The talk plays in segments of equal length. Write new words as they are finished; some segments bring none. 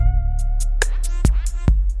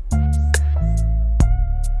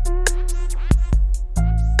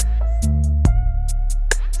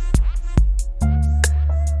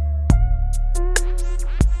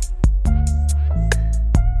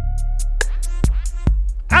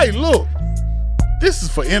Hey, look. This is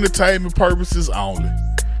for entertainment purposes only.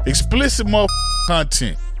 Explicit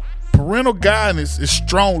content. Parental guidance is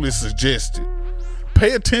strongly suggested.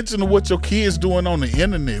 Pay attention to what your kids doing on the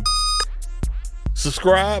internet.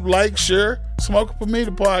 Subscribe, like, share. Smoke for me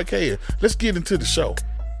the podcast. Let's get into the show.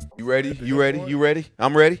 You ready? You ready? You ready?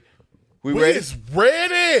 I'm ready. We ready? It's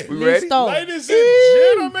ready. We ready? Ladies and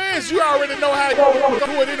gentlemen, you already know how to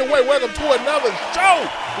do it anyway. Welcome to another show.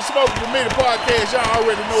 The Smoke for me the podcast. Y'all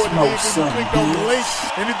already know what it is. You clicked on the link.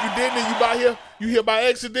 And if you didn't and you here by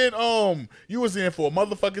accident, you was in for a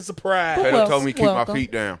motherfucking surprise. Pedro told me to keep my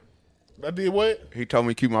feet down. I did what? He told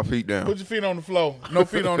me to keep my feet down. Put your feet on the floor. No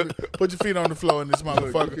feet on the, put your feet on the floor in this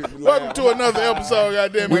motherfucker. Welcome to another episode,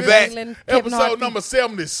 goddamn it. We back. Episode number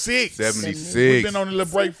 76. 76. We've been on a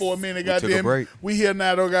little break for a minute, goddamn it. We here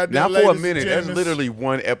now, though, goddamn. Now for a minute, that's literally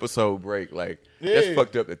one episode break. Like, that's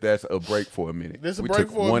fucked up that's a break for a minute. That's a we break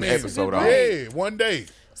took for a one minute. episode off. Yeah, one day.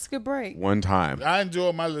 It's a good break. One time. I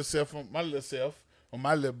enjoyed my little self on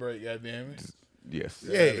my little break, goddamn it. Yes.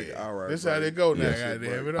 Yeah. All right, This how they go now, Yes.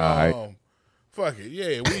 goddamn it. All right. Fuck it.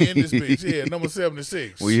 Yeah, we in this bitch. Yeah, number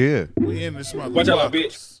 76. We here. We in this motherfucker. Watch out,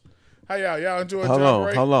 bitch. How y'all enjoy Hold y'all on,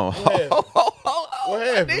 break? hold on. What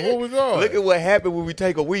happened? Where we going? Look at what happened when we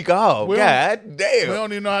take a week off. We God We damn.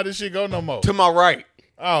 don't even know how this shit go no more. To my right,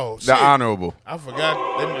 Oh, shit. the Honorable I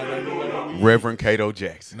forgot. They might not even know who he Reverend Cato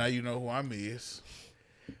Jackson. is. Now you know who I'm is.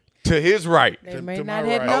 To his right, They To may my not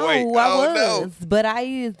have right. known Oh, wait. who I Oh, was, no. but I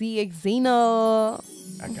is the Xena.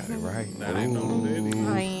 I got it right. Now they know who that is.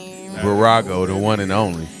 I am. Virago, the one and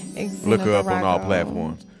only. Xena Look her up on all Virago.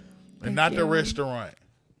 platforms. And not the you. restaurant.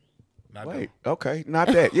 Not Wait, okay, not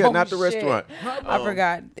that. Yeah, Oh, not the shit. restaurant. I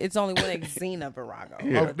forgot. It's only one Xena Virago.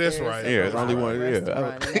 Yeah. Oh, that's right. Yeah, it's only one. Yeah.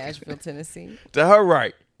 Restaurant in Nashville, Tennessee. To her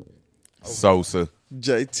right, Sosa.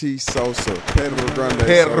 JT Sosa, Pedro Grande.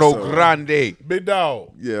 Pedro Sosa. Grande. Big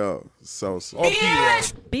dog. Yeah, Sosa. Or P-Roll.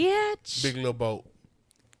 Bitch. Big little boat.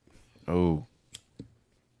 Oh,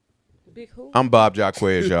 Big who? I'm Bob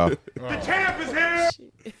Jacquez, y'all.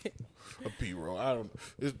 A P-Roll. I don't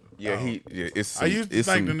know. Yeah, it's I used to it's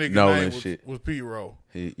think the some nigga Nolan name shit. was P-Roll.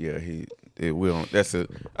 It will. That's it.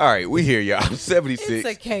 All right, we here, y'all. 76. It's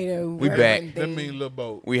a Kato. We back. That mean little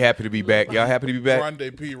boat. We happy to be back. Y'all happy to be back?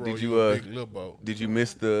 Grande P-Roll. Did you you a big little boat. did you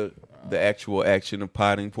miss the actual action of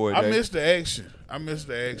potting for a I day? missed the action.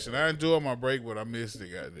 I enjoyed my break, but I missed it,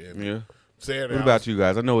 goddamn. Yeah. Saturday. What about you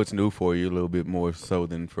guys? I know it's new for you a little bit more so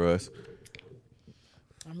than for us.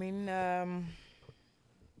 I mean,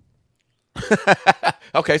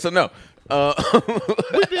 Okay, so no.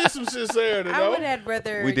 We did some shit Saturday, I though. would have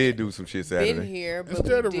rather We did do some shit been Saturday. here, but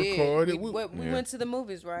Instead of we did. recorded, We Yeah. went to the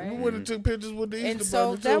movies, right? We went and took pictures with the Easter And so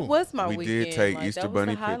Bunny, that too. was my We weekend. did take Like, Easter that was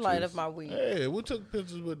Bunny the highlight pictures. of my week. Yeah, we took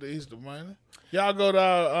pictures with the Easter Bunny. Y'all go to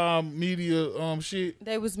our media shit.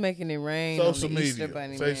 They was making it rain Social on the media. Easter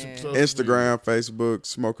Bunny, Say man. some social Instagram, Facebook,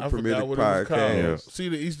 Smoking I forgot Permitted what it was called. Podcast. Yeah. See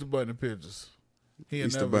the Easter Bunny pictures. He had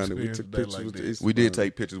Easter never Bunny. We experienced took a day pictures like with the this. Easter We did Bunny.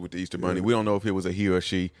 take pictures with the Easter Bunny. We don't know if it was a he or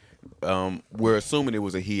she. We're assuming it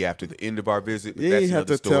was a he after the end of our visit. But You that's ain't have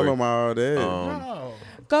another to tell story. them all that. Oh.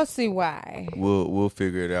 Go see why. We'll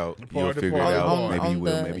figure it out. You'll Party, figure it party, out. party. Maybe you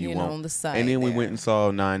will. the, Maybe you you won't. know, on the side. And then we there. went and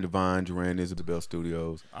saw Nine Divine, Duran Isabel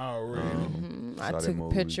Studios. Already. I saw that took a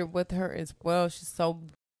movie. picture with her as well. She's so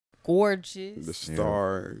gorgeous The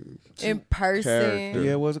star. in person. character.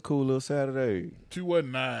 Yeah, it was a cool little Saturday. She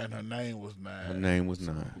wasn't 9. Her name was Her 9. name was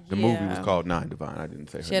Nine. The movie was Yeah. called Nine Divine. I didn't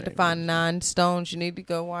say her She had to name. find 9 stones. You need to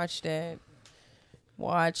go watch that.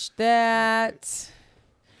 Watch that.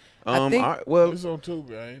 I think- all right, well, It's on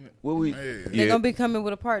Tubi, ain't it? what we? Yeah. They're Yeah. gonna be coming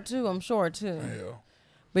with a part 2, I'm sure too. Yeah.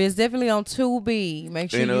 But it's definitely on Tubi.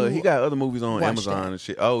 Make sure And you. he got other movies on watch Amazon that. and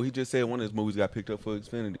shit. Oh, he just said one of his movies got picked up for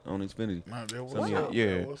Xfinity on Xfinity. Nah, that what's Some- up.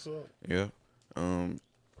 yeah. That what's up? Yeah.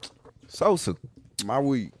 Sosa, My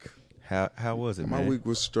week. how was it, My man? week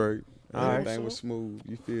was straight. All right. Everything was smooth.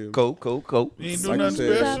 You feel me? Cool. You ain't do Like you nothing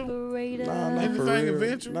said. special? Nah, not for Anything real.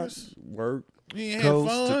 adventurous? Not work. You ain't had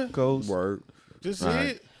fun? Coast. Work. Just All right.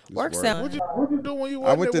 it? Just Work sound. What you doing when you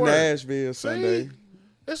I wasn't went at to work? Nashville Sunday.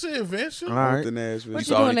 That's an adventure. All I right. went to Nashville. What You you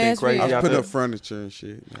saw doing anything last week? crazy I was out putting there? up furniture and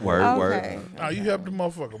shit. Word. Okay. Oh, you helped the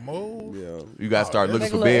motherfucker move? Yeah. You gotta start looking Make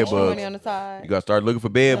a for little bed extra money on bugs. the side. You gotta start looking for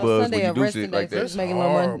bed bugs Sunday when you a do resting shit day, like so that. just making a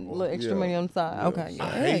little, horrible. little extra Yeah. money on the side. Okay, yeah, I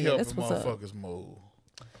hey, hate that's helping what's up. motherfuckers move.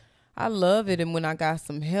 I love it, and when I got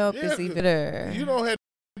some help, it's Yeah, even better. You don't have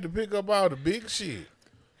to pick up all the big shit.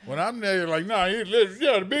 When I'm there, like, nah,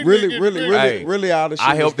 the big Really, nigga, really, big really, Hey, really, all the shit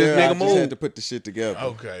I helped was this there. nigga I just move. had to put the shit together.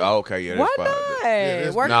 Okay. Oh, okay, yeah, that's Why fine. not?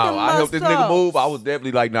 that's- Work No, them I helped this nigga muscles. move. I was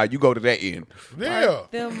definitely like, nah, you go to that end. Yeah.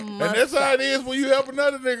 Them And that's how it is when you help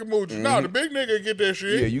another nigga move. Nah, the big nigga get that Yeah,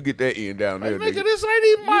 shit. you get that end down there. Like, nigga, nigga. this ain't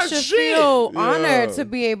even my You should shit. feel Yeah. honored to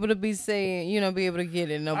be able to be saying, be able to get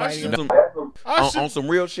it. Nobody should- else. I on should some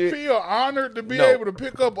real shit. feel honored to be No. able to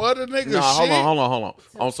pick up other niggas' Nah, shit. hold on.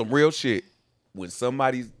 On some real shit, when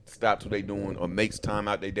somebody stops what they doing or makes time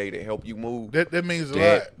out their day to help you move, That means a lot.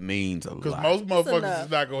 that means a Because lot. most motherfuckers enough.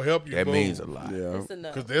 is not going to help you That move. means a lot. Yeah. It's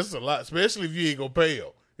enough. Because that's a lot, especially if you ain't going to pay them.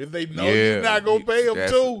 If they know Yeah, you're not going to pay them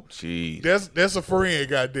that's- too, Jeez, that's a friend,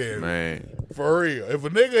 goddamn. man. For real. If a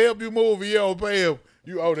nigga help you move and you don't pay him,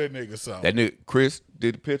 you owe that nigga something. That nigga Chris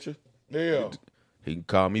did the picture. Yeah. He can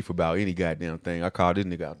call me for about any goddamn thing. I called this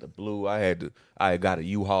nigga out the blue. I had got a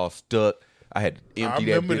U-Haul stuck. I had to empty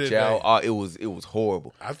that remember bitch that out. day. It was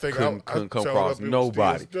horrible. I think couldn't I come showed across up, it was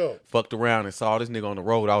nobody. still stuck. Fucked around and saw this nigga on the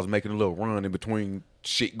road. I was making a little run in between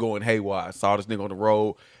shit going haywire. I saw this nigga on the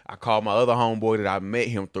road. I called my other homeboy that I met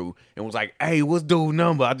him through and was like, "Hey, what's dude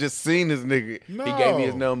number? I just seen this nigga." No. He gave me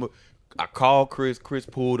his number. I called Chris. Chris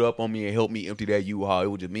pulled up on me and helped me empty that U-Haul. It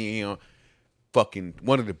was just me and him. Fucking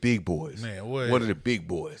one of the big boys. Man, what? One of the big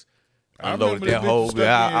boys. I Unloaded remember that the bitch whole. stuck in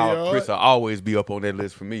your yard. Chris will always be up on that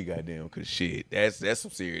list for me, goddamn. Cause shit, that's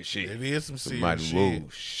some serious shit. It is some serious Somebody shit.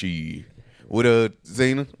 move, shit. What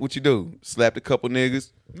Zena? What you do? Slapped a couple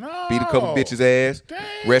niggas, No. beat a couple bitches ass,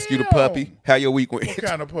 Damn. rescue the puppy. How your week went? What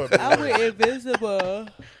kind of puppy? I went invisible.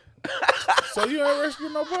 So you ain't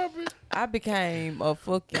rescued no puppy? I became a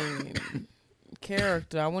fucking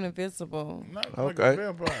character. I went invisible. Not like Okay. a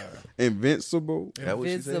vampire. Invincible. That what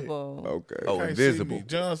she said? Invisible. Okay. Oh, Can't invisible. see me.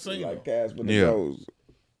 John Cena. Like Casper the Yeah. Ghost.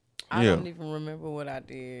 I Yeah. don't even remember what I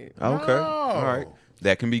did. Okay, No. all right.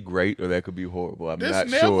 That can be great or that could be horrible. I'm This not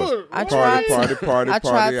never. sure. I what? tried Party, I tried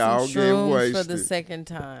party. some I'll get shrooms for wasted. the second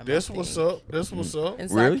time. That's I what's think. up. That's what's up. And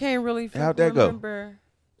so Really? I can't really How'd that go? remember.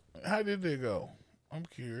 How did they go? I'm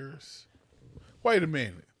curious. Wait a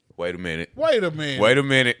minute. Wait a minute. Wait a minute. Wait a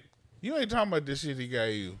minute. You ain't talking about this shit he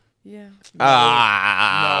gave you. Yeah.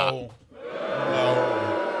 Ah. No.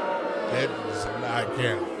 That does not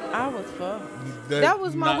count. I was fucked. That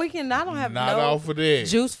was my not- weekend. I don't have Not no off of that.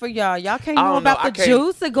 juice for y'all. Y'all can't I know don't know. about I the can't-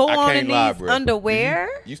 juice that go I on can't in lie, these bruh. underwear.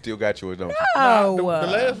 You still got yours, don't you? No. The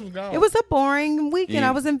last one's gone. It was a boring weekend. Yeah.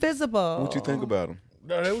 I was invisible. What you think about them?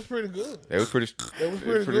 No, that was pretty good. That was pretty. That was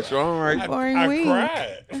pretty good. strong, right? Boring I week.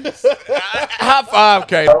 cried. High five,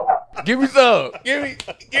 K. Give me some. Give me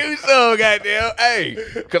some, goddamn. Hey,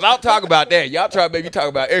 because I'll talk about that. Y'all try to make me talk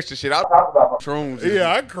about extra shit. I'll talk about shrooms.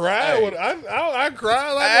 Yeah, I cried. Hey. When I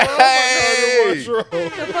cried like Hey. a motherfucker. What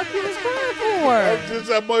the fuck you was crying for?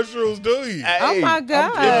 Just how mushrooms do you. Hey, Oh my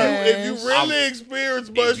god. If you really experience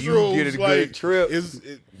mushrooms, get a good like, trip, yeah.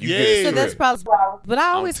 get a So that's probably. But I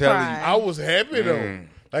always telling you, cry. I was happy though.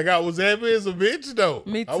 Like I was happy as a bitch though.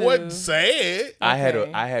 Me I too. wasn't sad. I had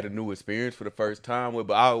Okay. a new experience for the first time with,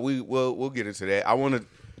 but we'll get into that. I want to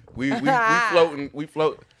we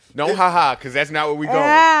float. Don't because that's not where we going.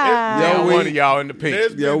 Ah. Now we- one of y'all in the pink.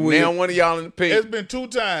 There's been- we- Now one of y'all in the It's pink. been 2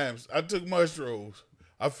 times I took mushrooms.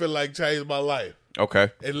 I feel like changed my life.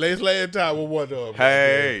 Okay. And last time was one of them.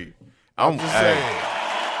 Hey, I'm just saying.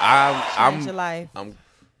 Change your life.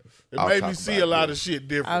 It I'll made talk me see about a it lot of shit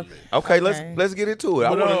differently. Okay, Okay. let's get into it. I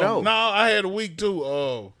But, want to know. No, I had a week too.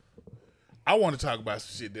 I want to talk about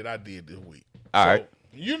some shit that I did this week. All right.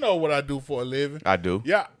 You know what I do for a living. I do.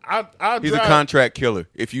 Yeah, I He's drive. a contract killer.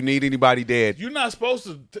 If you need anybody dead, You're not supposed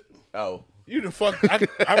to. oh, You the fuck.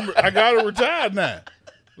 I gotta retire now.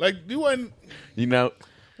 Like you wasn't. you know,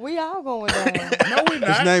 We all going down. No, we His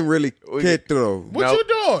not. name really Keto. What No. you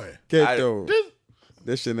doing? Keto. This,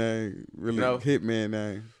 That's your name. Really No. hitman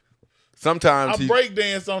name. sometimes I he break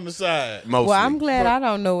dance on the side. mostly Well, I'm glad I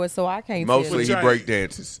don't know it, so I can't mostly he Change. break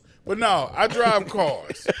dances. But no, I drive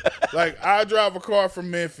cars. Like I drive a car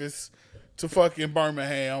from Memphis to fucking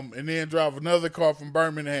Birmingham, and then drive another car from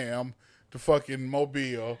Birmingham to fucking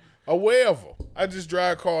Mobile or wherever. I just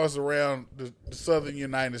drive cars around the southern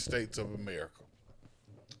United States of America.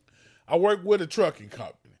 I work with a trucking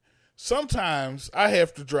company. Sometimes I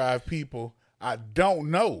have to drive people I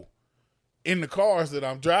don't know in the cars that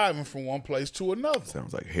I'm driving from one place to another.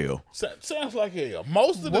 Sounds like hell. Sounds like hell.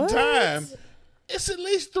 Most of the What? time, it's at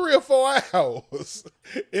least 3 or 4 hours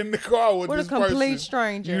in the car with With a this complete person.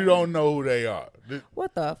 stranger. You don't know who they are.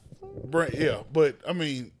 What the? Yeah, but I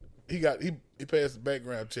mean, he passed the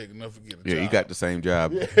background check enough to get a job. Yeah, he got the same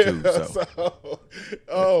job too. So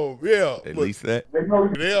oh yeah, at but- least that.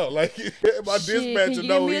 yeah, like my Shit, dispatcher can you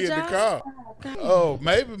know give me he a in the job? car. Oh,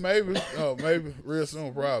 maybe. Oh, maybe real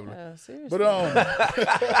soon, probably. Seriously. But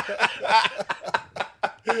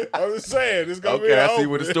I'm just saying it's gonna be. Okay, I see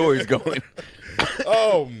where the story's going.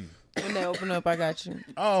 When they open up, I got you.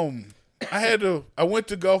 I went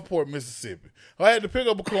to Gulfport, Mississippi. I had to pick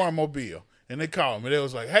up a car in Mobile, and they called me. They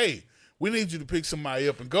was like, "Hey, we need you to pick somebody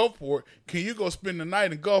up in Gulfport. Can you go spend the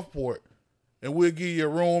night in Gulfport, and we'll give you a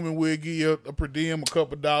room, and we'll give you a per diem, a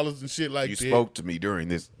couple dollars, and shit like You that." spoke to me during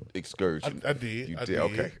this excursion. I did. You I did. did.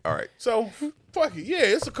 Okay. All right. So, fuck it. Yeah,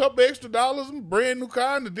 it's a couple extra dollars, brand new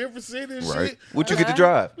car in a different city and Right. shit. What you get to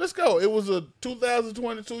drive? Let's go. It was a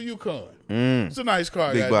 2022 Yukon. It's a nice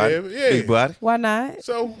car, Big body. goddamn. Yeah. Big body. Why not?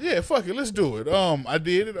 So, yeah, fuck it. Let's do it. I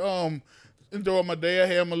did it. Enjoyed my day. I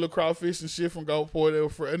had my little crawfish and shit from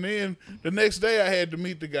Gulfport. And then the next day I had to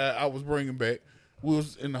meet the guy I was bringing back. We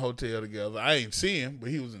was in the hotel together. I ain't see him, but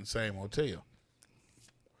he was in the same hotel.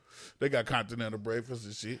 They got continental breakfast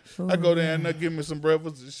and shit. I go down and they give me some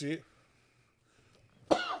breakfast and shit.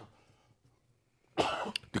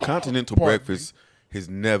 The continental Pardon breakfast has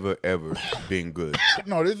never ever been good.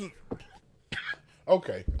 No, this is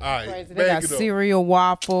okay. All right, Crazy. They bag got it up. cereal,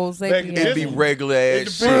 waffles. They Bag be it It up. be regular It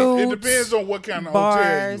ass depends, shit. Fruits, it depends on what kind of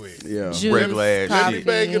bars, hotel you at. Yeah. juice, Regular ass Let shit. me coffee.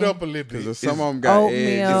 bag it up a little bit. Because some of them got Oatmeal.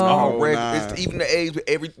 eggs. It's It's all all regular. nine. It's even the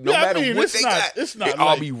eggs. No Yeah, I matter mean, what it's they not- got, it's not it all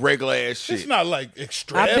like- be regular ass shit. It's not like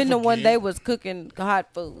extravagant. I've been the one they was cooking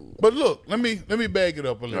hot food. But look, let me bag it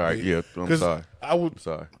up a little All right, bit. yeah, I'm 'Cause sorry. I would I'm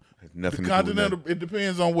sorry. It's nothing the to do with continental. nothing. It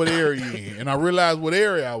depends on what area you're in, and I realized what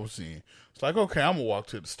area I was in. It's like, okay, I'm gonna walk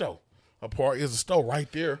to the store. A park is a store right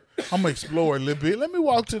there. I'm gonna explore a little bit. Let me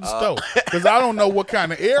walk to the store because I don't know what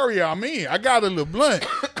kind of area I'm in. I got a little blunt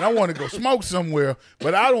and I want to go smoke somewhere,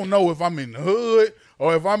 but I don't know if I'm in the hood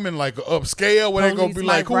or if I'm in like an upscale where they gonna be Police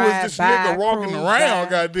like, might "Who is ride this by, nigga walking cruise around?"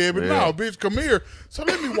 by. Goddamn it, Yeah. no, bitch, come here. So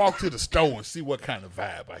let me walk to the store and see what kind of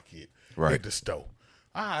vibe I get Right. at the store.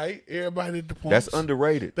 All right, everybody at the point. That's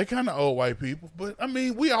underrated. They kind of old white people, but I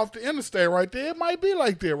mean, we off the interstate right there. It might be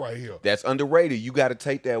like that right here. That's underrated. You got to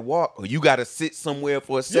take that walk, or you got to sit somewhere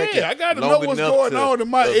for a second. Yeah, I gotta know long what's enough going to on in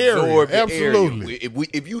my area. absorb the Absolutely. area.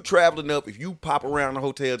 If you travel enough, if you pop around the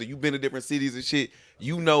hotels and you've been to different cities and shit,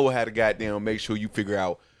 you know how to goddamn make sure you figure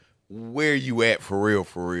out where you at for real,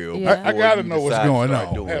 for real. Yeah. before I gotta you know what's decide to going start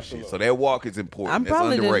on. doing shit. Absolutely. So that walk is important. I'm That's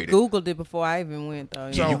probably underrated. just Googled it before I even went though.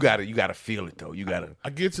 Yeah, you gotta feel it though. You gotta.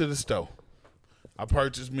 I get to the store. I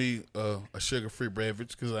purchased me a sugar-free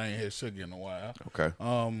beverage because I ain't had sugar in a while. Okay.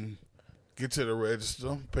 Get to the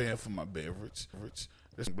register, paying for my beverage.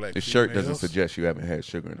 This black The shirt doesn't females. suggest you haven't had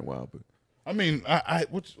sugar in a while, but I mean,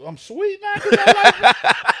 I'm sweet now 'cause I like it.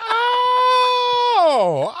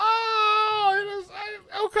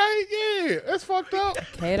 Okay, yeah, that's fucked up.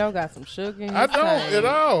 Kato got some sugar in his I don't tank. at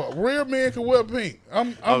all. Real men can wear pink.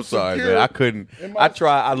 I'm sorry, secure man. I couldn't. in my- I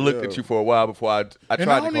tried. I looked at you for a while before I And tried I to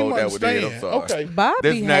don't hold even that with it. I'm understand. sorry. Okay. Bob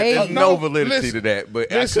There's behave. no No, validity listen, to that,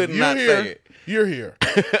 but Listen, I could you're not here. say it. You're here.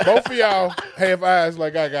 Both of y'all have eyes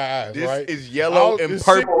like I got eyes, This right? is yellow and it's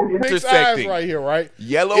purple six eyes intersecting. right here, right?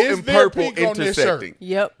 Yellow Is and there purple pink on this shirt? intersecting.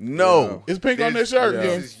 Yep. No, Is pink on this shirt? Yeah.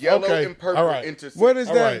 This is yellow Okay. and purple All right. intersecting. What is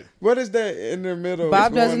All that? right. What is that in the middle?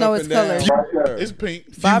 Bob It's doesn't going know up his and down. It's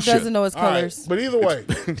pink. Bob Fuchsia. doesn't know his All right. colors. But either way,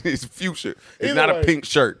 It's fuchsia. It's Either not a way. pink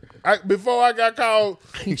shirt. before I got called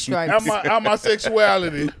Pink out stripes. my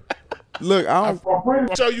sexuality, Look, I don't.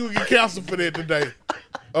 I'm sure you get canceled for that today.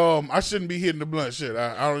 I shouldn't be hitting the blunt shit.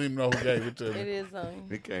 I don't even know who gave it to It me. is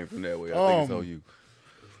It came from that way. I think it's on you.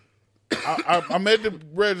 I'm at the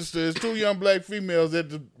register. There's two young black females at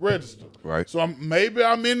the register. Right. So maybe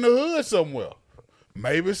I'm in the hood somewhere.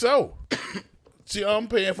 Maybe so. See, I'm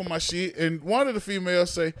paying for my shit, and one of the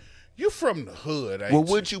females say, "You from the hood, ain't Well,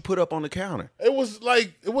 you?" what'd you put up on the counter? It was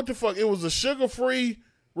like, what the fuck? It was a sugar-free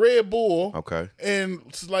Red Bull. Okay. And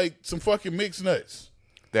it's like some fucking mixed nuts.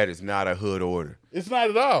 That is not a hood order, It's not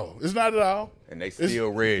at all. It's not at all. and they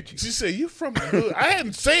still read you. She said, "You from the hood?" I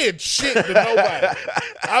hadn't said shit to nobody.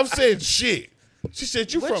 I've said shit. She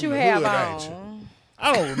said, "You What from you the have hood, ain't you?" on?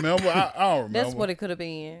 I don't remember. I don't remember. That's what it could have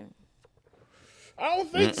been. I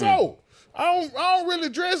don't think so. I don't really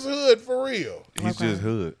dress hood for real. He's just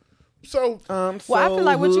hood. So Well, I feel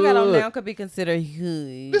like what you got on now could be considered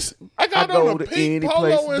hood. this, I got I go on a to pink any polo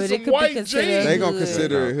place. and But it some could be white considered jeans. They gonna Hood.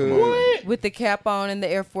 consider it hood. What? With the cap on and the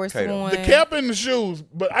Air Force Kato. One. The cap and the shoes,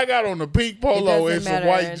 but I got on a pink It polo doesn't and some matter.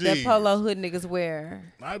 white That jeans. polo hood niggas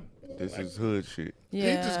wear. This is hood shit. Yeah.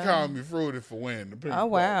 He just called me fruity for wearing the pink. Oh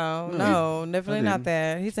wow, no, definitely not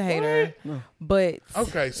that. He's a hater. What? But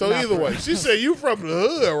Okay, so not either for- way, she said you from the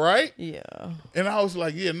hood, right? yeah, And I was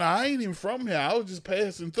like, yeah, nah, I ain't even from here. I was just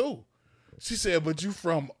passing through. She said, but you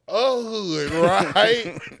from a hood,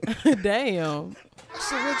 right? Damn. I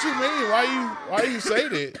said, what you mean? Why you say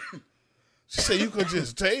that? She said, you could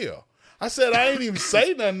just tell. I said, I ain't even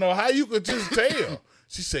say nothing, though. How you could just tell?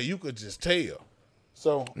 She said, you could just tell.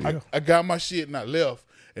 So I got my shit and I left.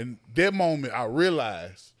 And that moment, I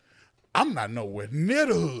realized I'm not nowhere near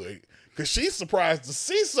the hood. Because she's surprised to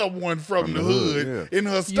see someone from the hood in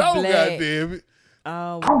her store, black. goddammit.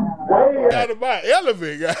 Oh, Way out of my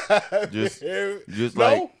element, Just no,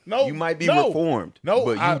 like no, you might be no, reformed, no,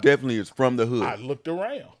 but you I- definitely is from the hood. I looked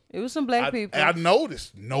around. it was some black people. I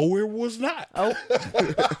noticed. No, it was not. Oh,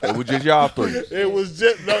 It was just y'all three. It was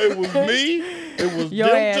just it was me. It was Your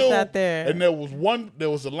them ass two, out there. and there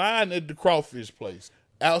was a line at the crawfish place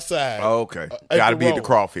outside. Oh, okay. at Got to be at the road.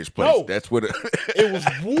 crawfish place. No. That's what. It was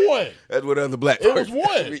one. That's what other black. It was person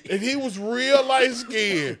one, be. and he was real light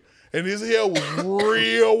skinned, and his hair was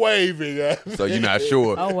real wavy. So you're not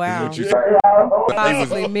sure. oh wow. What you-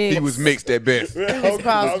 Possibly mixed. He was mixed at best. It's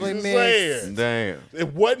possibly I'm just mixed. saying. Damn.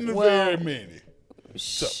 It wasn't very many.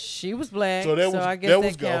 She was black, So that was I guess that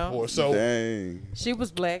was count. gone for. So Dang. She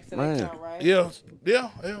was black, so Man. that count, right? yeah,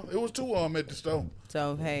 it was two of them at the store.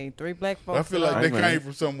 So hey, 3 black folks. I feel like they Right, man. came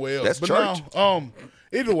from somewhere else. That's but church. no,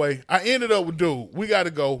 either way, I ended up with dude. We got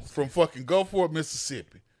to go from fucking Gulfport,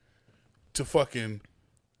 Mississippi, to fucking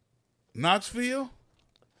Knoxville,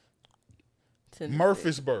 Tennessee.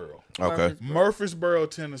 Murfreesboro, Okay. Murfreesboro,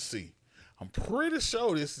 Tennessee. I'm pretty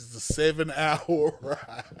sure this is a 7-hour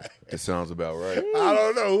ride. That sounds about right. I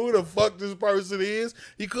don't know who the fuck this person is.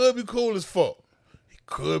 He could be cool as fuck. He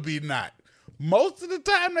could be not. Most of the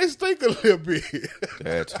time, they stink a little bit.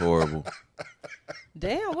 That's horrible.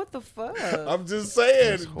 Damn, what the fuck? I'm just saying,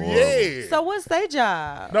 That's horrible. yeah. So what's their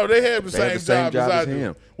job? No, they had the They had same the same job job as as I do.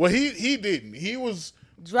 him. Well, he didn't. He was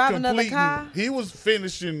Driving another completing- car? He was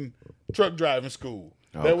finishing truck driving school.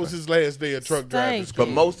 Okay. That was his last day of truck driving Stanky. school.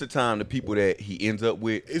 But most of the time, the people that he ends up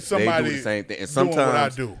with, It's they somebody do the same thing. And doing what I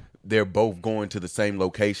sometimes do. they're both going to the same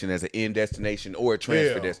location as an end destination or a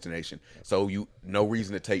transfer Yeah. destination. So no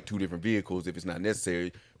reason to take two different vehicles if it's not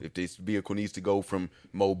necessary. If this vehicle needs to go from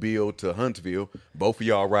Mobile to Huntsville, both of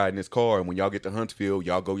y'all ride in this car, and when y'all get to Huntsville,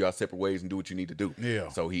 y'all go y'all separate ways and do what you need to do. Yeah.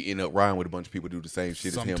 So he ended up riding with a bunch of people who do the same shit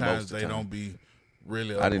as him Sometimes most of the they time. don't be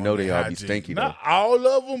really. I didn't up know on they their all be hygiene. stinky, Not though. all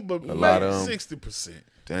of them, but A lot maybe of 'em. 60%.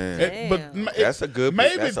 Damn. But That's a good-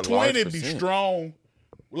 Maybe that's a large 20 be percent. strong.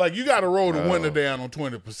 Like you got to roll the Oh. window down on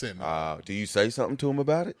 20%. Do you say something to him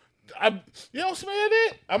about it? You don't smell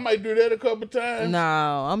that? I might do that a couple times. No,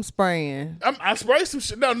 I'm spraying. I spray some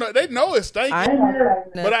shit. No, they know it's stinking. I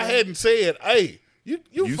ain't But I hadn't said, hey, you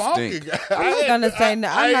funky stink. guy. I'm not gonna say no.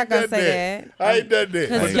 I'm not gonna say that. I ain't done that.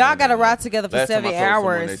 Because ain't y'all done got to that. ride together for Last time 7 I told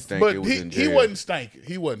someone they hours. stink, But it was in he jail. wasn't stinking.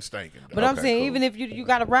 He wasn't stinking. But I'm Okay, saying, cool. even if you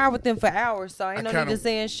got to ride with them for hours, so ain't no need kinda- to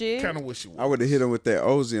saying shit. Kind of wish you I would. would have hit him with that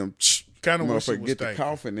Ozium. Kinda wish he Motherfucker, was get the thinking.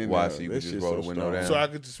 coffin in Why, there. so you That would just shit's roll so the window strong. down? So I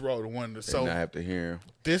could just roll the window. And So I have to hear him.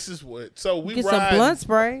 this is what. So we Get riding. some blunt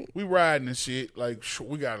spray. We riding and shit. Like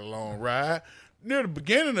we got a long ride. Near the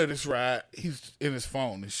beginning of this ride, he's in his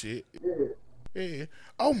phone and shit. Yeah.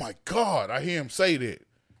 Oh my God! I hear him say that.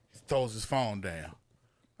 He throws his phone down.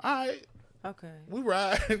 All right. Okay. We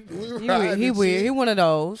ride. We He ride. weird. He weird. He one of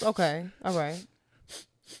those. Okay. All right.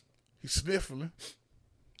 He's sniffling.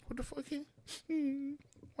 What the fuck?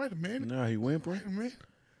 Wait a minute. No, he whimpering. Wait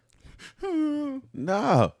a minute.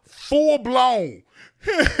 No. Full blown.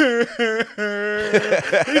 He's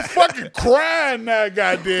fucking crying now.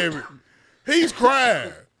 Goddamn it. He's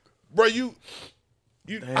crying, bro.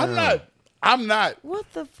 I'm not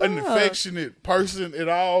What the fuck? an affectionate person at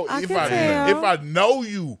all. I if can I tell. if I know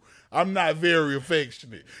you, I'm not very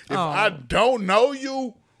affectionate. If Oh. I don't know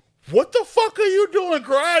you, what the fuck are you doing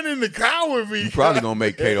crying in the car with me? You probably gonna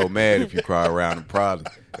make Kato mad if you cry around him. Probably.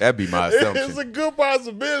 That'd be my It's assumption. a good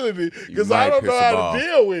possibility because might I don't know piss him how off. to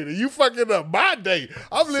deal with it. You fucking up my day.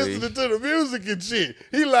 I'm listening to the music and shit.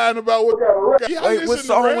 He lying about what kind of record. I Wait, what listen to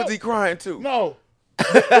song rap. was he crying to? No.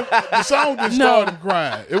 The song just No. started him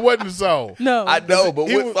crying. It wasn't the song. No. I know, but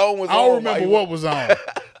He what song was I don't on? remember Like, what was on.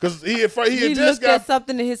 Because he had He just looked at got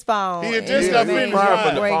something in his phone. He had and just his got man finished started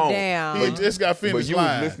lying. to break Phone. down. he had just got But finished you was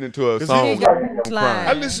lying. listening to a 'Cause song. he He was- got lying.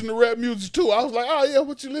 I listen to rap music too. I was like, oh yeah,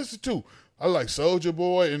 what you listen to? I like Soulja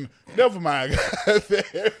Boy and never mind.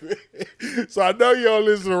 So I know you don't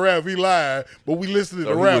listen to rap. He lied, but we listening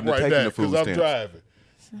So to he rap wouldn't have right taken now the food because I'm stamps. driving.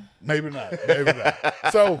 Maybe not. Maybe not.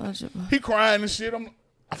 So he crying and shit.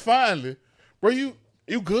 I finally, bro, you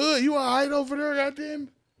good? You all right over there? Goddamn.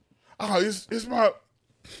 Oh, it's my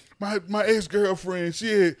ex girlfriend.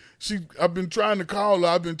 I've been trying to call her.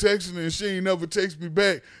 I've been texting her and she ain't never text me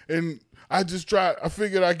back. And I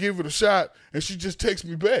figured I'd give it a shot and she just texts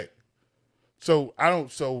me back. So I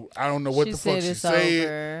don't know what She the fuck said she it's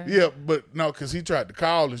said. over. Yeah, but no, because he tried to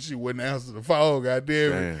call and she wouldn't answer the phone.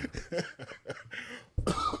 Goddamn it.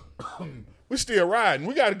 We still riding.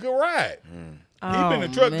 We got a good ride. He been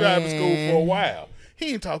in truck driving school for a while.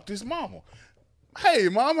 He ain't talked to his mama. Hey,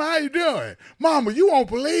 mama, how you doing? Mama, you won't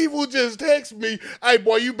believe who just texted me. Hey,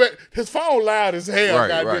 boy, you bet his phone loud as hell. Right,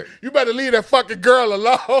 goddamn. right. You better leave that fucking girl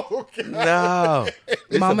alone. No.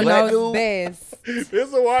 This Mama a black knows dude? best. This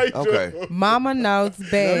is why you Okay. Mama knows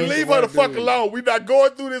best. leave her the fuck alone. We not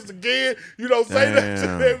going through this again. You don't say that to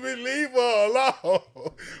Damn. them. Leave her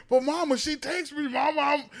alone. But mama, she texts me.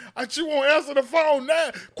 Mama, she won't answer the phone now.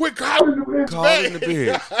 Quit calling the bitch Calling the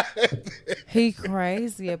back. bitch. He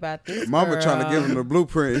crazy about this. Mama girl. trying to give him the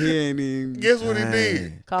blueprint. He ain't even. Guess what he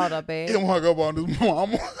did? Called her back. He hung up on his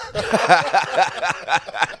mama.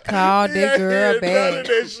 Called that girl None of back.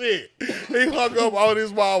 that shit. He hung up on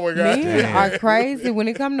his mama. Men Goddamn. are crazy when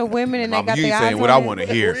it come to women and they Mama, got you their ain't eyes saying what on I them. want to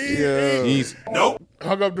hear. Yeah. He's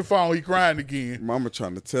Hung up the phone. He crying again. Mama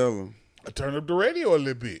trying to tell him. I turned up the radio a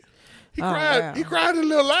little bit. He Oh, cried. wow. He cried a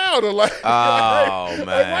little louder. Like, Oh, wait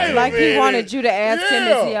man. a Like he minute. wanted you to ask him,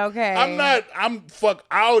 is he okay? I'm fuck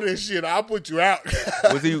out and shit. I'll put you out.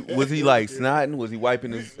 Was he like snotting? Was he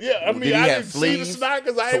wiping his? Yeah, I mean, did he I have didn't see the sleeves? snot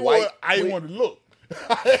because I To ain't wipe want. I ain't with? want to look.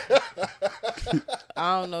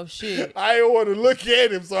 I don't know shit. I ain't want to look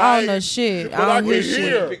at him. So I don't ain't- know shit. But I I don't can hear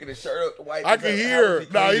hear. shit. Picking his shirt up to wipe I his can up. hear. How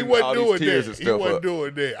No, was he cleaning wasn't all these doing tears that. and He stuff wasn't up?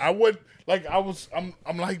 doing that. I wasn't like I was. I'm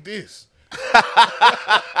like this.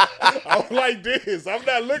 I'm like this. I'm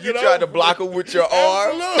not looking. You tried to over. block him with your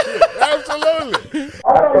arm. Absolutely. You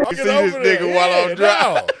see this nigga while I'm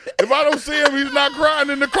driving. If I don't see him, he's not crying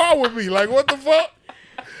in the car with me. Like, what the fuck?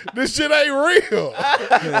 This shit ain't real.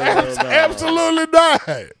 Absolutely not.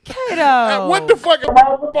 Kato. What the fuck am I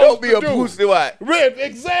supposed Don't be to a do? pussy white. Red,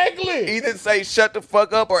 exactly. Either say shut the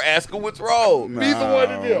fuck up or ask him what's wrong. Neither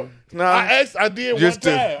one of them. Nah. I did Just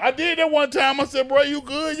one to- time. I did that one time. I said, bro, you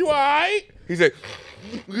good? You all right? He said,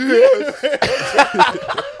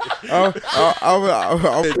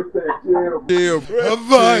 Chill,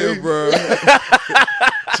 bro.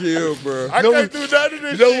 Chill, bro. I can't do none of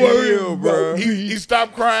this Don't shit. worry, bro. He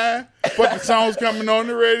stopped crying. Fucking songs coming on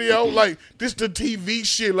the radio. Like, this the TV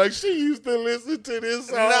shit. Like, she used to listen to this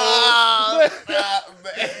song.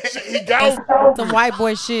 He got Some white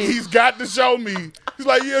boy shit. He's got to show me. He's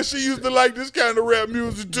like, yeah, she used to like this kind of rap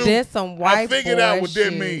music too. That's some white I figured boy out what that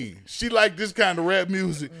shit. means. She like this kind of rap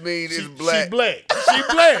music. Mean she, is black. She black. She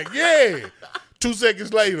black. Yeah. 2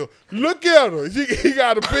 seconds later, look at her. He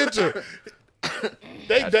got a picture.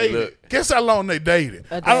 They dated. look? Guess how long they dated?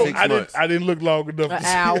 A I, day. I didn't look long enough An to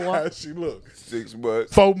see hour. how she looked. 6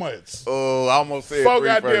 months. 4 months. Oh, I almost said 4 3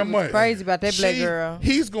 goddamn first. months. Crazy about that black girl.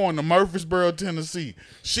 He's going to Murfreesboro, Tennessee.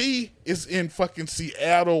 She is in fucking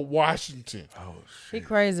Seattle, Washington. Oh, He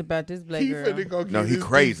crazy about this black He girl. finna go get No, he his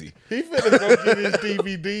crazy. He finna go get his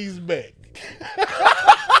DVDs back.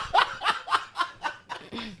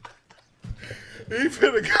 He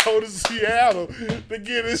finna go to Seattle to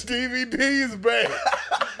get his DVDs back.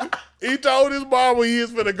 He told his mama he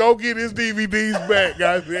is finna go get his DVDs back,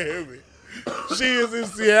 goddamn it. She is in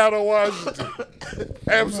Seattle, Washington.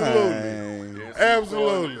 Absolutely. Man.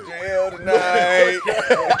 Absolutely. Jail tonight.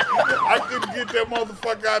 I couldn't get that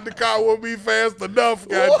motherfucker out the car with me fast enough,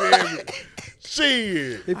 goddamn it.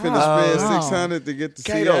 Shit. He finna spend Oh. 600 to get to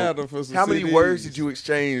Kato, Seattle for some how many CDs. words did you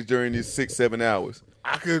exchange during these 6-7 hours?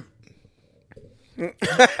 I could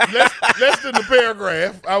less than the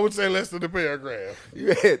paragraph. I would say less than the paragraph.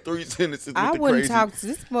 You had 3 sentences with I the wouldn't crazy. talk to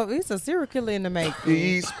this. He's a serial killer in the making.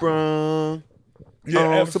 He sprung Yeah,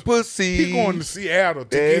 on abs- some pussy. He going to Seattle to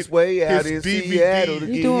That's get way out in his DVD. Seattle to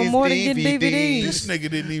He get doing his more than getting DVDs. This nigga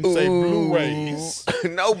didn't even say Blu-rays.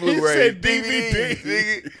 No Blu-rays. said DVDs.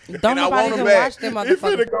 DVD. nigga. Don't And I nobody want can them watch back. them He finna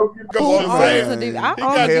motherfuckers. go get Who go owns Shazam. a DVD? I He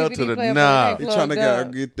own got a held DVD to the player. knob. He He trying to go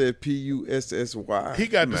get that PUSSY. He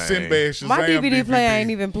got the Man. Sinbad Shazam My DVD player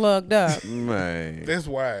ain't even plugged up. Man. That's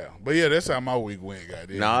wild. But yeah, that's how my week went,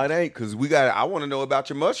 goddamn. Nah, it ain't, because I want to know about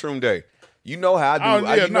your mushroom day. You know how I do.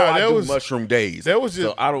 Oh, yeah, you know nah, I that do was- mushroom days. That was just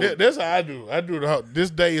So I don't. that's how I do. I do the whole, this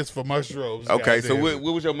day is for mushrooms. Okay, so goddamn.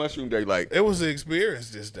 what was your mushroom day like? It was an experience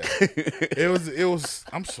this day. it was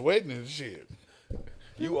I'm sweating and shit.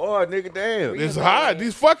 You are, nigga, damn. It's hot.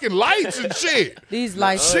 These fucking lights and shit. These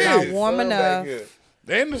lights Shit. not warm Sun back enough. here.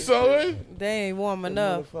 And the sun. They ain't warm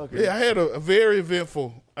enough. Yeah, I had a very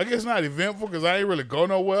eventful. I guess not eventful because I ain't really go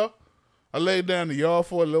nowhere. I laid down in the yard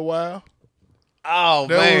for a little while. Oh,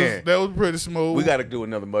 man. That was pretty smooth. We got to do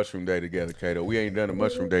another mushroom day together, Kato. We ain't done a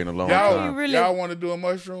mushroom day in a long y'all. time. You really- Y'all want to do a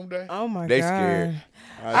mushroom day? Oh my They god. scared.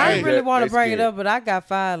 I Hey, really want they to bring it scared. up, but I got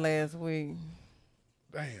fired last week.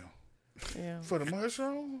 Damn. Yeah. For the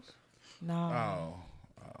mushrooms? No. Oh.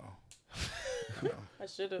 I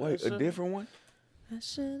should have. Wait, a different one? I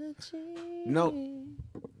should have cheated. No.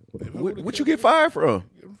 What you get fired from?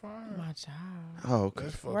 Getting fired. My job. Oh, okay.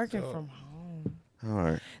 That's fucked Working up. from home. All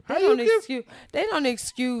right. They don't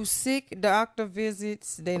excuse sick doctor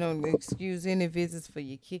visits. They don't excuse any visits for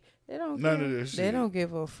your kid. They don't. None of this They shit. don't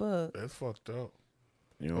give a fuck. That's fucked up.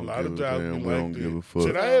 You A don't lot give of jobs be we like don't that. give a fuck.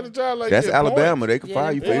 Shit, I had a job like That's that. Alabama. Points. They can Yeah,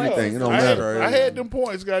 fire you them for points. anything. It don't I had, matter. I had them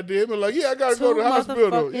points, goddamn. Like, yeah, I gotta go to the 2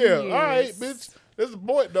 hospital. motherfucking Yeah, all right, years. bitch. That's a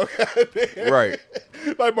point, though. Goddamn. Right.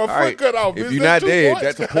 Like my foot right. cut off. If bitch. you're That's not 2 dead,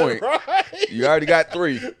 points. that's a point. Right. You already got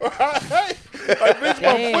 3. Right. Like, bitch,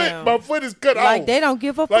 Damn. my foot is cut Like off. they don't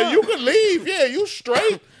give a fuck. Like, you can leave. Yeah, you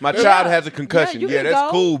straight. My That's child right. has a concussion. you Yeah, can that's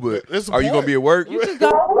go. cool, but It's a are you going to point. be at work? You can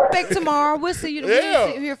go back tomorrow. We'll see you. Yeah.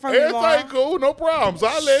 We'll hear from you tomorrow. Everything cool. No problems.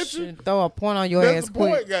 I'll let you. Shit, throw a point on your That's ass the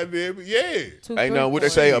point, quick. goddamn it. Yeah. 2, Ain't 3 no what they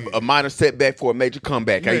points. say, a minor setback for a major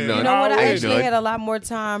comeback. Ain't Yeah. none. You know what? I Ain't actually none. had a lot more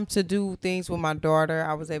time to do things with my daughter.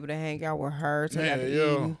 I was able to hang out with her. Take Yeah, out to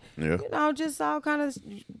yeah. eating. Yeah. You know, just all kind of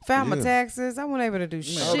file my Yeah. taxes. I wasn't able to do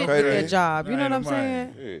shit okay, with then. that job. You know what I'm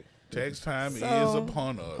Man. saying? Tax time So- is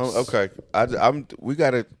upon us. Oh, okay. We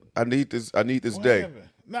gotta. I need this What day. happened?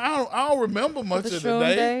 No, I don't remember much The of the shroom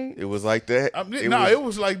day. day. It was like that. It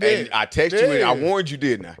was like that. And I texted you. And I Yeah. warned you,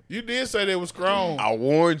 didn't I? You did say they was strong. I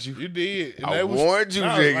warned you. You did. And I they was, warned you,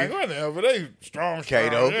 I was nigga. like, whatever. They strong.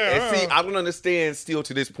 Kato. Yeah, And see, I don't understand still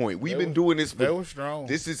to this point. We've been doing this They for. was strong.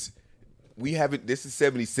 This is. We haven't. This is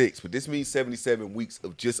 76, but this means 77 weeks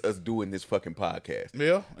of just us doing this fucking podcast.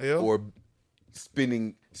 yeah. Or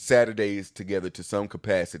spending Saturdays together to some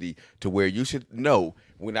capacity to where you should know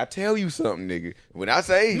when I tell you something, nigga. When I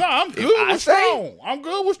say No, I'm if good I with say- strong. I'm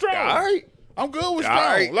good with strong. All right. I'm good with All strong.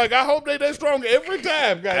 right. Like, I hope they strong every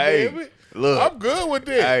time, goddamn Hey, it. look. I'm good with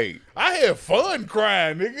that. Hey. I had fun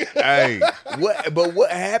crying, nigga. Hey, what? But what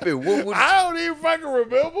happened? What was? I don't even fucking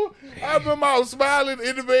remember. I remember I was smiling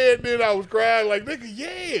in the bed, and then I was crying like, nigga,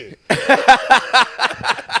 yeah.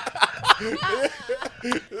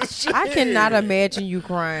 Shit. I cannot imagine you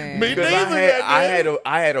crying. Me Because neither,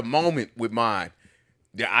 I had a moment with mine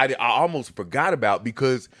that I almost forgot about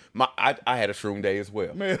because I had a shroom day as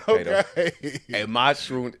well. Man, Kato. okay. And my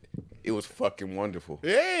shroom, it was fucking wonderful.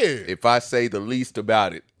 Yeah. If I say the least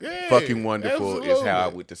about it, Yeah, fucking wonderful is how I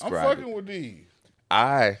absolutely. would describe I'm fucking it. with these.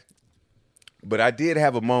 But I did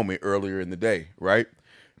have a moment earlier in the day, right?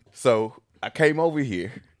 So I came over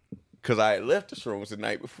here because I had left the shrooms the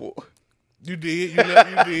night before. You did.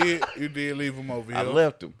 You did leave them over here. I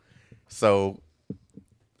left them. So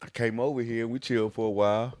I came over here and we chilled for a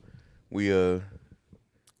while. We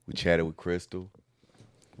chatted with Crystal.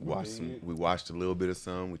 We watched a little bit of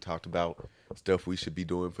some. We talked about stuff we should be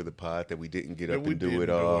doing for the pod that we didn't get up we and do didn't it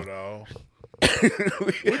all.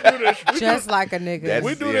 We do that. Just like a nigga. That's-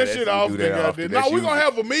 We do yeah, that that's- shit we often. do that Goddamn. often. No, That's we're gonna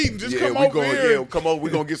usually- have a meeting. Just come we over gonna, here. Yeah, come on. We're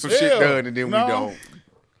gonna get some Yeah. shit done and then No. we don't.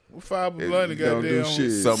 We're five blunt and don't do goddamn.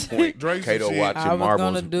 shit. Some point, Drink some Kato shit. watching I was marbles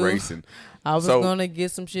gonna do- racing. I was So- gonna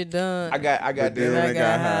get some shit done. I got Then them. I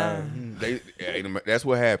got high. That's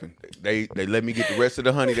what happened. They let me get the rest of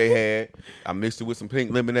the honey they had. I mixed it with some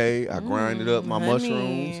pink lemonade. I grinded up my honey.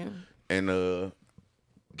 mushrooms and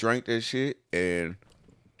drank that shit. And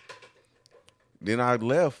then I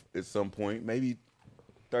left at some point, maybe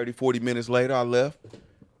 30, 40 minutes later, I left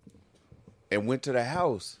and went to the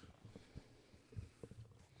house.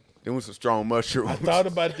 There was some strong mushrooms. I thought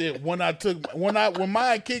about that when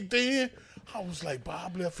mine kicked in. I was like,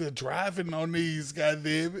 Bob left here driving on these,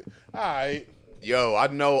 goddamn it. All right. Yo, I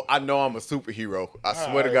know I'm a superhero. I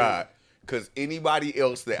swear to right. God. Cause anybody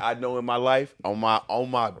else that I know in my life, on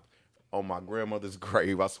my grandmother's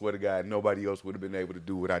grave, I swear to God, nobody else would have been able to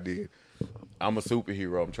do what I did. I'm a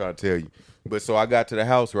superhero, I'm trying to tell you. But so I got to the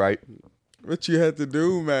house, right? What you had to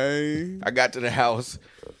do, man? I got to the house.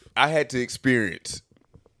 I had to experience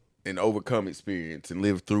and overcome experience and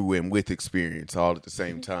live through and with experience all at the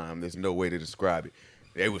same time. There's no way to describe it.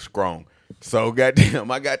 They were strong. So goddamn,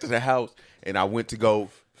 I got to the house and I went to go.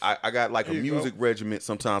 I got like a music regiment.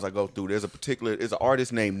 Sometimes I go through. There's an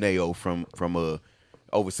artist named Nao from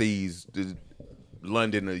overseas,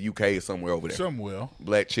 London or UK or somewhere over there. Somewhere.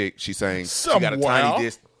 Black chick. She sang. She got a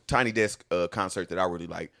Somewhere. tiny desk concert that I really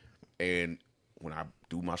like. And when I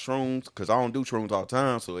do my shrooms, because I don't do shrooms all the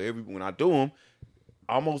time, so when I do them,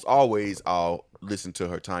 almost always I'll listen to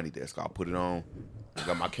her tiny desk. I'll put it on. I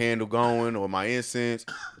got my candle going or my incense.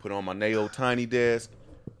 Put on my Nao tiny desk.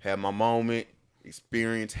 Have my moment.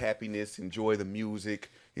 Experience happiness. Enjoy the music.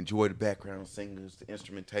 Enjoy the background singers, the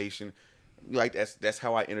instrumentation. Like that's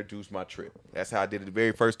how I introduced my trip. That's how I did it the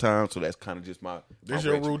very first time. So that's kind of just my This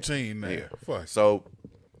your regimen. routine now. Yeah. Fuck. So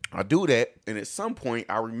I do that, and at some point,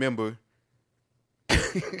 I remember.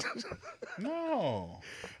 No.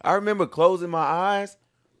 I remember closing my eyes,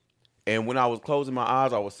 and when I was closing my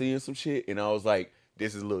eyes, I was seeing some shit, and I was like,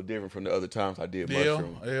 "This is a little different from the other times I did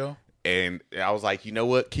mushrooms." Yeah. And I was like, you know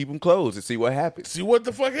what? Keep them closed and see what happens. See what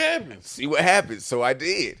the fuck happens. See what happens. So I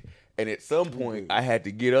did. And at some point, I had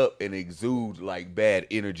to get up and exude like bad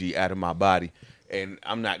energy out of my body. And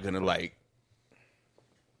I'm not going to like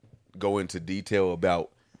go into detail about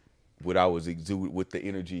what I was exuding, what the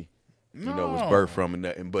energy, was birthed from and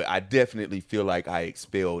nothing. But I definitely feel like I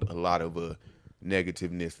expelled a lot of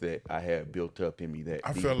negativeness that I had built up in me. That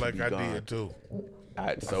I feel like I did too.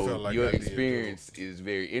 So like your I did, experience is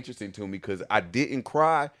very interesting to me because I didn't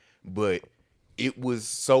cry, but it was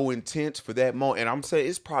so intense for that moment. And I'm saying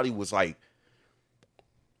it probably was like,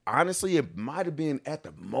 honestly, it might have been at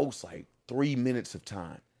the most like 3 minutes of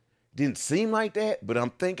time. Didn't seem like that, but I'm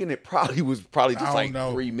thinking it probably was just like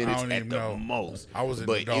 3 minutes at the most. I was in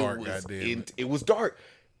the dark, it was dark.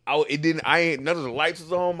 None of the lights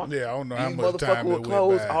was on. I don't know how These much time motherfucker it would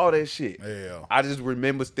close, went by. all that shit. Yeah. I just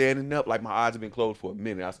remember standing up, like my eyes had been closed for a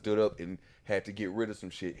minute. I stood up and had to get rid of some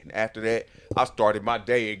shit. And after that, I started my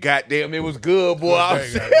day. And goddamn, it was good, boy.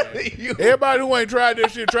 I'm telling you. Everybody who ain't tried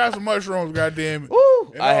this shit, try some mushrooms, goddamn it.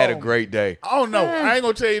 Woo, I had a great day. I don't know. I ain't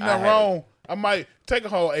gonna tell you nothing I had wrong. I might take a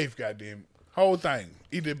whole eighth, goddamn it. Whole thing.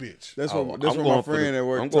 Eat that bitch. That's Oh, what I'm my going for friend the- at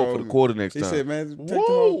work I'm told going for the me. quarter next He time. said, "Man, take the Whoa.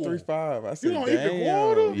 whole 3-5." I said, gonna eat the "Damn."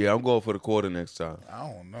 quarter? Yeah, I'm going for the quarter next time.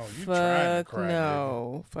 I don't know. You trying to Fuck cry?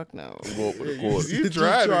 no. Fuck no. I'm going for the nigga. quarter. You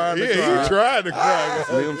tried to trying to cry. cry. Yeah, you tried to cry.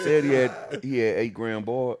 Slim said he had 8 gram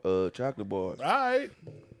chocolate bars, All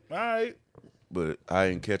right. but I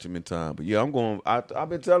didn't catch him in time. But yeah, I'm going. I've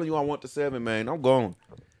been telling you I want the 7, man. I'm going.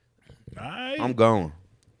 All right. I'm going.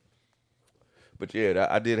 But yeah,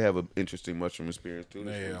 I did have an interesting mushroom experience too.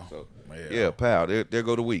 This Yeah. week, so Yeah. yeah, pal. There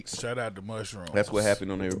go the weeks. Shout out to mushrooms. That's what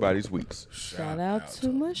happened on everybody's weeks. Shout out to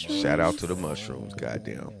mushrooms. Shout out to the mushrooms.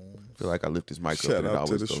 Goddamn. Feel like I lift this mic Shout up and it out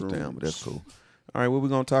to always the goes down, shrooms. but that's cool. All right, what we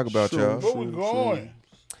gonna talk about, y'all? Where we going?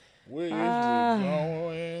 Where is we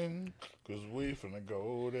going? Because we finna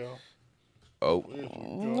go there. Oh,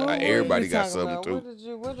 What everybody you got talking something about?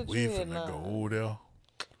 too. What did We you finna headline? go there. What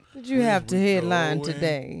did you have to headline going?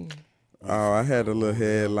 today? Oh, I had a little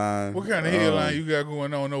headline. What kind of headline you got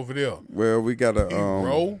going on over there? Well, we got a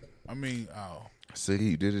Roll? I mean, see,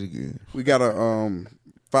 you did it again. we got a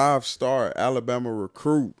 5-star Alabama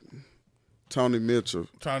recruit, Tony Mitchell,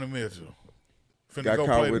 Tony Mitchell. Finna got go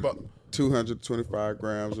caught play with the 225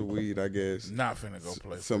 grams of weed, I guess. Not finna go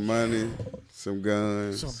play. Some money, some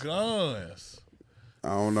guns. Some guns. I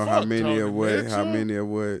don't know Fuck how many Tony or Mitchell.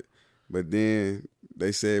 what, but then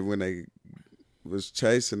they said when they was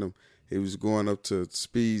chasing him, he was going up to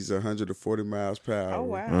speeds 140 miles per hour. Oh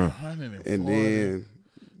wow. 140. And then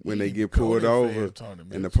when they He get go pulled that over fast, Tony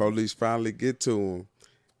and the Mitchell. police finally get to him,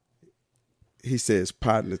 he said his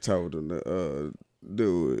partner told him to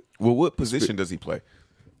do it. Well, what position does he play?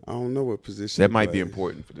 I don't know what position. That he might be plays.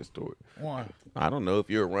 important for this story. Why? I don't know if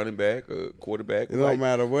you're a running back or quarterback. It don't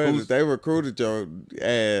matter what. who's- If they recruited your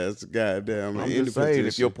ass, goddamn. I'm in any just saying, if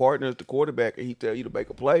position. your partner is the quarterback and he tell you to make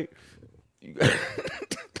a play, you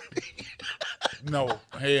No.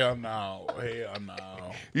 Hell no.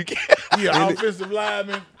 you can't. Yeah, offensive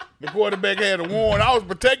lineman. The quarterback had a warrant. I was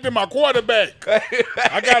protecting my quarterback.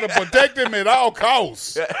 I got to protect him at all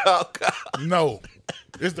costs. Oh, God. No.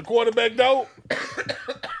 Is the quarterback dope?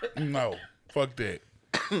 No. Fuck that.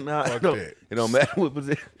 Nah, Fuck no, that. it don't matter what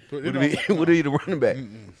position. It Would don't he matter. would he the running back?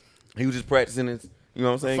 He was just practicing his. You know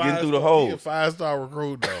what I'm saying? Getting through the He a holes. 5-star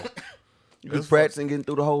recruit though. You was practicing getting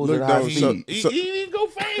through the holes Look, at high though, speed. He So- didn't go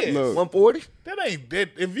fast. Look. 140. That ain't that.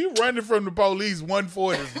 If you running from the police,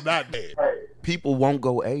 140 is not that. People won't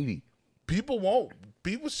go 80. People won't.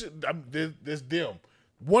 People should. There's them.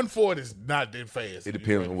 140 is not that fast. It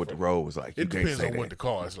depends on what the road was like. You It can't depends say on that. what the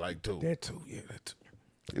car is like too. That too. Yeah, that too.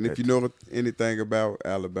 And if you know anything about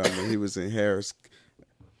Alabama, he was in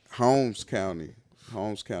Holmes County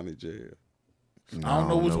jail. I don't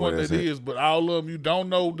know which one that is, but all of them you don't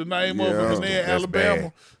know the name of them, Yeah. and they're in That's Alabama.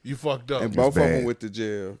 bad. You fucked up. And both of bad. them went to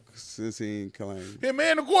jail since he ain't claimed. Him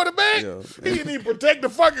and the quarterback. Yeah. He didn't even protect the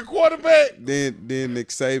fucking quarterback. Then Nick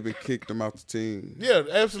Saban kicked him out the team. Yeah,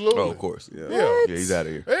 absolutely. Oh, of course. Yeah. Yeah. Yeah, he's out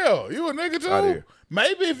of here. Hell, you a nigga Outta too? here.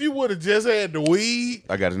 Maybe if you would have just had the weed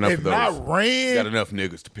I got enough and of those. not ran, Got enough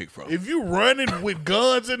niggas to pick from. if you running with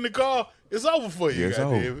guns in the car, it's over for you. Yeah, it's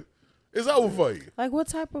goddamn over. it. It's over for you. Like, what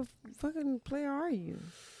type of fucking player are you?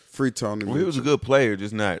 Free Tony Well, he was a Mitchell. good player,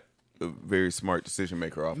 just not a very smart decision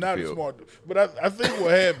maker off Not the a field. smart, but I think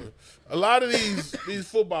what happened. A lot of these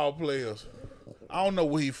football players, I don't know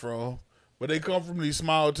where he from, but they come from these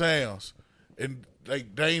small towns, and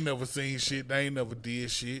like they ain't never seen shit, they ain't never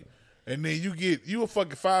did shit. And then you a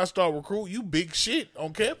fucking 5-star recruit. You big shit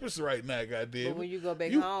on campus right now, goddamn. But when you go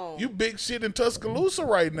back you, home, you big shit in Tuscaloosa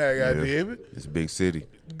right now, goddamn it. It's a big city.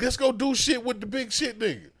 Let's go do shit with the big shit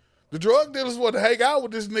nigga. The drug dealers want to hang out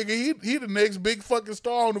with this nigga. He the next big fucking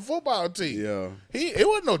star on the football team. Yeah. It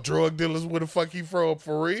wasn't no drug dealers where the fuck he from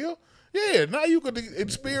for real. Yeah, now you could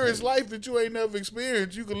experience life that you ain't never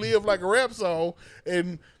experienced. You can live like a rap song,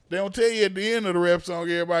 and they don't tell you at the end of the rap song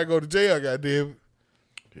everybody go to jail, goddamn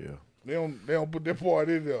it. Yeah. They don't put that part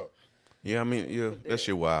in there. Yeah, I mean, yeah, that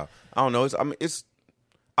shit wild. I don't know.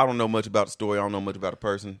 I don't know much about the story. I don't know much about the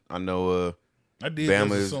person. I know I did Bama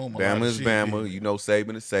just is assume a lot of Bama is shit, Bama. yeah. You know,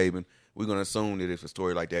 Saban is Saban. We're gonna assume that if a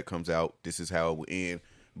story like that comes out, this is how it will end.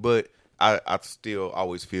 But I still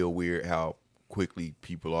always feel weird how quickly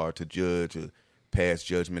people are to judge or pass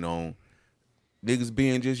judgment on niggas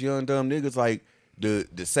being just young dumb niggas. Like the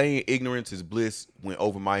saying "ignorance is bliss" went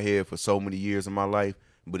over my head for so many years of my life,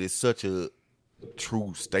 but it's such a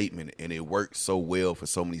true statement, and it works so well for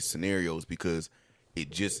so many scenarios because it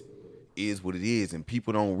just is what it is, and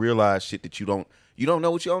people don't realize shit that you don't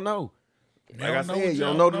know what you don't know. Like I said, you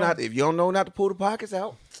don't know not if you don't know not to pull the pockets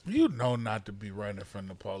out. You know not to be running from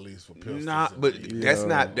the police for pistols. Nah, and but weed.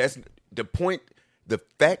 that's the point. The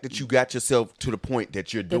fact that you got yourself to the point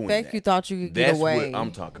that you're the doing fact that, you thought you could get that's away. what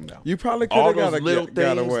I'm talking about. You probably could all have those got little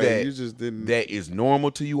got things away. that You just didn't. that is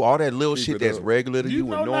normal to you. All that little Keep shit it that's up. regular to You you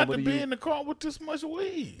know and not normal to to be you. in the car with this much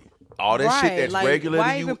weed. All that right, shit that's like, regular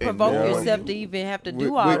why to you even and provoke normal. yourself to even have to with,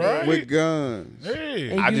 do all with, that? with guns.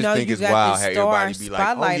 Hey, And I you just know think you it's got wild this how everybody star be like, "Oh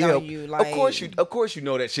spotlight yeah, on you, like- of course you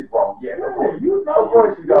know that shit." You know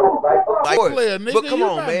where you go. Like, Like, player, nigga, but come you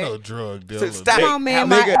on, not man. no drug dealer. Stop. Come on, man, How-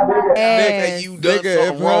 my nigga, ass. you done Nigga,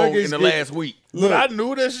 something if wrong Huggins in the get- last week. But I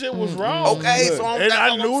knew that shit was wrong. Okay, Look. so I'm, And that's I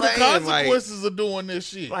what knew I'm the saying, like- consequences of doing this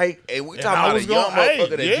shit. Like, and we And talking I about was a young gonna- hey, motherfucker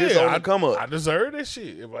that just on I the come up. I deserve this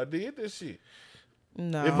shit if I did this shit.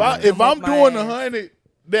 No, If come I'm up my doing ass. 100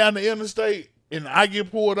 down the interstate and I get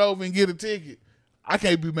pulled over and get a ticket, I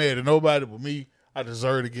can't be mad at nobody but me. I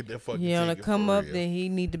deserve to get that fucking He on the ticket. come for up, real. then he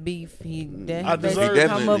need to be. He I deserve- come He up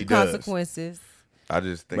definitely does. consequences. I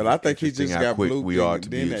just think, But I it's think he interesting just how got quick blue we are thing, to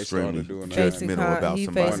then be they started extremely doing that. judgmental about he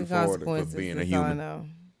somebody facing 140 consequences. for being a that's all I human. know.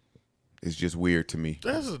 It's just weird to me.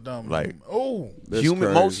 That's a dumb. Like- oh, That's crazy.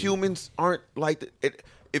 Most humans aren't like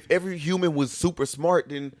if every human was super smart,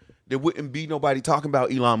 then there wouldn't be nobody talking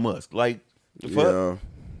about Elon Musk. Like the fuck. Yeah.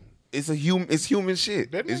 It's human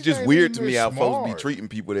shit. That It's nigga just ain't weird to even me how folks be smart. treating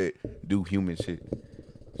people that do human shit.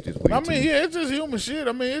 It's just weird. I to mean, me. yeah, it's just human shit.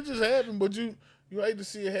 I mean, it just happened, but you hate to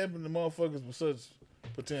see it happen to motherfuckers with such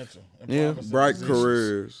potential. And Yeah. promising Bright positions.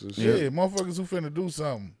 careers and Yeah, shit. motherfuckers who finna do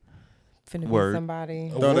something. Finna Word. be somebody.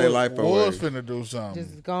 Throw their life away. Was finna do something.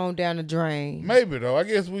 Just going down the drain. Maybe though. I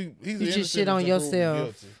guess he's You just innocent shit on until proven yourself.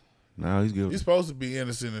 guilty. No, he's good. He's supposed to be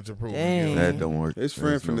innocent until proven Dang. guilty. That don't work. His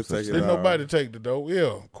friend There's no finna such take it thing. Did out. nobody take the dope?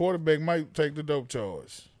 Yeah, quarterback might take the dope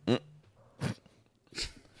charge.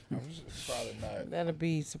 Probably not. That'll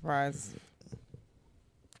be surprising.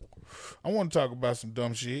 I want to talk about some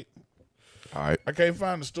dumb shit. All right. I can't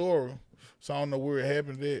find the story, so I don't know where it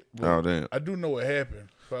happened at. but Oh, damn. I do know what happened.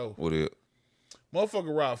 So, What it?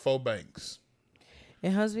 motherfucker robbed 4 banks.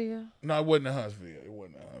 In Huntsville? No, it wasn't in Huntsville. It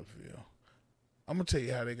wasn't in Huntsville. I'm gonna tell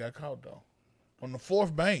you how they got caught though. On the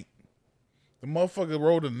 4th bank, the motherfucker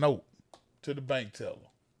wrote a note to the bank teller.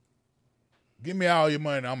 Give me all your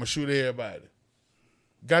money. I'm gonna shoot everybody.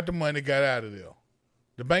 Got the money, got out of there.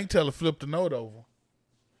 The bank teller flipped the note over.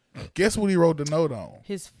 Guess what he wrote the note on?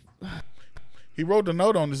 He wrote the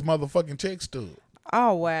note on his motherfucking check stub.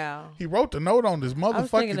 Oh, wow. He wrote the note on this motherfucking I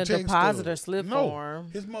was thinking a check deposit stub. or slip no,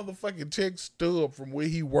 form. his motherfucking check stub from where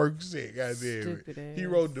he works at. Goddamn Stupid it. He ass.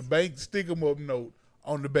 wrote the bank stick 'em up note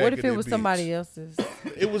on the back. What of if it that was bitch. somebody else's?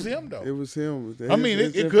 It was him though. It was him. I mean,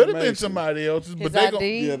 it could have been somebody else's, but His they gon'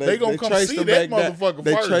 ID? Yeah, they gonna come traced see him that back motherfucker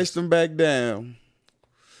They first. traced him back down.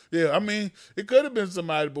 Yeah, I mean, it could have been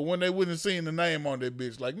somebody, but when they wouldn't have seen the name on that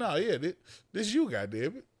bitch, like, nah, yeah, this you,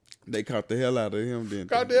 goddamn it. They caught the hell out of him. Then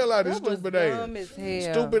Caught the hell out of this That was stupid dumb ass. as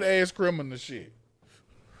hell. Stupid ass criminal shit.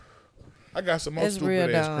 I got some more That's real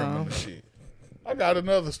stupid ass dumb. criminal shit. I got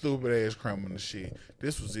another stupid ass criminal shit.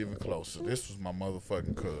 This was even closer. This was my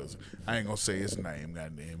motherfucking cousin. I ain't gonna say his name,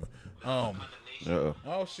 goddamn it. Uh-oh.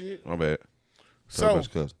 Oh shit. My bad. So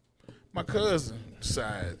Cousin. my cousin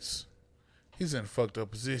decides he's in a fucked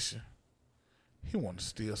up position. He want to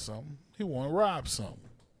steal something. He want to rob something.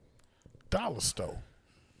 Dollar store.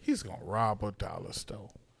 He's gonna rob a dollar store.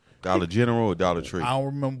 Dollar General or Dollar Tree? I don't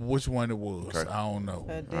remember which one it was. Okay. I don't know.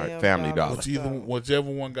 A All right, damn Family dollar Dollar. store.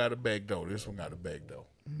 Whichever one got a back door. This one got a back door.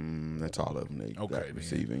 That's all of them. They Okay, got then.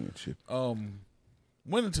 receiving and shit.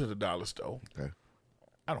 Went into the dollar store. Okay.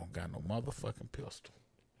 I don't got no motherfucking pistol.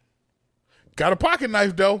 Got a pocket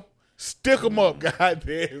knife though. Stick 'em up,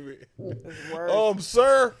 goddamn it.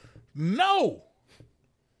 Sir, no.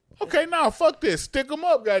 Okay, now fuck this. Stick 'em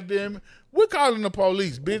up, goddamn it. We're calling the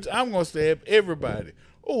police, bitch. I'm gonna stab everybody.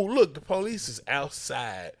 Oh, look, the police is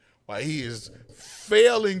outside while he is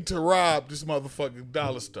failing to rob this motherfucking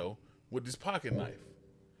dollar store with this pocket knife.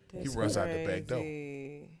 He runs out the back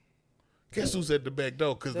door. Guess who's at the back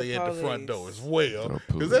door? Because they at the front door as well.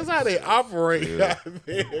 Because that's how they operate.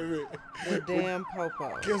 The damn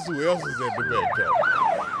popo. Guess who else is at the back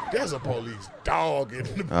door? There's a police dog in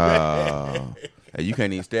the back. Hey, you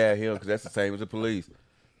can't even stab him because that's the same as the police.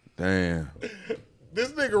 Damn.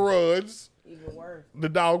 This nigga runs. Even worse. The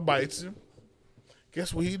dog bites him.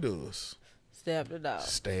 Guess what he does? Stab the dog.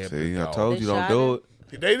 Stab See, the I dog. told you don't do it.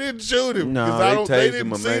 They didn't shoot him No, because they they tased didn't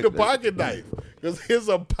him, see man. the pocket knife. Because it's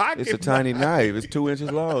a pocket It's a knife. tiny knife. It's 2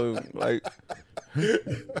 inches long. Like,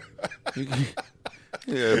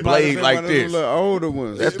 yeah, blade like One of them this. little older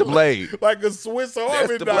ones. That's the blade. Like a Swiss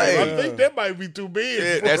Army the knife. I blade. think that might be too big.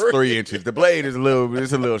 Yeah, for that's it. 3 inches. The blade is a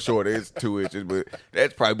little shorter. It's 2 inches, but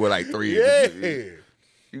that's probably more like 3 inches.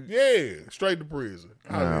 Yeah. Straight to prison.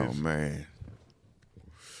 Oh man.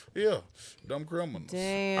 Yeah. Dumb criminals.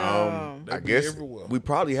 Damn. They I be guess everywhere. we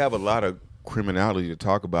probably have a lot of criminality to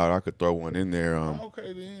talk about. I could throw one in there.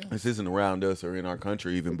 Okay, then. This isn't around us or in our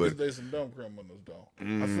country even, but There's some dumb criminals, though.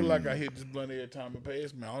 I feel like I hit this blunt every time it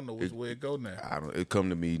passed me. I don't know which way it go now. it come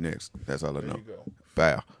to me next. That's all I know. you go.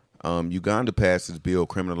 Bow. Uganda passed its bill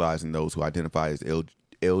criminalizing those who identify as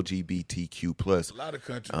LGBTQ plus. A lot of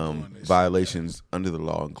countries doing this. Violations under the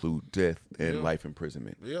law include death and life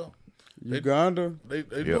imprisonment. Yeah. Uganda. They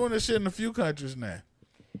doing this shit in a few countries now.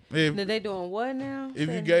 If They doing what now? you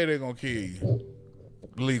gay, they gonna kill you.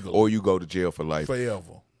 Legal. Or you go to jail for life.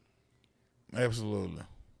 Forever. Absolutely.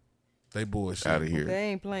 They bullshit. Out of here. They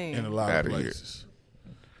ain't playing. In a lot of Outta here. places.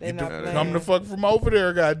 They not playing. Come the fuck from over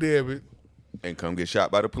there, goddamn it. And come get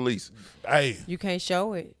shot by the police. Hey. You can't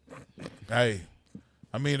show it. Hey.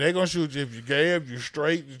 I mean, they gonna shoot you if you're gay, if you're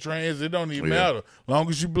straight, you're trans, it don't even Yeah. matter. Long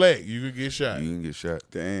as you black, you can get shot. You can get shot.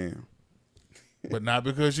 Damn. But not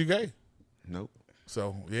because you're gay. Nope.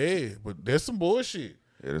 So yeah, but that's some bullshit.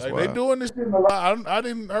 Yeah, that's Like wild. they doing this shit in a lot. I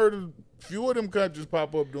didn't heard a few of them countries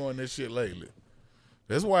pop up doing this shit lately.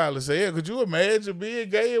 That's wild to say. Yeah, could you imagine being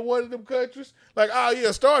gay in one of them countries? Like, oh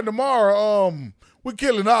yeah, starting tomorrow, we're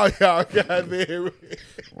killing all y'all goddamn.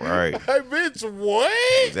 Right. Hey, bitch, what?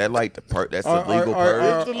 Is that like the that's the legal purge?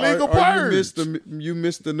 It's the legal You purge.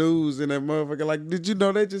 missed the news and that motherfucker. Like, did you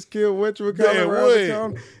know they just killed whatchamacallit Yeah, around what? the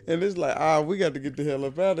corner? And it's like, we got to get the hell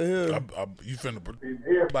up out of here. You finna put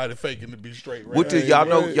everybody faking to be straight. Right? What do y'all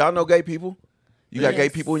know? Y'all know gay people? You got Yes. gay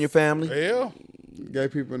people in your family? Yeah, Gay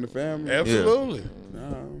people in the family. absolutely.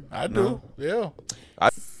 No. I do. Yeah,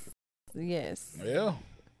 Yes. yeah.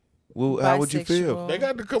 Well, how would you feel Bisexual. They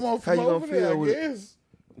got to come on How from you gonna over there, feel I with- guess.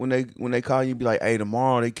 when they call you? Be like, hey,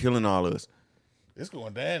 tomorrow they killing all us. It's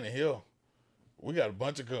going down the hill. We got a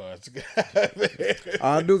bunch of guns.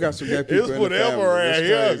 I do got some gay people It's in the whatever family. around That's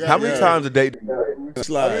here. crazy. How many Yeah. times a day?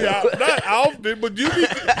 Slide. Yeah, not often, but you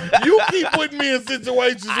keep putting me in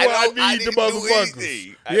situations where I need the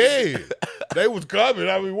motherfuckers. Yeah, they was coming.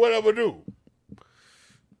 I mean, what I'ma do?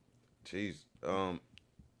 Jeez.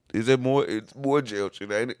 Is it more? It's more jail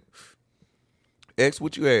shit, ain't it? X,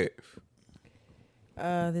 what you had?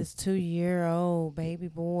 This 2-year-old baby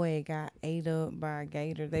boy got ate up by a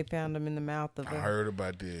gator. They found him in the mouth of I a heard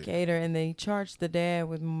about that gator, and they charged the dad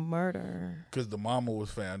with murder. because the mama was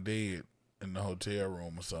found dead in the hotel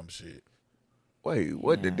room or some shit. Wait,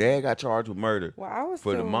 what? The dad got charged with murder Well, I was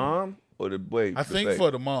for the told- mom or the wait? I think for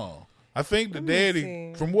the mom. I think the Let me daddy,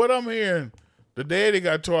 see. from what I'm hearing, the daddy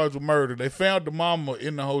got charged with murder. They found the mama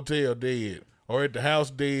in the hotel dead or at the house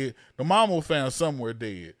dead. The mama was found somewhere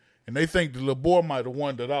dead. And they think the little boy might have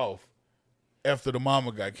wandered off after the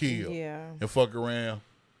mama got killed. Yeah. And fuck around.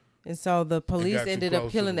 And so the police got too ended up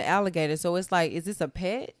close killing to the alligator. So it's like, is this a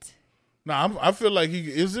pet? No, I feel like he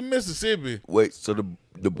is in Mississippi. Wait, so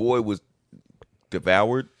the boy was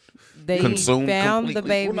devoured? They Consumed found the completely?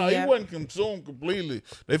 baby Well, no, yeah, he wasn't consumed completely.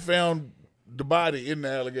 They found the body in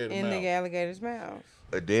the alligator in mouth. the alligator's mouth.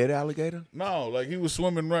 A dead alligator? No, like he was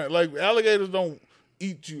swimming around. Like alligators don't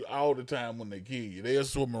eat you all the time when they kill you. They'll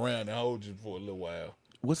swim around and hold you for a little while.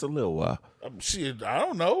 What's a little while? Shit, I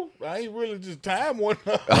don't know. I ain't really just time one.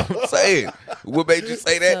 I'm saying, what made you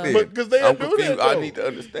say that then? Because they I'm do confused. that, though. I need to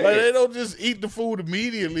understand. Like, they don't just eat the food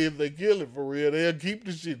immediately if they kill it for real. They'll keep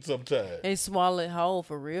the shit sometimes. They swallow it whole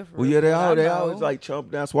for real. Well, yeah, they I know. always like chomp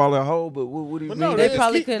down, swallow a whole. But what do you But mean? no, They just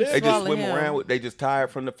probably keep- couldn't They just swallow swim him. around. They just tired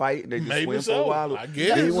from the fight and they just Maybe swim so. for a while. I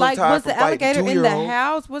guess. They wasn't Like, tired was from the fighting alligator in the 2-year-olds.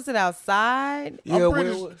 house? Was it outside? Yeah, I'm, well, pretty,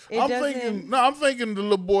 It I'm doesn't- thinking. No, I'm thinking the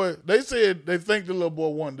little boy. They said they think the little boy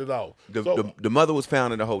wanted it off. the mother was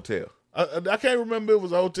found in a hotel. I can't remember if it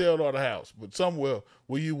was a hotel or the house, but somewhere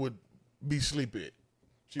where you would be sleep at.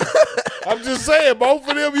 I'm just saying, both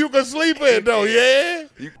of them you can sleep at though. Yeah,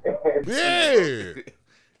 yeah.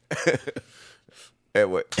 At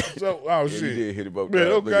what? So Yeah, shit. you did hit it both Man,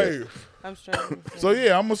 times, but okay. yeah. I'm straight. So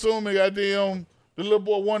yeah, I'm assuming goddamn the little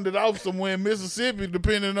boy wandered off somewhere in Mississippi.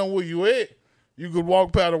 Depending on where you at, you could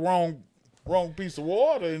walk past the wrong piece of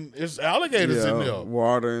water and it's alligators in there.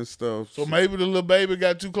 Water and stuff. So maybe the little baby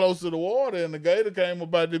got too close to the water and the gator came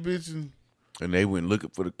about the bitch and And they went looking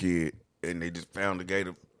for the kid, and they just found the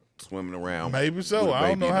gator swimming around. maybe with so. a I don't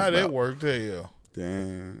baby know in how his that mouth. worked. Hell,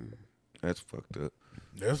 Damn. That's fucked up.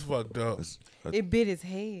 that's fucked up. It bit his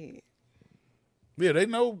head. Yeah, they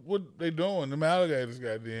know what they doing. Them alligators,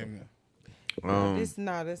 goddamn. This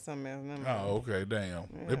something else. Never mind. Oh, okay, damn.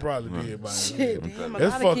 They probably did by now. Shit, damn, a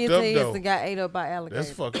That's lot of fucked kids' up, heads though. that got ate up by alligators.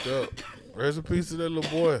 That's fucked up. There's a piece of that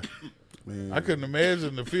little boy. I couldn't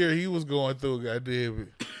imagine the fear he was going through, goddamn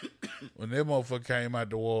it, when that motherfucker came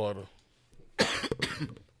out the water.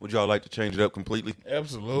 Would y'all like to change it up completely?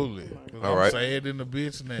 Absolutely. 'Cause All I'm right. sad in the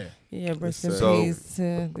bitch now. Yeah, rest in So- peace to,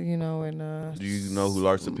 and Do you know who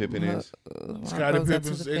Larsa Pippen is? Scottie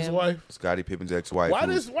Pippen's ex-wife. Scottie Pippen's ex-wife. Why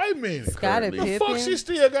who- this white man? Scottie The fuck she Pippen.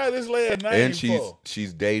 still got his last name and for?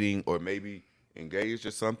 she's dating or maybe engaged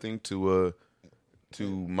or something to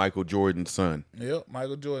Michael Jordan's son. Yep,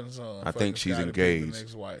 Michael Jordan's son. I think Fucking she's Scottie engaged. Pippen's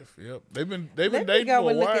ex-wife. Yep, they've been Let me dating go for a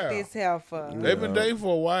and look at while. this here They've been dating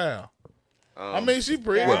for a while. I mean, she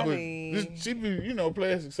pretty, Golly. but she be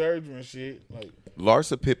plastic surgery and shit. Like,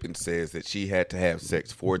 Larsa Pippen says that she had to have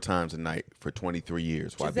sex 4 times a night for 23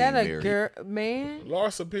 years while Is being that a married. girl, man?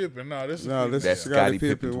 Larsa Pippen. No, this is No, this That's is Scottie Scottie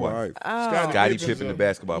Pippen's Pippen's wife. wife. Oh, Scottie Pippen's Pippen, the a-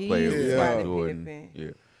 basketball player, He with is Michael Scottie Jordan. Pippen.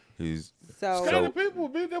 Yeah, he's so, Scottie Pippen will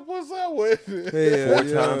beat that pussy out with. Yeah, 4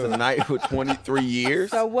 times a night for 23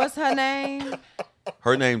 years. so what's her name?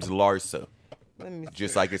 Her name's Larsa, Let me see.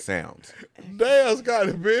 just like it sounds. Damn,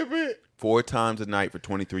 Scottie Pippen. 4 times a night for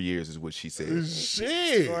 23 years is what she said.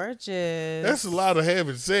 Shit. Gorgeous. That's a lot of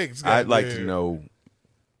having sex. I'd like goddamn. to know.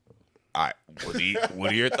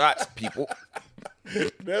 What are your thoughts, people?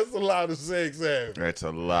 That's a lot of sex having. That's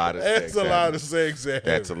a lot of That's sex. a lot having. of sex having.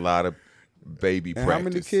 That's a lot of baby And practice. how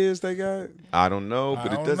many kids they got? I don't know,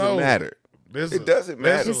 but I it don't doesn't know. matter. That's It doesn't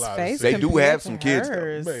that's matter. a His lot of face They sex. do compared have to some kids, though.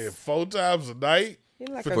 hers. Man, 4 times a night. He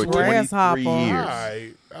like For a 23 grasshopper.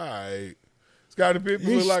 years. All right. Scottie Pippen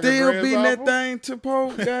He look like still a beating that grasshopper? thing to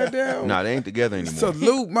Pope, goddamn. Nah, they ain't together anymore.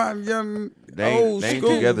 Salute my young They ain't- old they ain't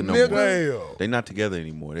school together no nigga. more. Damn. They not together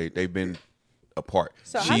anymore. They've been apart.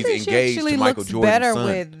 So I She's think she engaged actually to Michael looks Jordan's better son.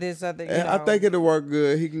 with this other. And I think it'll work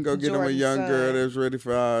good. He can go get him a Jordan's young son. girl that's ready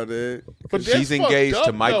for all that. But that's She's fucked engaged up,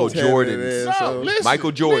 to Michael though. Jordan's. Yeah, No, so- listen,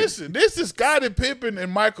 Michael Jordan. Listen, this is Scottie Pippen and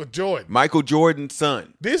Michael Jordan. Michael Jordan's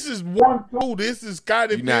son. This is 1-2. This is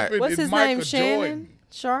Scottie You not- Pippen What's and his Michael name? Shannon Jordan.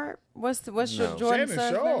 Sharp. What's your No. Jordan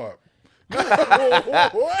Shannon son's name?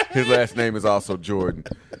 Sharp. What? His last name is also Jordan.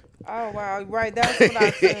 Oh wow, right. That's what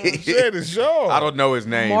I said. Shannon Sharp. I don't know his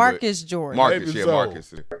name. but- Marcus Jordan. Marcus, Maybe yeah, so.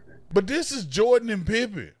 Marcus. But this is Jordan and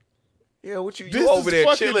Pippen. Yeah, what you This over is there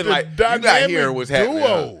fucking chilling the like you not dynamic hearing what's happening.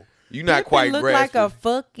 duo. Huh? You not Pippen quite look grasping. like a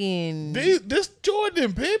fucking. This Jordan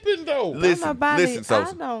and Pippen though. Listen, nobody- listen,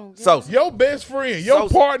 Sosa. I don't get Sosa. Your best friend, your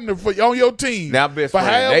Sosa. partner on your team. Now, best for friend,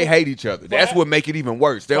 however- they hate each other. That's what make it even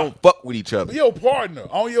worse. They don't fuck with each other. Your partner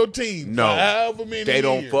on your team. No. for however many They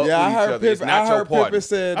don't years. fuck Yeah, I with each heard other. It's Pippen. not I your heard partner. Pippen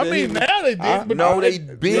said I that mean, he, now they did. But No, they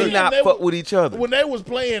then been not they fuck was- with each other. When they was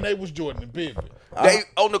playing, they was Jordan and Pippen. They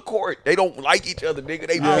on the court. They don't like each other, nigga.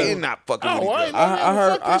 They been not fucking with each I other. ain't I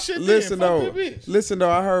heard. Fuck that shit then. Listen Fuck though. that bitch. Listen though.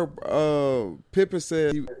 I heard Pippen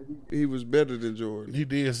said he was better than Jordan. He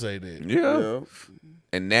did say that. Yeah.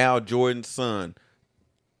 And now Jordan's son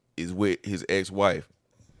is with his ex-wife.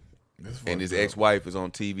 And his ex-wife is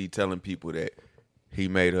on TV telling people that he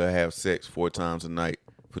made her have sex 4 times a night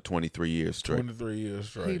for 23 years straight. 23 years He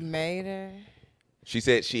straight. made her. She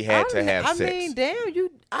said she had to have I sex. mean, damn,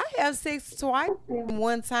 I have sex twice in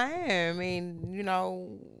one time. I mean,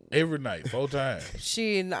 Every night, 4 times.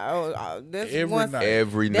 Shit, no, that's Every once. night.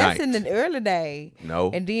 Every That's night. in the early day.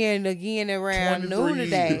 No. And then again around 23 noon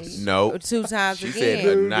today. years. No. 2 times She again.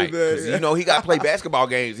 said a night. Because, you know, he got to play basketball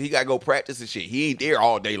games. He got to go practice and shit. He ain't there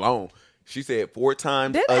all day long. She said 4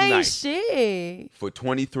 times That a ain't night shit. for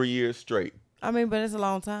 23 years straight. I mean, but it's a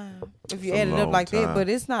long time if you It's a add it up long like that. time. But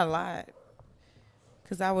it's not a lot.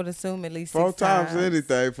 Because I would assume at least 4 6 times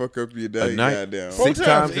anything fuck up your day. A night. Goddamn. 4 Six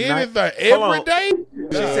times a night? anything. Hold Every on.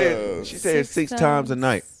 day? She said 6 times a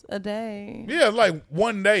night. A day. Yeah, like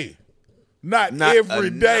one day. Not Not every a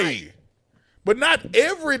day. night. But not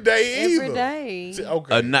every day either. Every day. See,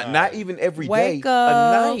 okay. A night, not even every day. Wake A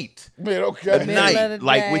up. night. Man, A okay. Middle night. of the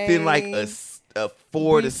Like within like day. a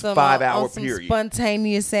 4 Be to some, 5 on hour some period.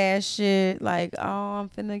 Spontaneous ass shit. Like, oh, I'm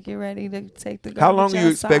finna get ready to take the garbage How long are you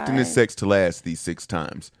expecting this outside. sex to last these 6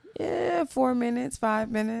 times? Yeah, 4 minutes,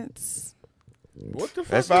 5 minutes. What the fuck?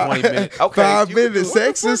 That's 20 minutes. Okay. 5 you can do minutes it.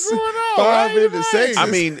 sex What is the fuck going on? 5 Ain't minutes right. sex. I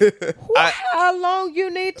mean, How long you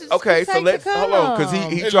need to okay, take so let's to hold on, because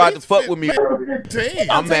come? he At tried to least fuck with me. 15.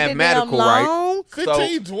 I'm Take it mathematical, damn right? long.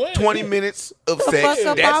 15, So 20. 20 minutes of The sex. fuck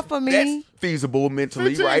up That's, off of me. that's feasible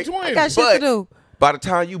mentally, 15, right? 20. I got shit But to do. by the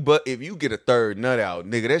time if you get a third nut out,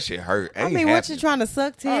 nigga, that shit hurt. I mean, what you trying to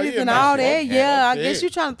suck titties yeah, and nah, all fuck that? that. Yeah, I Fuck guess that. you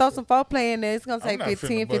trying to throw some foreplay in there. It's gonna I'm take not 15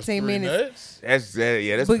 finna bust 15 3 minutes. nuts.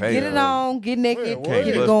 That's But pain. get it on, get naked, Man, what? get Can't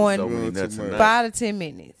it bust going. so many Doing nuts too a much. night. 5 to 10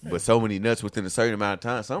 minutes. But so many nuts within a certain amount of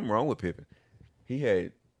time. Something wrong with Pippin. He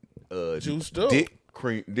had Juiced up. dick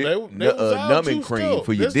cream, They was all numbing juiced cream up.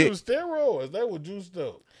 for your This dick. was steroids. They were juiced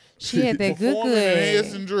up. She had that good Performing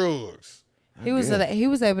enhancing good. drugs. He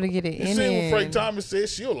was able to get it You in see what Frank there. Thomas said?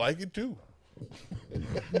 She'll like it too.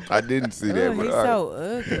 I didn't see that, Oh, but he's all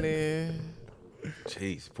right. so ugly.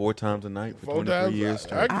 Jeez, 4 times a night for 4 23 times. years.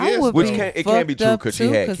 I I guess. would Which be can't- it can't be fucked true up, 'cause she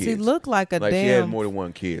too, had 'cause he kids. looked like a Like damn. she had more than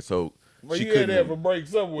one kid, so But she you had to have a couldn't. break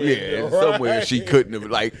somewhere. Yeah, though, somewhere right? she couldn't have.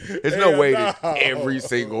 Like, there's Hell no way that no. every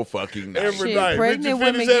single fucking night. Every Shit, night. pregnant Did you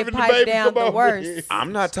women finish get having the piped baby? down Come the on, worst. man.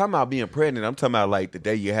 I'm not talking about being pregnant. I'm talking about like the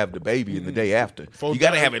day you have the baby and the day after. 4 You got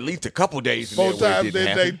to times- have at least a couple days in 4 there where it times didn't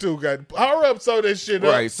that day happen. too. Got hurry up, sew that shit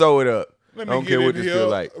up. Right, sew it up. Let I me don't get care what in this here. feel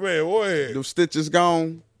like. Man, what? Them stitches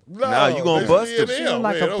gone. No, Nah, you gonna that's bust still it. there, She look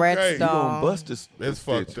like man, a Bratz okay. You doll. gonna bust this? That's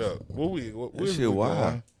fucked up. Where's shit we wild.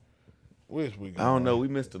 going? Where's we going? I don't know. We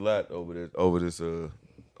missed a lot over this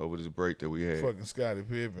break that we had. Fucking Scottie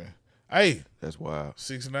Pippen. Hey, That's wild.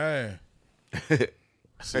 6'9".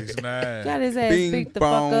 6'9". Got his ass Bing beat the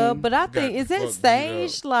bong. fuck up, but I Got think the is that fuck beat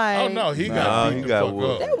staged? up. Like, Oh no, he Nah, got he beat the got fuck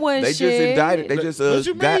whooped. up. that wasn't They shit. just indicted. They just What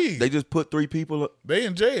you got. mean? They just put 3 people. They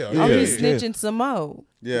in jail. Oh, Yeah. he's snitching some more.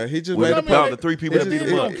 Yeah, he just Well, made I a mean, the 3 people they that beat did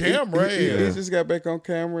him it up. on camera. He Yeah. just got back on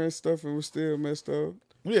camera and stuff and was still messed up.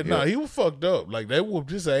 Yeah, no, he was fucked up. Like they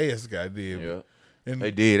whooped his ass, goddamn. Yeah, And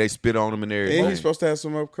they did. They spit on him and And everything. he's supposed to have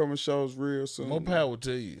some upcoming shows real soon. more power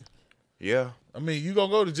to you. Yeah, I mean, you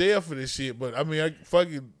gonna go to jail for this shit, but I mean, I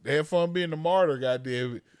fucking have fun being a martyr,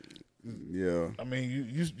 goddamn. Yeah, I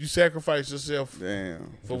mean, you sacrifice yourself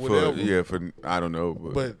damn. for whatever. for I don't know,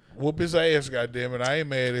 But whoop his ass, goddamn it! I ain't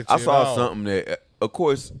mad at you. I at saw all. something that, of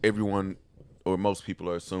course, everyone or most people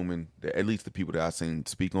are assuming that at least the people that I seen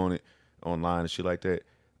speak on it online and shit like that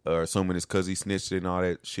are assuming it's because he snitched and all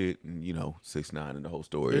that shit, and 6ix9ine and the whole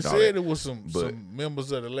story. They and all said that. it was some But-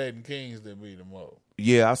 members of the Latin Kings that beat him up.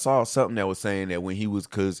 Yeah, I saw something that was saying that when he was,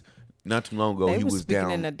 because not too long ago They he was was speaking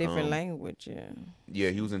down in a different language. Yeah. Yeah,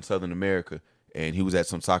 he was in Southern America, and he was at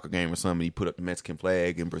some soccer game or something. He put up the Mexican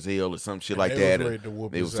flag in Brazil or some shit like they was that. ready to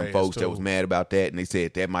whoop There was his some ass, folks that too. was mad about that, and they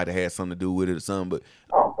said that might have had something to do with it or something. But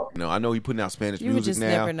I know he putting out Spanish You would music just now.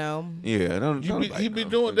 never know. Yeah, I don't. He be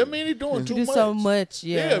doing. That mean he doing You too do much. so much.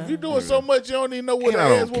 Yeah. If you doing so much, you don't even know what And I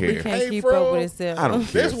the don't ass will care. be He can't came keep from. up with himself. I don't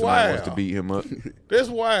care That's if somebody wants wild. to beat him up. That's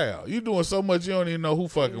wild. You doing so much, you don't even know who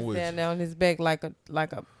fucking with Stand you. there on his back like a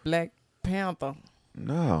Black Panther.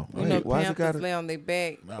 No, You know, why is it Panthers got lay on their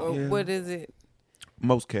back. Or Yeah. what is it?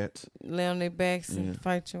 most cats? Lay on their backs and Yeah.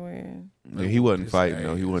 fight your ass. Yeah, he wasn't his fighting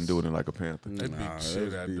though. He ass. wasn't doing it like a panther. They beat the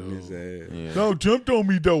shit out beating his dude. ass. Yeah. No, jumped on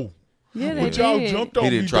me though. Yeah, they But y'all did. jumped on He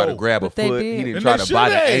me didn't try to though. grab a But they foot. did. He didn't And try they to bite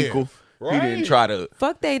should an have. ankle. He Right. didn't try to.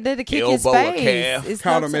 Fuck they did to kick his Elbow a face. calf. It's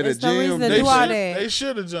Caught no, him at it's the no gym. reason to They do all should, that. they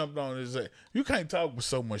should have jumped on his ass. You can't talk with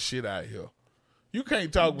so much shit out here. You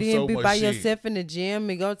can't talk with Then so be much by shit. yourself in the gym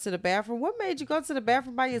and go to the bathroom. What made you go to the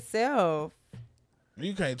bathroom by yourself?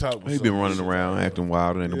 You can't talk with He so been much running shit. around acting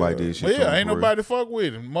wild and ain't nobody did shit. But to yeah, him ain't for real. nobody fuck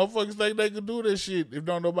with him. Motherfuckers think they could do this shit if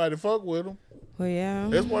don't nobody fuck with him. Well, yeah.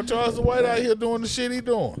 That's why Charles White out here doing the shit he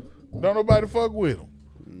doing. Don't nobody fuck with him.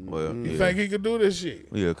 Well, You yeah, think he could do this shit?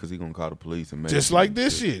 yeah, because he gonna call the police and make Just like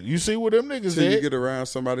this shit. You see where them niggas Till you at? get around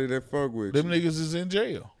somebody that fuck with Them you. niggas is in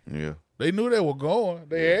jail. Yeah, They knew they were going.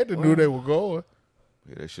 They had to knew they were going.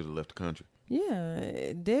 Yeah, they should have left the country.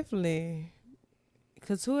 Yeah, definitely.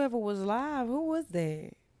 Because whoever was live, who was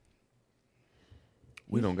that?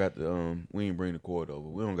 We don't got the we ain't bring the cord over.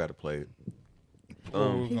 We don't got to play it. He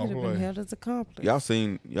would have been held as accomplice. Y'all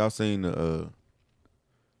seen how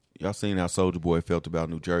Soulja Boy felt about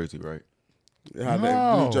New Jersey, right? How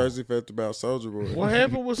No. New Jersey felt about Soulja Boy. What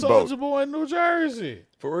happened with Soulja Boy in New Jersey?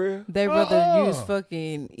 For real? They rather use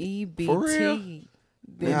fucking EBT. For real?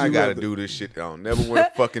 than I gotta do this shit. I don't never want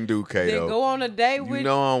to fucking do, Then Kato. go on a date You with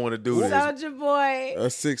know I don't want to do this. Soulja Boy. A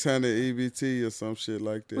 600 EBT or some shit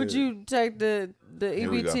like that. Would you take the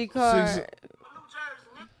Here we EBT go. card?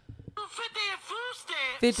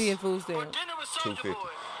 50 and food stamps. 250.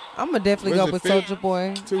 I'm gonna definitely Was go it with 50? Soulja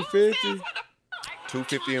Boy. 250?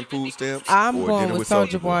 250 in food stamps. I'm or going dinner with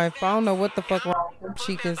Soulja Boy. If I don't know what the fuck wrong with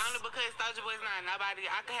Chicas.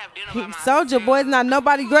 Soulja Boy's not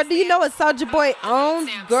nobody. Girl, do you know what Soulja Boy owns,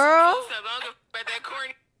 girl?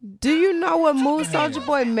 Do you know what move Soulja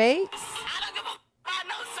Boy makes?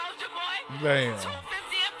 Damn.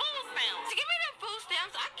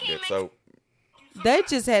 Yeah, so They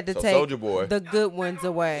just had to So take Soulja Boy. the good ones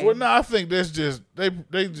away. Well, no, I think that's just they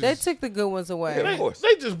just They took the good ones away. Yeah, of course.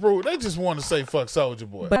 they just bro, they just want to say fuck Soulja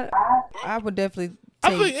Boy. But I would definitely I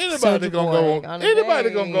take think anybody Soulja gonna Boy go. on a Anybody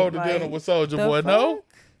date. gonna go to Like, dinner with Soulja the Boy? No. fuck?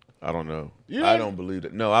 I don't know. You I know- don't believe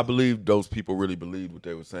it. No, I believe those people really believed what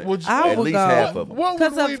they were saying. Would you- I At would least go. half of them. What would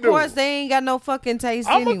Because we of do? course they ain't got no fucking taste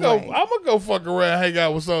I'm gonna anyway. go. I'm gonna go fuck around, hang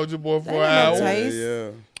out with Soulja Boy for They an ain't no hour. taste. Yeah.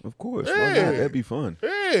 Of course. Yeah. Why not? That'd be fun. Yeah,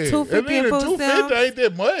 250 and then in food 250 stamps? ain't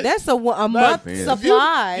that much. That's a month man. If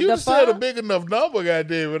supply. You the said a fuck? big enough number,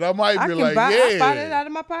 goddamn it. I might I be can like, buy. I bought it yeah, out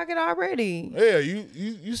of my pocket already. yeah.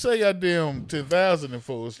 You say goddamn 10,000 in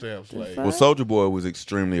food stamps, like. fuck? Well, Soulja Boy was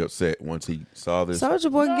extremely upset once he saw this.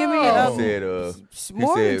 Soulja Boy, give me No. a He said,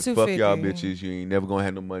 more than he said, fuck y'all 250. bitches. You ain't never gonna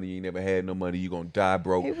have no money. You ain't never had no money. You gonna die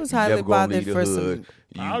broke. He was You highly never gonna bothered leave the for hood.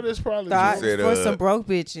 All this probably thought just, said, for some broke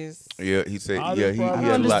bitches. Yeah, he said, All yeah, this he probably-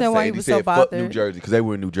 had I a lot to understand why say. he He was so said, fuck New bothered. Jersey, because they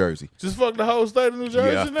were in New Jersey. just fuck the whole state of New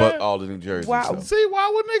Jersey Yeah, now. fuck all of New Jersey. Wow. so. See,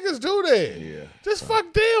 why would niggas do that? Yeah. Just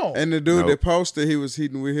fuck them. And the dude Nope. that posted, he was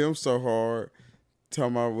hitting with him so hard,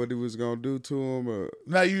 talking about what he was going to do to him.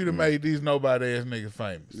 Now you done made these nobody ass niggas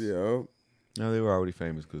famous. Yeah. No, they were already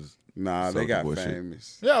famous because Nah, they Soulja got Boy shit.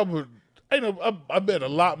 famous. Yeah, but ain't no. I bet a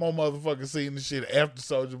lot more motherfuckers seen the shit after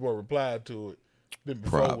Soulja Boy replied to it than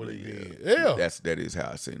before what probably. he Yeah. did. Yeah, That is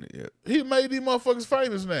how I seen it. Yeah. he made these motherfuckers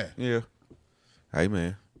famous now. Yeah. Hey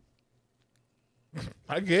man.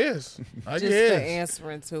 I guess. I Just for guess.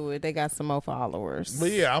 answering to it, they got some more followers.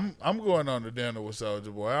 But yeah, I'm going on the dinner with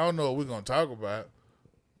Soulja Boy. I don't know what we're gonna talk about,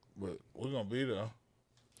 but we're gonna be there.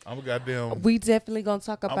 I'm a goddamn. We definitely gonna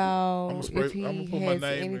talk I'm about gonna if he I'm gonna put my has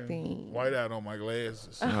name anything. in white out on my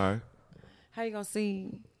glasses. All right. How you gonna see?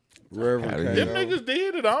 Reverend Outta Them Kato. niggas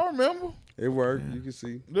did it. I don't remember. It worked. You can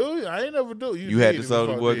see. Dude, I ain't never do. You had did the it Soulja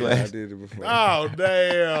before, Boy didn't glass? you? I did it before. Oh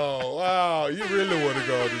damn! Wow, you really want to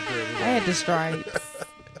go on this dinner? I had the stripes.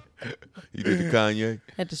 You did the Kanye?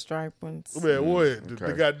 Had the stripe ones. Man, what? The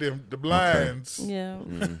Okay. goddamn the blinds. Yeah.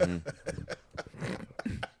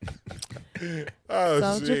 Oh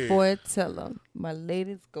Soulja shit! Boy, tell him my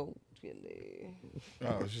ladies go chilly.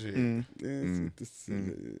 Oh shit!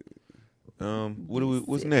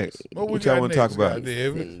 What's next? What What we y'all got want to talk next, about?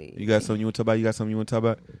 goddamn it? Silly. You got something you want to talk about? You got something you want to talk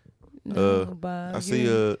about? Nobody. I see.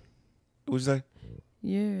 What'd you say?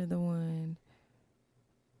 You're the one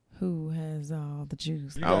who has all the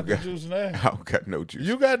juice. You I got don't the got- juice now. I don't got no juice.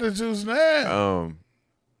 You got the juice now.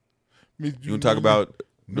 You want to talk about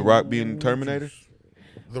The Rock being Terminator?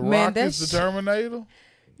 The Man, Rock is that's- the Terminator?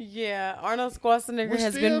 Yeah, Arnold Schwarzenegger We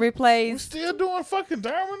has still- been We replaced. still doing fucking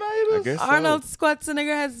Terminators? I guess so. Arnold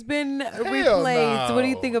Schwarzenegger has been replaced. no. What do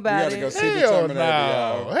you think about gotta go it? see the Hell Terminator, no.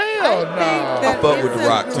 y'all. Hell no. That fuck it's with The a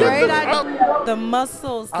Rock, too. Great idea. The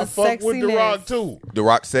muscles, the I fuck sexiness. with The Rock too. The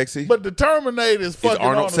Rock sexy? But the Terminator is fucking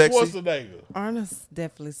Arnold Arnold sexy? Schwarzenegger. Arnold's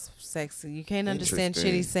definitely sexy. You can't understand shit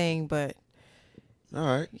Interesting. he's saying, but All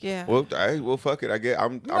right. yeah. Well, all right. Well, fuck it. I guess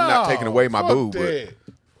I'm not taking away my fuck boo, that.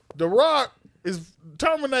 The Rock is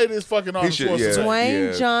Terminator is fucking Arnold should- Schwarzenegger. yeah.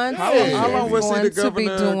 Dwayne Johnson How long is was he going the to be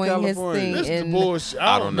governor of doing his California? thing This the in bullshit. I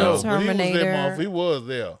I don't don't know. know. But he was Terminator. that month. He was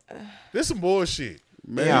there. This some bullshit.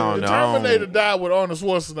 Man, Yeah, I don't The know. Terminator died with Arnold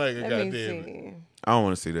Schwarzenegger. Let Goddamn me it. see. I don't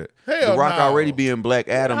want to see that. Hell The Rock no. already being Black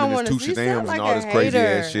Adam I and his wanna two see- you sound Shazams like and all a this crazy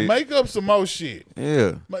hater. ass shit. Make up some more shit.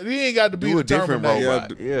 Yeah. But he ain't got to be Do the a different Terminator.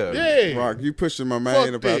 robot. Yeah. Yeah. Rock, you pushing my man Fuck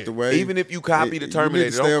about that. the way. Even if you copy the You Terminator,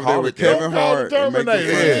 need to stay don't over there call with it that. Kevin Don't call it Hart and make the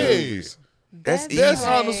Terminator. funny Yeah. movies. That's That's easy.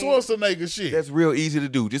 Arnold Schwarzenegger shit. That's real easy to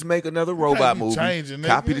do. Just make another robot be movie, changing,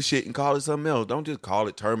 copy nigga. the shit, and call it something else. Don't just call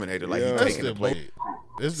it Terminator like Yeah. you That's taking the that place. bullshit.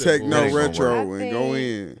 That's that Techno That ain't gonna retro work. and go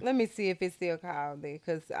in. Let me see if it's still called there,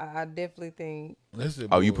 because I definitely think. That's that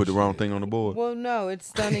Oh, you put the wrong bullshit. thing on the board. Well, no, it's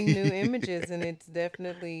stunning new images, and it's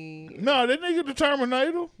definitely No, that nigga the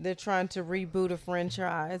Terminator. they're trying to reboot a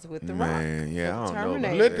franchise with the Rock. Man, yeah, I don't know. about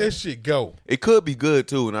Terminator. Let that shit go. It could be good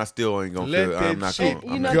too, and I still ain't gonna Let feel. that I'm not shit gonna.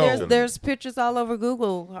 You I'm know, not go. gonna- there's pictures all over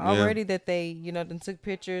Google already that they, then took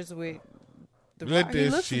pictures with the Let Rock. He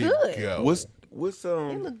that looks shit good. go. What's He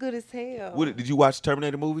look good as hell. What did you watch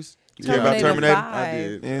Terminator movies? You care about Terminator Terminator? 5. I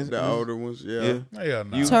did. Yeah. The older ones, yeah. Hell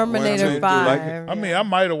no. Terminator One, two, 5. like it? I mean, I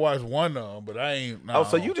might have watched one of them, but I ain't. No. Oh,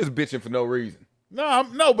 so you just bitching for no reason?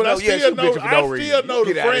 No, but I No, yes, still you know. bitching for no I reason. still know You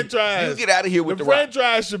the get outta here. franchise. You get outta here with the The Rock.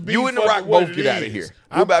 franchise should be. You and The fucking Rock what both it get outta is. here.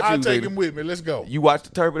 What about I'll you, take nigga? him with me. Let's go. You watch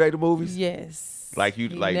the Terminator movies? Yes. Like you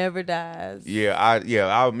He like never dies.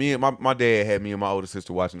 me and my dad had me and my older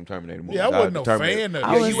sister watching the Terminator movies. Yeah, I wasn't no Terminator- fan of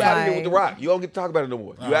I Yeah, was you out of here with like- The Rock. You don't get to talk about it no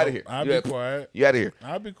more. You out of here. I'll You be out- quiet. You out of here.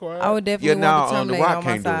 I'll be quiet. I would definitely want the The Terminator Rock on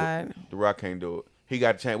my can't do side. it. The Rock can't do it. He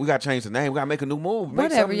got to change. We got to change the name. We got to make a new movie. Make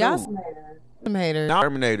Whatever, something y'all new. some haters. Now,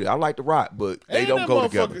 Terminator. I like The Rock, but they Ain't don't that go motherfucker-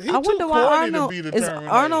 together. He I too wonder why corny Arnold to be the is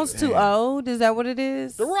Terminator. Arnold's too old. Is that what it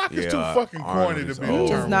is? The Rock is too Yeah, fucking corny Arnold to is be old. the He is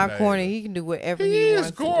Terminator. not corny. He can do whatever He he is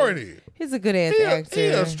wants. to do. corny. He's a good ass He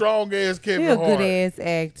actor. a strong ass Kevin He a Hart. good ass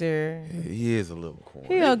actor. He is a little corny.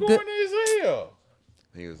 He a Corny good. as hell.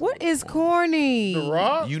 He is a What little is corny? The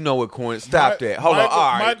Rock. You know what corny? Stop that. Hold Michael, on.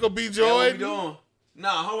 All right. Michael B. Hey, what we Jordan. doing? Nah,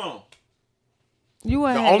 hold on. You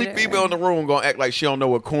a The only hater. female in the room gonna act like she don't know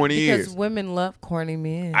what corny because is. women love corny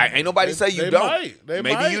men. Ain't nobody say you they don't. might. They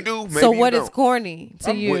Maybe might. you do. Maybe so you what is don't. corny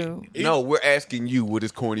to I'm you? with- No, we're asking you what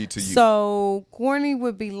is corny to you. So corny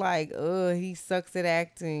would be like, he sucks at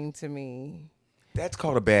acting to me. That's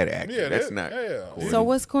called a bad actor. Yeah, That's that- not. yeah. corny. So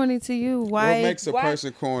what's corny to you? Why? What makes a why,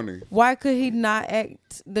 person corny? Why could he not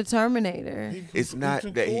act the Terminator? It's not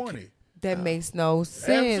too that he corny. That makes no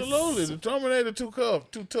sense. Absolutely, the Terminator too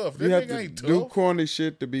tough. Too tough. That You have nigga to ain't tough. do corny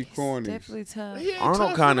shit to be corny. Definitely tough. He ain't Arnold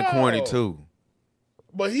tough kind of at corny all. too.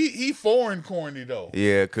 But he foreign corny though.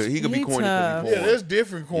 Yeah, cause he could be He corny. tough. Cause he Yeah, foreign. that's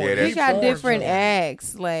different corny. Yeah, He that's got foreign different corny.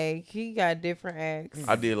 acts. Like he got different acts.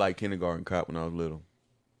 I did like Kindergarten Cop when I was little.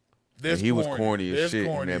 That's And he was corny as That's shit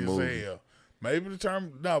in corny that as movie. hell. Maybe the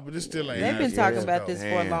term no, but it still ain't. They've been happening. talking about though. this for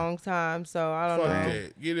a Damn. long time, so I don't Fuck know.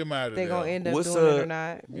 that. Get him out of They're there. gonna end up What's doing it or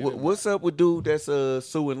not. What's up with dude that's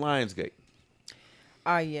suing Lionsgate?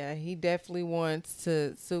 Oh yeah, he definitely wants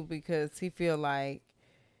to sue because he feel like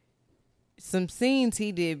some scenes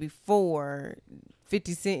he did before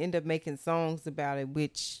 50 Cent ended up making songs about it,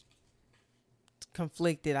 which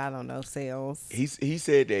conflicted, I don't know, sales. He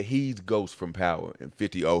said that he's Ghost from Power and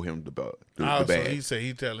 50 owe him the Also, bag. he said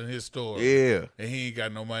he telling his story. Yeah. And he ain't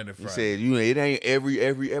got no money for He it. said, it ain't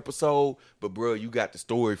every episode, but bro, you got the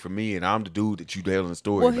story for me, and I'm the dude that you telling the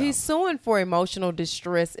story Well, about. he's suing for emotional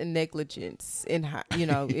distress and negligence, and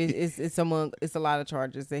it's a lot of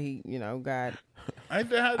charges that he got. Ain't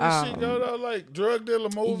that how this shit go though? Like drug dealer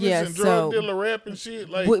movies yeah, and drug dealer rap and shit.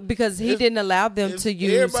 Like because he it's- didn't allow them to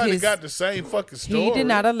use everybody his. got the same fucking story. He did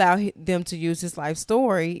not allow them to use his life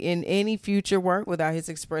story in any future work without his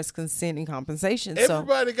express consent and compensation.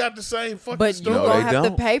 Everybody got the same fucking But story. you're No, gonna they have to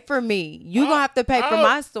don't. pay for me. You're gonna have to pay for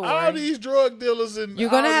my story. All these drug dealers and You're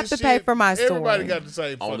gonna all have this to pay shit, for my Everybody story. got the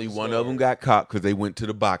same. Only fucking one story. of them got caught because they went to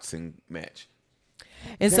the boxing match.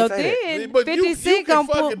 And so say that. then But 50 you Cent can gonna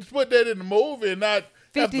pull fucking put that in the movie and not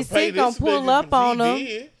 50 have to pay Cent gonna this pull nigga up 'cause on he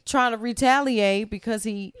him, did. trying to retaliate because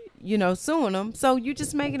he, suing him. So you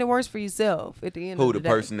just making it worse for yourself at the end Who of the the day.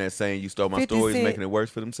 person that's saying you stole my 50 story is Cent, making it worse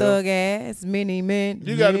for themselves? Thug ass, many men.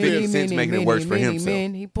 You gotta be- many, 50 Cent's many, making it worse for many, himself.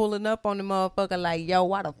 men. He pulling up on the motherfucker like, yo,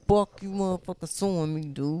 why the fuck you motherfucker suing me,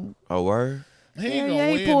 dude? Oh, word? He ain't Yeah, gonna yeah,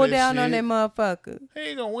 win he pulled that down shit. on that motherfucker. He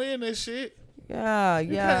ain't gonna win that shit. Yeah,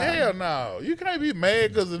 You yeah. can't, hell no. You can't be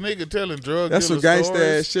mad because a nigga telling drug That's some dealer gangsta stories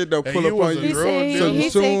ass shit though. and Pull you up was on a you. drug He dealer. said he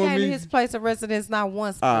suing came to me? his place of residence not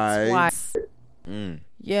once, but Aight. twice. Mm.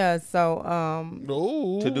 Yeah, so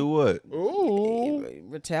Ooh. To do what? Ooh.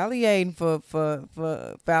 retaliating for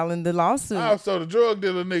filing the lawsuit. Oh, so the drug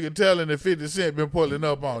dealer nigga telling that 50 Cent been pulling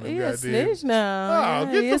up on him, He a goddamn. snitch now.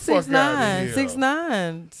 Oh, get the fuck outta here.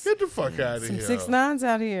 6'9". Get the fuck out of Some here. 6'9"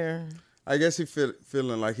 out here. I guess he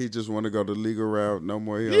feeling like he just want to go the legal route. No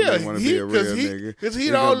more. He Yeah, don't want to be a real nigga. because he He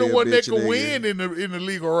the gonna only be a one that bitch can nigga. win in the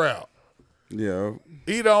legal route. Yeah.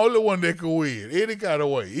 He the only one that can win any kind of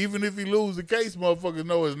way. Even if he lose the case, motherfuckers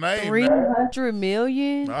know his name. 300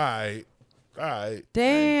 million. All right.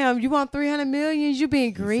 Damn, you want 300 million? You being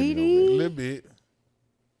A greedy? little bit.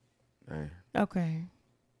 Hey. Okay.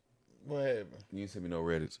 What happened? You didn't send me no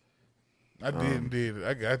Reddits. I did it.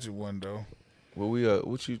 I got you one though. Well,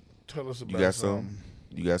 what you Tell us about you got something. something?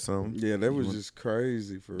 You got something? Yeah, that was just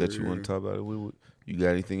crazy for That real. you want to talk about it? You got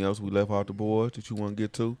anything else we left off the board that you want to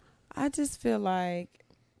get to? I just feel like,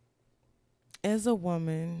 as a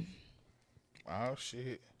woman, Oh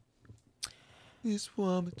shit. This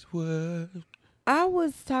woman's world. I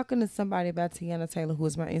was talking to somebody about Tiana Taylor, who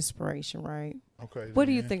is my inspiration, right? Okay. What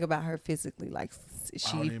do you then. think about her physically? Like, is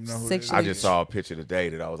I don't she even know who that is. sexually? I just saw a picture today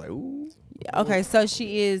that I was like, ooh. Okay, so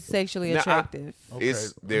she is sexually Now, attractive. Okay,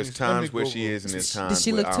 There's let me times where she Google. is and there's times Does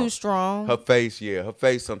she where look I too don't- strong? Her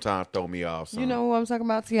face sometimes throw me off. Some. You know who I'm talking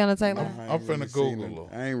about? Tiana Taylor. I ain't I'm finna seen Google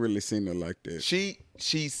her. I ain't really seen her like that.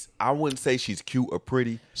 she's I wouldn't say she's cute or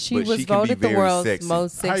pretty, She but was she can be voted the very world's sexy.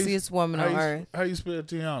 most How you- sexiest woman on earth. How you spell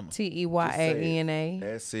Tiana? Teyaena.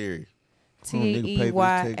 That's Siri.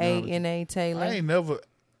 Teyaena Taylor. I ain't never.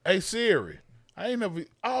 Hey Siri. I ain't never.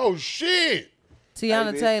 Oh shit.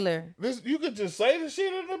 Tiana Hey, bitch. Taylor. This you could just say the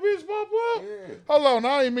shit and the bitch pop up. Yeah. Hold on,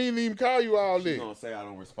 I ain't mean to even call you all She's this. gonna say I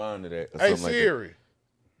don't respond to that. Or Hey something like that. Siri.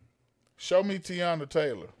 Show me Tiana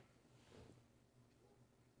Taylor.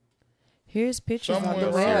 Here's pictures on Somewhere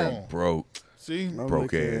the web. around. Broke See, I'm broke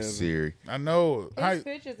looking at ass her. Siri. I know. Here's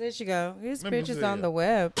pictures. There you go. Here's Let me pictures see on it. the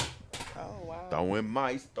web. Oh wow. Throwing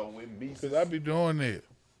mice, throwing beasts. Cause I be doing it.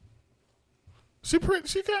 She pretty.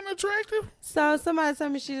 She kind of attractive. So somebody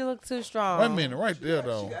told me she looked too strong. Wait a minute, right there She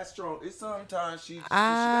though. got strong. It's sometimes she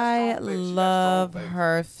I got strong face. She got strong love face.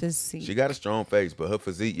 her physique. She got a strong face, but her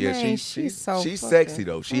physique, yeah, Man, she's she's so she's fucking sexy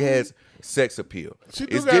though. She has sex appeal. She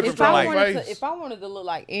do It's got a different if from I strong like wanted face. if I wanted to look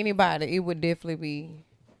like anybody, it would definitely be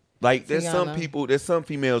there's some Tiana. people, there's some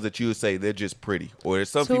females that you would say they're just pretty, or there's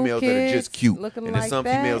some two females that are kids just cute, looking and there's like some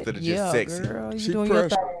that. females that are Yeah, just sexy. Girl, you She doing your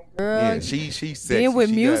pressure. thing, girl. Yeah, she's sexy. Then with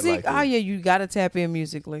She got, music, like, oh yeah, you gotta tap in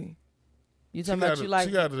musically. You talking about got you a- like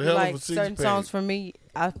she got a you hell of like a certain six-pack. songs from me?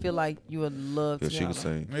 I feel like you would love Yeah, to. she can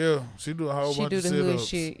sing. Yeah, she do a whole She bunch do of the hood sit-ups.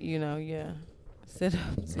 shit, you know. Yeah, sit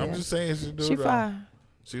ups. I'm just saying she do she though. fine.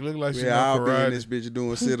 She look like she Yeah, know I'll be in karate. this bitch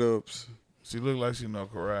doing sit-ups. She look like she know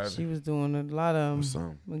karate. She was doing a lot of Some.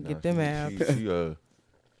 them. We Nah, get them abs. She,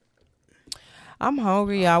 I'm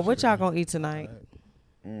hungry, y'all. What y'all gonna eat tonight?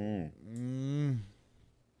 Mm,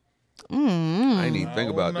 I ain't even I think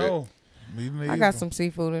don't about know. Me I neither. got some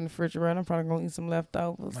seafood in the refrigerator. I'm probably gonna eat some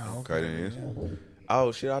leftovers. Oh, Okay, then. Oh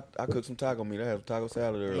shit! I cooked some taco meat. I had taco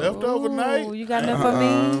salad earlier. Leftover night. Ooh, you got enough for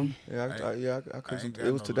me? Yeah, I cooked I some. ain't got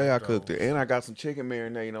It was no today I cooked it, leftovers. and I got some chicken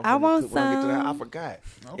marinade. I'm I finna want cook when I get to that. I some. forgot.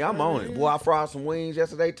 Okay, Yeah, I'm on it. then. Boy, I fried some wings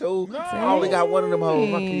yesterday too. No. I only got one of them hoes.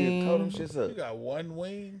 My kids told them shits You up. got one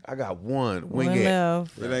wing. I got one One wingette.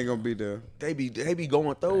 left. It ain't gonna be there. They be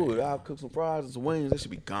going through it. I'll cook some fries and some wings. That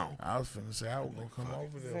should be gone. I was finna say I was gonna come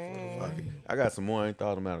over there for the I got some more. I ain't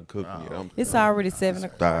thought them out of cooking yet. I'm It's already 7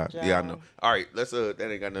 o'clock. tired. Yeah, I know. All right, let's that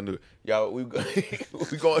ain't got nothing to do. Y'all, we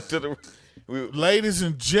we going to the. Ladies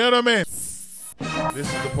and gentlemen, this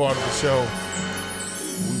is the part of the show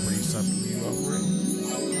we read something to you already.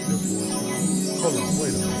 Hold on,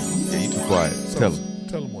 wait a minute. Yeah, you too quiet.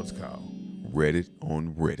 Tell them what it's called. Reddit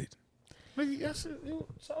on Reddit. Nigga, I said you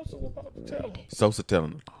Sosa was about to tell them. Sosa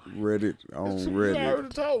telling them. Reddit on We Reddit. already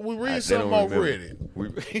talked. We read They something don't on remember.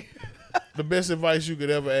 Reddit. The best advice you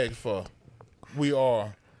could ever ask for. We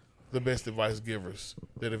are the best advice givers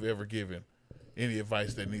that have ever given any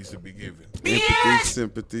advice that needs to be given. Empathy,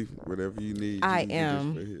 sympathy, whatever you need. I you can get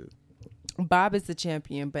am. this right here. Bob is the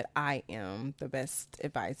champion, but I am the best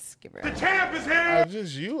advice giver.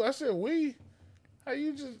 Just you? I said we. How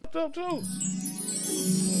you just up too?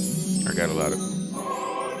 I got a lot of.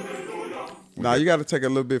 Now you got to take a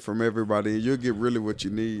little bit from everybody, and you'll get really what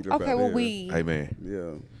you need. About Okay, well it. Hey man.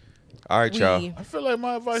 Yeah. All right, y'all. We. I feel like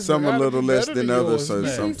my advice Some a gotta little be less better than others, so yours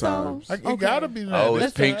now. sometimes. Like, it Okay. gotta be now. Oh, it's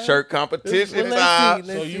This pink time. shirt competition Let's time.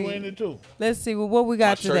 see. So you in it too. Let's see what we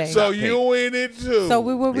got My shirt today. sucks. So pink. you in it too. So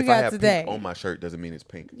what we If I got have today? pink on my shirt, doesn't mean it's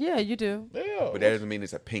pink. Yeah, you do. yeah. But that doesn't mean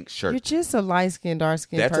it's a pink shirt. You're just a light skinned, dark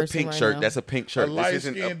skinned That's person. a pink right shirt. now. That's a pink a shirt. light This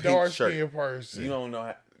isn't a skinned, pink dark shirt. skinned person. You don't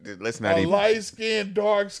know. Let's not a even. light skinned,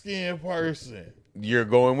 dark skinned person. You're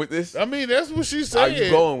going with this? I mean, that's what she Are said. you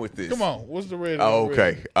going with this? Come on. What's the red? Oh,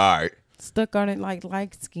 okay. All right. Stuck on it like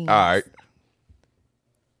light skin. All right.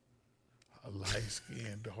 A light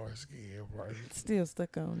skinned, dark skinned person. Still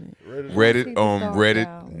stuck on it. Reddit See on the dog Reddit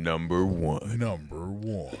out. number one. Number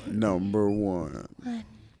one. Number one.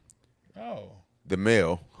 Oh. The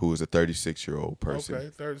male, who is a 36-year-old person, Okay.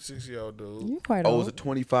 36-year-old dude. You quite owes a old.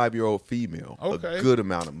 25-year-old female Okay. a good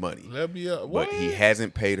amount of money. Let me up. But What? he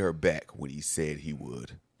hasn't paid her back when he said he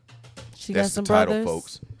would. She That's got some the title, brothers.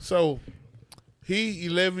 folks. So He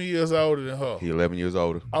 11 years older than her. He 11 years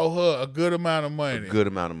older. Owe her a good amount of money. Good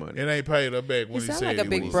amount of money. And ain't paid her back when he sound said like a he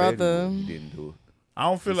big would. brother. He didn't do it. I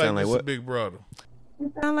don't feel He like sound this like is a what? big brother.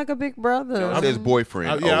 You sound like a big brother. No, it says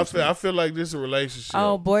boyfriend. Yeah, owes me. I feel like this is a relationship.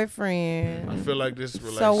 Oh, I boyfriend. feel like this is a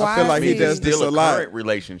relationship. So why I feel like is he does this Still a lot. current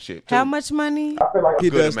relationship. Too. How much money? He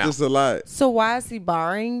good does amount. this a lot. So why is he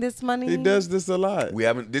borrowing this money? He does this a lot. We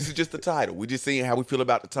haven't. This is just the title. We just seeing how we feel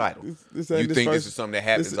about the title. This You ain't think his this first- is something that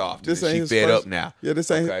happens this- often? this and ain't she his fed first- up now. Yeah, this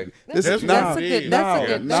ain't. Okay. This That's is that's a no, good- that's a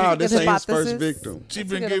good- no. that's a This good ain't his first hypothesis. victim. She That's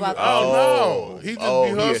been a good giving. about Oh no, he just be he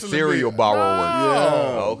a hustling. serial bit. borrower. No.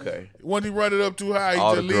 Yeah. Okay. When he run it up too high, he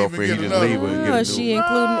All just the leave and girlfriend, get he just another. leave her and one. get a Is new she one.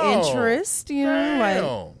 including No. interest? You know, like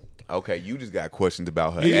Damn. Okay, you just got questions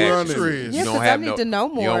about her He actions. running. You Yeah, yeah, don't because I have need no. to know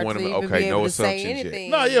You more don't want to to. even Okay, be able no to say assumptions yet. anything.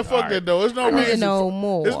 No, yeah, fuck All right. that though. There's no I need to reason. know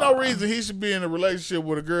more. There's no reason he should be in a relationship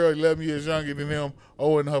with a girl 11 years younger than him,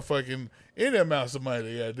 owing her fucking any amounts of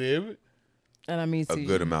money. Yeah, David. And I mean, A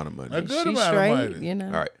good amount of money. A good she's amount straight, of money. you know.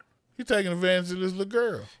 All right, He taking advantage of this little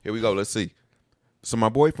girl. here we go. Let's see. So my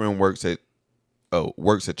boyfriend works a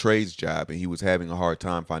trades job, and he was having a hard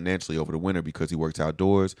time financially over the winter because he works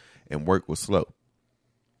outdoors and work was slow.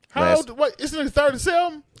 How Last- old? Wait, isn't he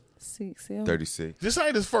 37? 6, yeah. 36. This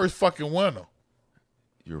ain't his first fucking winter.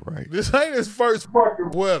 You're right. This ain't his first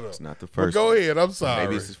fucking winter. It's not the But first. go ahead. I'm sorry.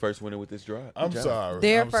 Maybe it's his first winter with this drive. I'm Good job. sorry.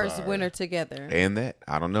 Their I'm first sorry. winter together. And that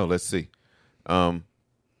I don't know. Let's see.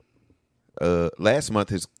 Last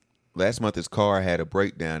month his car had a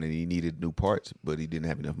breakdown and he needed new parts, but he didn't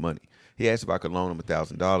have enough money. He asked if I could loan him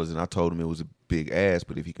 $1,000, and I told him it was a big ask,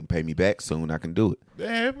 but if he can pay me back soon, I can do it. That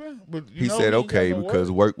happened. But you He know said ain't okay got no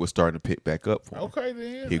because work was starting to pick back up for him. Okay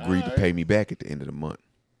then. He agreed to Alright. pay me back at the end of the month.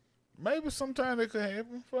 Maybe sometime it could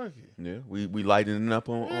happen. Fuck it. Yeah, we lightening up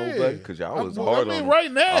on Yeah. old buddy because y'all was I hard mean, on him.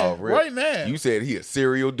 right now, real. right now. You said he a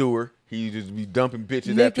serial doer. He just be dumping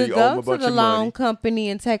bitches after Nigga, he owe him a go to bunch the of loan money. company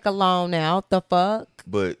and take a loan out. The fuck?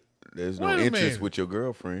 But there's no Wait a interest minute. with your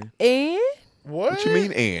girlfriend. And What? What you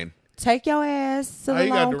mean, and take your ass to Oh, the you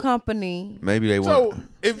got loan the- company. maybe they So want.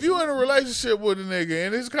 if you in a relationship with a nigga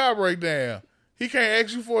and his car break down, he can't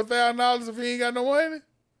ask you for $1,000 if he ain't got no money.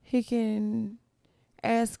 He can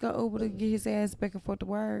ask a Uber to get his ass back and forth to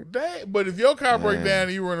work. Dang. But if your car break Man. down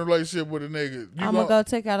and you were in a relationship with a nigga, I'm gonna go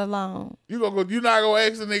take out a loan. You not gonna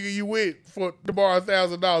ask the nigga you with to borrow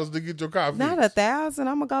 $1,000 to get your car fixed. Not 1,000.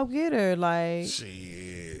 I'm gonna go get her. Like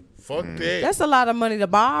Shit. Fuck that. that's a lot of money to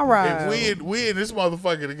borrow. If we in this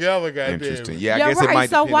motherfucker together, goddamn. Interesting. Yeah, I Yeah, guess it right. might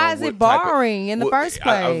So depend why on is what it type of- borrowing in the first I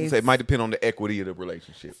was gonna place? say it might depend on the equity of the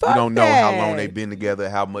relationship. Fuck we don't know how that. long they've been together,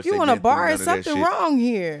 how much You they've want been to through, borrow? none of that Something shit. wrong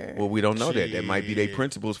here. Well, we don't know that. That might be their Shit.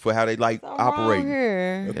 principles for how they like Something wrong operating.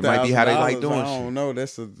 here. It might be how they like $1,000, doing I don't shit. know.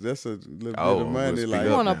 That's a little Oh, bit of money. let's Like, speak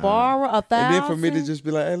You up want to now. borrow 1,000? and then for me to just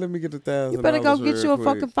be like, hey, let me get $1,000. you better go get real you a quick.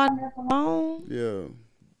 fucking financial loan. Yeah.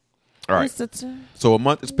 All right. Mr. So a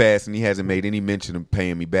month has passed and he hasn't made any mention of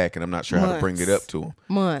paying me back, and I'm not sure how to bring it up to him.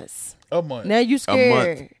 Months. A month. Now you A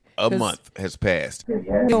scared. month 'Cause month has passed. He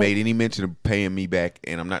you- made any mention of paying me back,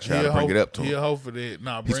 and I'm not sure how to bring it up to him. He'll hope for that.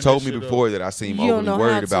 Nah, He's bring told that me shit before up. that I seem You don't overly know how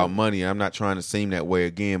worried to. about money, and I'm not trying to seem that way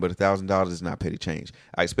again, but $1,000 is not petty change.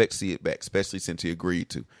 I expect to see it back, especially since he agreed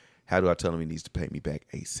to. How do I tell him he needs to pay me back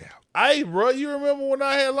ASAP? Hey, bro, you remember when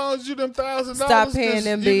I had loaned you them $1,000? Stop paying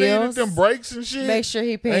them you needed bills. them brakes and shit. Make sure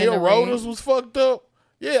he and paying your the rotors rent. was fucked up.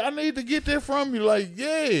 Yeah, I need to get that from you. Like, yeah,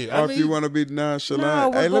 Or I if need. you want to be nonchalant, No,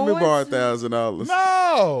 we're hey, let me going borrow to- $1,000.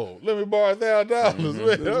 No, let me borrow $1,000.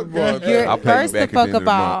 Let me borrow Okay. You're, I'll pay you first back the at the end fuck of the month.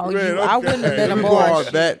 about Man, you. I wouldn't have okay. let Let him me borrow borrow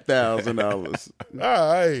shit. that $1,000.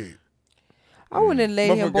 All right. I wouldn't have let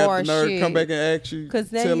him Motherfucker got borrow the nerve to shit. come back and ask you,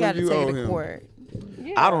 Because now tell you got him to you owe take it to him. court.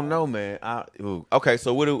 I don't know, man. Okay,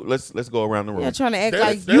 so let's go around the room. Yeah, trying to act That's-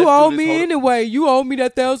 like that's you owe do this me whole- anyway. You owe me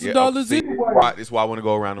that $1,000. Yeah, okay. This is why I want to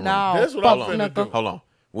go around the room. No, That's what fuck I'm finna knuckle. do. Hold on.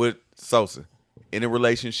 With Sosa, in a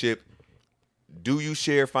relationship, do you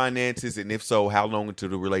share finances? And if so, how long into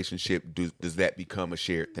the relationship does that become a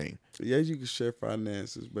shared thing? Yeah, you can share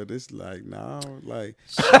finances, but it's like, no, like,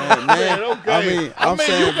 man, Okay. I mean, I'm you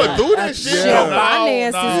saying, could do that shit. Share Yeah. No,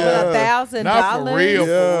 finances no. for $1,000. Not for real.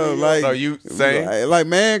 yeah, like, So you saying- like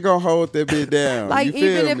man gonna hold that bit down. Like you feel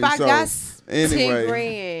even if me? I So, got anyway, 10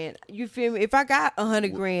 grand, you feel me? If I got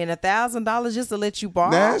 100 grand, $1,000 just to let you borrow.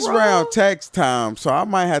 now it's around tax time, so I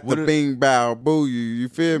might have What to it- bing bow boo you. You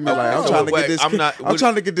feel me? Like I'm So trying to wait, get this. I'm not- I'm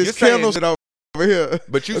trying to get this you're saying- Kendall shit over here.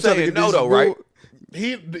 But you I'm trying to saying get no this though, right?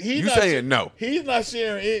 He You not saying no. He's not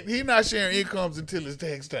sharing. He's not sharing incomes until it's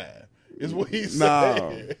tax time. Is what he No.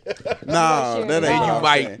 said. No, that ain't And what you I'm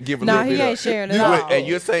might saying. give a No, little he bit ain't up. sharing at You- all. And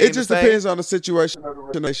you're saying It just the same? depends on the situation,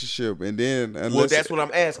 relationship, and then unless Well, that's what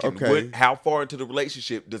I'm asking. Okay. How far into the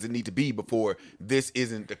relationship does it need to be before this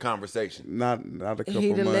isn't the conversation? Not a couple He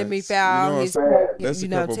months. done let me You file know what his, I'm saying? That's you a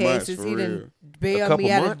know, couple months taxes. for He real. done bailed couple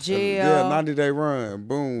me out months? of jail. Yeah, 90-day run.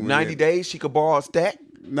 Boom. 90 days, she could borrow a stack?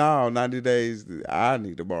 No, 90 days. I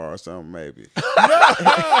need to borrow something maybe.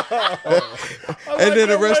 And then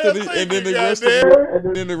the rest of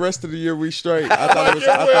the rest of the year we straight. I thought it was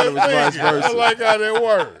vice versa. I like how that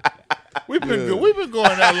works. We've been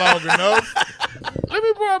going that long enough. Let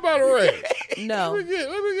me borrow about a rag. No. Let me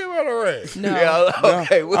get about a rag. No. Yeah,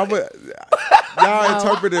 okay. Y'all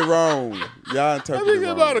interpret it wrong. Y'all Let interpret me it get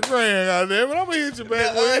about wrong. a grand out there, but I'm gonna hit you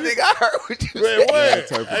back I with think it. I heard what you Man, said. wait.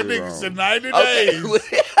 interpret That it nigga wrong. said 90 Okay.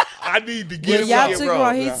 days. I need to Yeah, get y'all it took bro.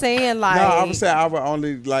 wrong. He's saying like, No, I was saying I would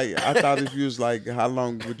only I thought if you was like, how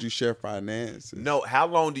long would you share finances? No, how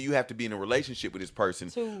long do you have to be in a relationship with this person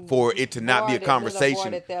To for it to not be a borrow that little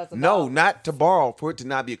conversation? borrow that $1,000. No, not to borrow, for it to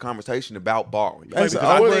not be a conversation about borrowing. That's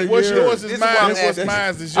Because over a what's year. yours This is is why mine. I'm What's asking. mine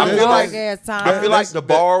is I yours. feel like- long ass time. I feel like the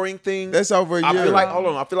borrowing thing. That's over a I year. feel like hold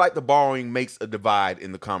on. I feel like the borrowing makes a divide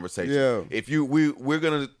in the conversation. Yeah. If we're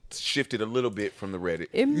gonna shift it a little bit from the Reddit.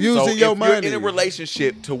 It- Using so your if money. you're in a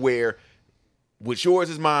relationship to where what's yours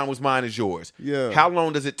is mine, what's mine is yours. Yeah. How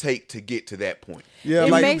long does it take to get to that point? Yeah, it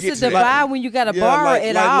like, makes get a to that. divide when you got to borrow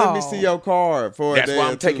it all. Let me see your card for a That's day why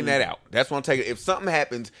or I'm taking two. that out. That's why I'm taking. If something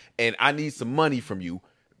happens and I need some money from you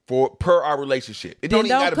per our relationship, it Then even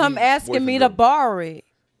don't gotta come be asking me to boyfriend, borrow it. girl.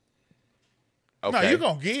 No, Okay. you're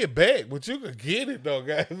going to get it back, but you can get it, though,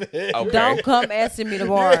 goddamn. Okay. Don't come asking me to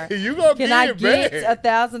borrow. Yeah, you gonna Can get I it get back.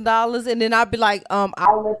 $1,000 and then I'll be like,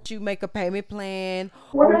 I'll let you make a payment plan.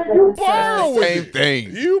 You borrowing Same it.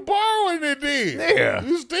 thing. You borrowing it then. Yeah.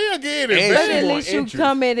 You still get it And But back. she at want least you interest.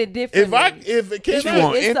 come at it If differently. can She I,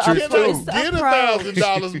 want It's the interest, approach. too. It's the get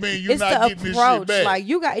approach. $1,000 mean you're It's not the getting this approach. shit back. Like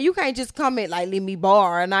you can't just come at like let me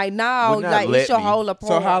borrow and I know Well, not like let it's your me. whole approach.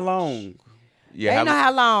 So how long? Yeah. Ain't know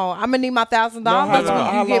how long. I'm gonna need my $1,000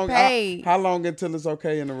 when you get paid. How long until it's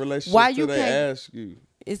okay in a relationship? Why you till they can't- ask you?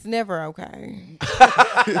 It's never okay.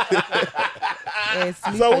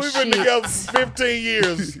 So we've been together for 15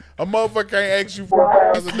 years. A motherfucker can't ask you for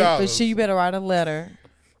But $1,000. she, you better write a letter.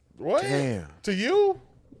 What? Damn. To you?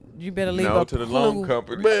 You better leave No, a to the clue. loan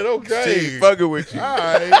company. Man, okay. She ain't fucking with you. All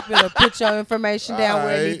right. You better put your information down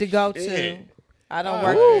where it need to go to. Shit. I don't All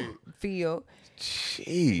work right. in the field.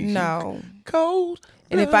 Jeez. No. Cold.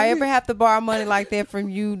 And if I ever have to borrow money like that from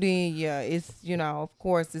you, then yeah, it's of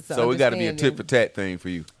course it's So it got to be a tit for understanding. tat thing for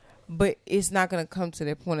you. But it's not gonna come to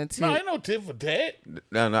that point until No, ain't no tit for tat.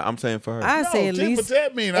 No, I'm saying for her. I No, say at tit least for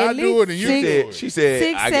tat mean at I do it and you least do it. She said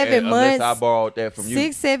 6, I 7 unless I months. borrowed that from you.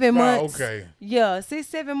 6, 7 Oh, months. okay. Yeah, 6,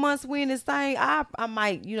 7 months we in this thing. I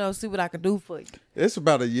might see what I can do for you. It's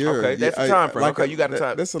about a year. Okay, that's the time frame. Okay, you got a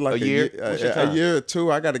time- That's like a year? What's your a time? year or two.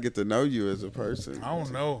 I got to get to know you as a person. I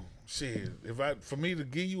don't know. Shit, for me to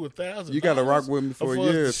give you $1,000, You gotta rock with me for a us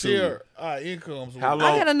year to or two. share our incomes. How with-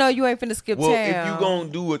 long? I gotta know you ain't finna skip Well, town. if you gonna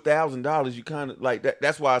do $1,000, you kind of like that.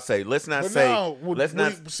 That's why I say let's not But say no, let's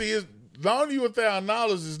not. see. It's loaning you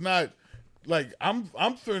 $1,000 is not like I'm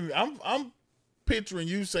picturing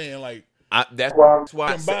you saying like That's why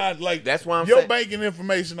I say, combined like that's why I'm your saying. banking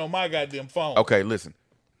information on my goddamn phone. Okay, listen.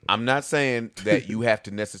 I'm not saying that you have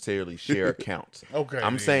to necessarily share accounts. Okay,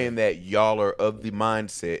 I'm then. saying that y'all are of the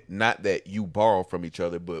mindset, not that you borrow from each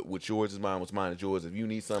other, but what's yours is mine, what's mine is yours. If you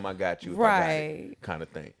need something, I got you. If I got it, Right. kind of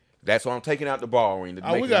thing. That's why I'm taking out the borrowing. To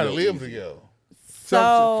Oh, make we it gotta a little live easier. together.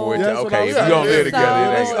 So, For it to- That's what okay, I'm if saying. you don't live So- together, it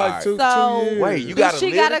That's ain't like all right. two So- years. Wait, you do gotta she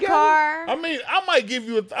live got a together? car? I mean, I might give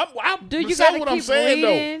you Do you say gotta what I'm keep saying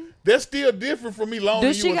reading? though. That's still different from me loaning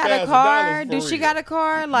Does you she got a $1,000 car? for Do she real. got a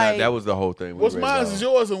car? Nah, Like that was the whole thing. we What's read mine off. is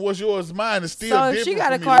yours and what's yours is mine is still so if different she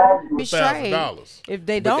got a from car, me be straight. $1,000. If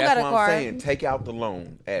they But don't that's got a why car, I'm saying take out the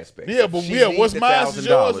loan aspect. Yeah, If but she yeah, needs what's the mine is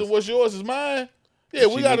yours $1,000, and what's yours is mine. Yeah, if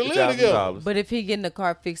we she gotta needs the live together. $1,000. but if he getting the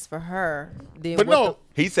car fixed for her, then But what no,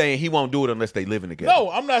 He's saying he won't do it unless they living together.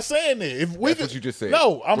 no, I'm not saying that. If we That's could, what you just said.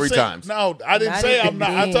 No, I'm 3 saying times. no. I didn't Not say even I'm not.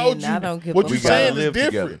 I then. told you I don't give what a you fuck. saying We is gotta live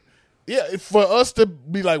different. together. Yeah, for us to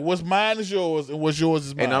be like, what's mine is yours and what's yours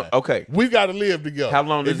is mine. And okay. we got to live together. How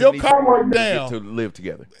long does if it your need car break to get down? to live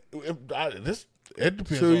together? It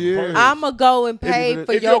depends 2 on the years. person. I'ma go and pay If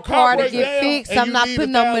for if your car to break get down fixed. and I'm you not need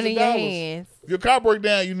putting no money in your $1,000, hands. If your car break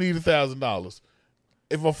down, you need $1,000.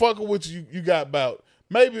 If I fucking with you, you got about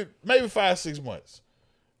maybe 5-6 months.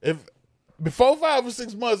 If before 5 or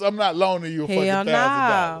 6 months, I'm not loaning you a fucking Hell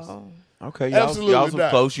 $1,000. no. Okay, y'all Absolutely was not.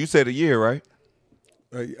 close. You said a year, right?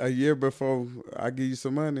 A year before I give you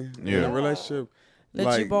some money in Yeah. a relationship. Let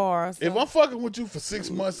like, you borrow. So. If I'm fucking with you for 6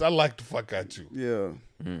 months, I like to fuck out you.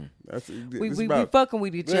 Yeah. That's, we fucking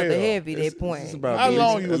with each other heavy at that point. It's about How at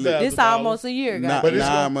long least- you was at out? This almost a year, guys. But it's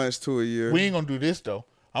 9 months to a year. We ain't gonna do this though.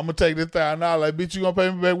 I'm gonna take this $1,000. Like, bitch, you gonna pay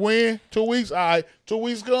me back when? 2 weeks? All right, 2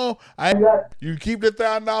 weeks come. You keep that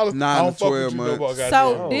 $1,000. 9 I don't to fuck 12 with you no months. more. So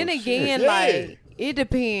goddamn. then again, Yeah. like it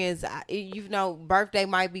depends. You know, birthday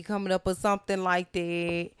might be coming up or something like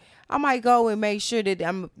that. I might go and make sure that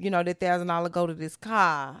that $1,000 go to this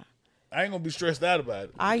car. I ain't gonna be stressed out about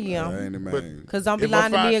it. I I ain't am. a man. Cause don't be If I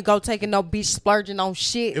lying to me find- and go taking no bitch splurging on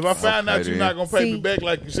shit. If I find out you're then. not gonna pay me See? back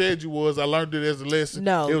like you said you was, I learned it as a lesson.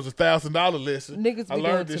 No. It was $1,000 lesson. Niggas I be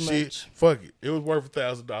learned doing this too shit. much. Fuck it. It was worth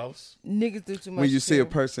 $1,000. Niggas do too much. When you see too. a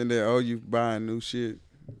person that you buying new shit,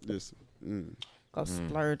 just Go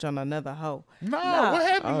splurge on another hoe. Nah, what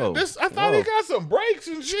happened? Oh. I thought he got some breaks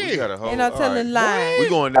and shit. We got a whole. Ain't no all telling right. lies. We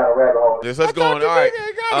going. Down a rabbit hole. Let's I go thought on. the All right.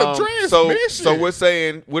 nigga got a So transmission. we're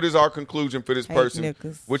saying, what is our conclusion for this Hate person?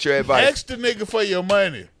 niggas. What's your advice? Ask the nigga for your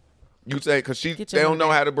money. You say because Get they your don't know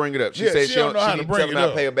money how to bring it up. She Yeah, said she she don't know how to need bring tell them it how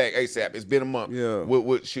to up. pay her back ASAP. It's been a month. Yeah.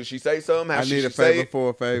 What should she say something? How I should need she a say favor it? for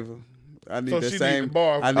a favor. I need So the she need same. to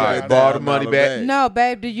borrow I need $5,000. that Borrow the money $1,000 back. No,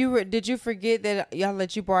 babe. Did you forget that y'all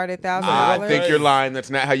let you borrow that $1,000? I think you're lying. That's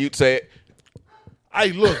not how you'd say it.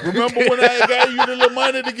 Hey, look, remember when I gave you the little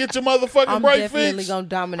money to get your motherfucking I'm break definitely fixed? gonna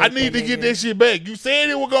dominate I need that to get nigga. that shit back. You said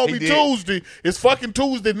it was gonna He be did. Tuesday. It's fucking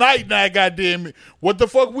Tuesday night now, goddamn it. What the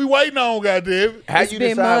fuck we waiting on, goddamn it? How It's you been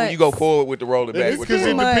decide when months. you go forward with the rolling back? It's With because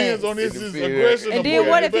the it months. depends on this It is depends. aggression. And or then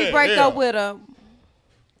what if he back. break Yeah. up with her?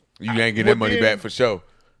 You ain't get Well, that money then- back for sure.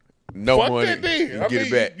 No Fuck money. that then. You I get mean,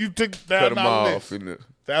 it back. You took Cut them $1,000 off. less. And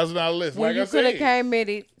 $1,000 less. Well, Like you I could have said. came at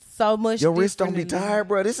it so much. your wrist don't be differently. tired,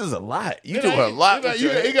 bro. This is a lot. You It do a ain't- lot you with got-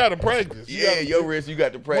 your you got to practice. You Yeah, gotta- your wrist, you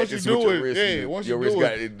got to practice do with your it, wrist. yeah, once you your wrist do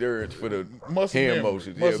got it. endurance for the Muscle hand memory.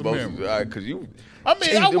 motions. Muscle Yeah, motions. memory. All right, because you. I mean,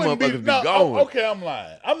 Jeez, I them wouldn't be. motherfuckers be No, going. okay, I'm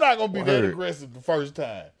lying. I'm not gonna be that Word. aggressive the first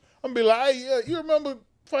time. I'm gonna be like, hey, you remember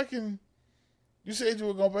fucking? You said you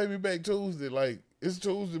were gonna pay me back Tuesday. Like it's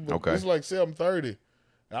Tuesday, but Okay. it's like 7:30,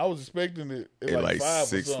 and I was expecting it at At like 5 or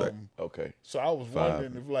 6. something. Okay. So I was 5.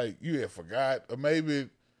 wondering if like you had forgot or maybe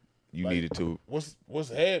You like, needed to. what's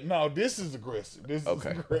had. No, this is aggressive. This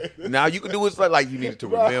Okay. is aggressive. Now you can do it like you needed to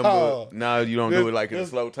remember. No. Now you don't do it like in a This-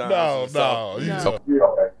 slow time. No, It's soft. no. you No. know. Yeah,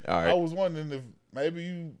 okay. All I right. was wondering if maybe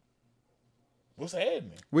you. What's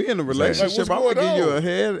happening? we in a Like, relationship. what's I'm gonna going give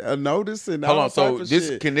you on? a notice and Hold all on. So type of this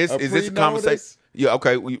shit. can this A is this a pre-notice? conversation? Yeah.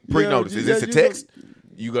 Okay. Pre-notice. Yeah, Is this a you text?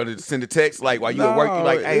 You gonna send a text like while you at work? You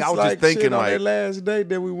like, hey, it's I was like just thinking shit on like. that last date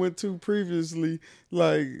that we went to previously.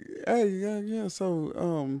 Like, hey, yeah.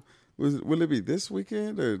 So, will it be this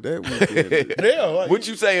weekend or that weekend? Yeah. Like, What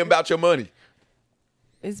you saying about your money?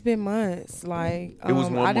 It's been months. Like It was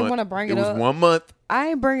 1 month. I didn't want to bring it, It was up. 1 month. I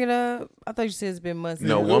ain't bring it up. I thought you said it's been months.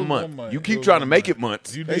 No, it was 1 1 month. month. You It keep was trying 1 to make month. it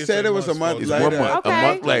months. You They did said say it was a month months It's ago. 1 later. month. Okay, A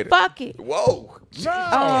month later. fuck it. Whoa.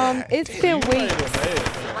 It's been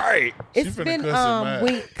weeks. Right. It's finna been cuss him out.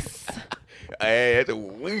 weeks, Hey, that's a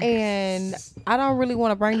wink. and I don't really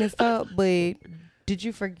want to bring this up, but did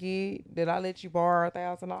you forget that I let you borrow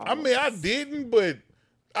 $1,000? I mean, I didn't, but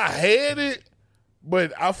I had it,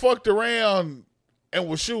 but I fucked around and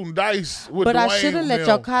was shooting dice with but I Dwayne should have let them.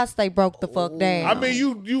 your car stay broke the fuck down. I mean,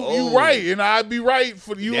 you Oh. right, and I'd be right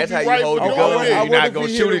for you. That's be how you right hold for your doing gun. it. You're what not if gonna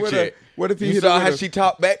he shoot hit it it with yet. what if he You hit saw it how with a- she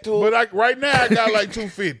talked back to her? But right now, I got like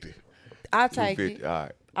 250. I'll take 250. it. All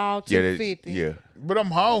right. All Yeah, $250. yeah. But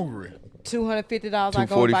I'm hungry. $250. I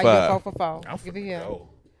go and buy you $245. 4 for 4. I'm Give it here. go.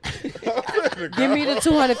 Give me the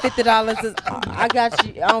 $250. I got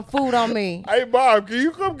you on food on me. Hey Bob, can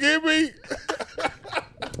you come get me?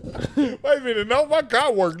 Wait a minute, no, my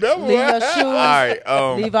car worked. Never Leave your mind. shoes. All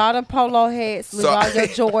right. Leave all them polo hats. Leave So- all your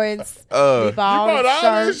Jordans. Leave You all bought the all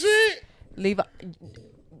that shirts. shit? Leave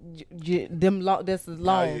them. This is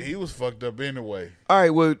Nah, long. he was fucked up anyway. All right,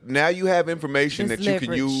 well, now you have information It's that you can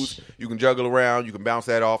leverage. use. You can juggle around. You can bounce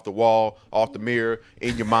that off the wall, off the mirror,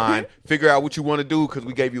 in your mind. Figure out what you want to do because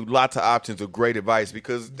we gave you lots of options of great advice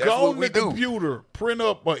because that's Go what on we the do. computer, print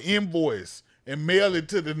up an invoice, and mail it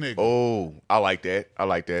to the nigga. Oh, I like that. I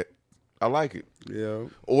like that. I like it. Yeah.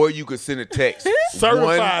 Or you could send a text.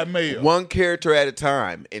 Certified one, mail. One character at a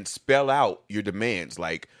time and spell out your demands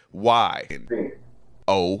like Y.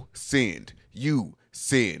 O, send. U,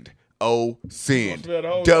 send. O, send. spell the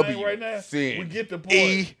whole thing W, right now? send. We get the point.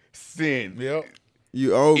 E, send. Yep,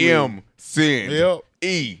 You owe me. M, send. Yep.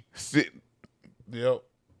 E, send. yep, All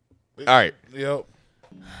right. yep.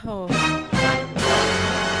 Oh,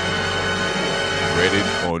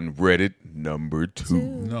 Reddit on Reddit number 2.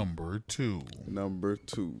 Number 2. Number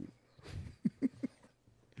 2.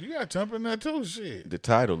 You got jump in there too, shit. The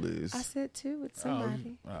title is. I said two with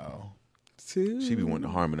somebody. Oh, She be wanting to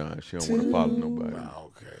harmonize. She don't want to follow nobody.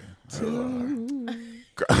 okay.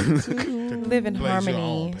 Live in Blaze your harmony.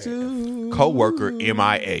 own path. Co-worker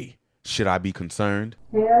MIA. Should I be concerned?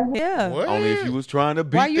 Yeah. What? Only if you was trying to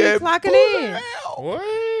beat Why you that clocking bullet in? out.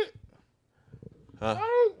 What? Huh?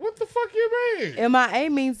 What the fuck you mean? MIA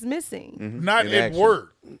means missing. Mhm. Not In at action.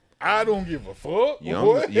 work. I don't give a fuck. Young-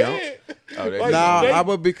 What? young- Oh, that- Like, Nah, they- I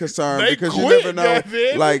would be concerned they because you quit, never know.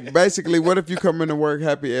 goddamn. Like, basically, what if you come into work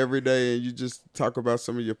happy every day and you just talk about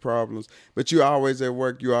some of your problems, but you always at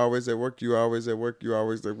work, you always at work, you always at work, you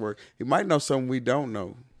always at work. He might know something we don't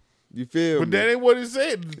know. You feel But me? that ain't what it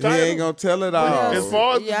said. The He title. ain't gonna tell it all. As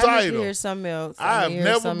far as the Yeah, I need to title, hear something else. I've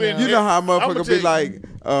never been- You know how a I'ma motherfucker tell be you- like,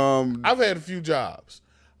 I've had a few jobs.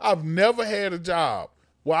 I've never had a job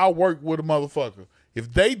where I worked with a motherfucker.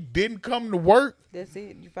 If they didn't come to work, That's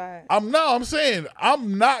it. You fired. I'm saying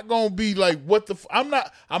I'm not gonna be like, what the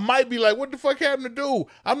I might be like, what the fuck happened to dude?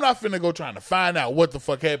 I'm not finna go trying to find out what the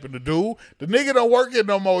fuck happened to dude. The nigga don't work here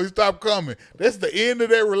no more. He stopped coming. That's the end of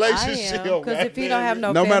that I relationship. am, because if he don't have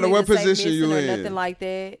no No matter family what to say position you missing or in. nothing like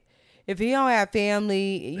that, if he don't have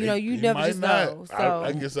family, you know, you He never might just not. know. So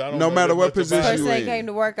I guess I don't No know matter that what much about position it. first you day in. came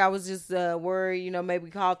to work, I was just worried. You know, maybe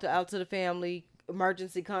call out to the family.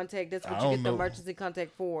 Emergency contact. That's what I you don't get the know. emergency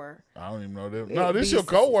contact for. I don't even know that. It No, this be- your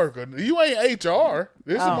coworker. You ain't HR.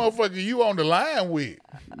 This a Oh. motherfucker you on the line with.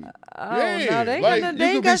 Oh Yeah, no, they ain't, like, got, you they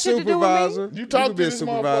you ain't could be got shit to do with me. supervisor. You You talk could to be a this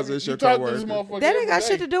supervisor. motherfucker. It's You your talk to this coworker. motherfucker. That ain't every got day.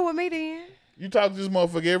 shit to do with me then. You talk to this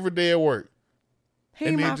motherfucker every day at work, He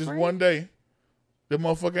and my then just friend. one day, the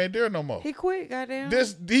motherfucker ain't there no more. He quit, goddamn.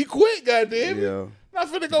 He quit, goddamn it. Yeah. Not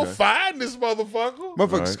finna go find this motherfucker.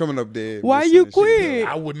 Motherfuckers Right. coming up dead. Why missing you and shit, quit?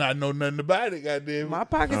 I would not know nothing about it, goddamn it. My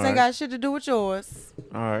pockets All ain't right. got shit to do with yours.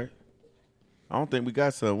 All right. I don't think we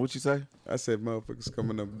got some. What you say? I said motherfuckers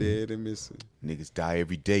coming up dead and missing. Niggas die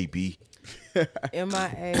every day, B.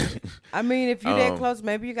 MIA. I mean, if you that Um, close,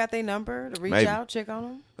 maybe you got their number to reach maybe. out, check on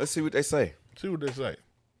them. Let's see what they say. See what they say.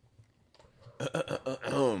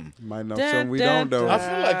 Might know Dun, something we dun, don't know. I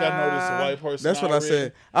feel like I know this a white person. That's what I already.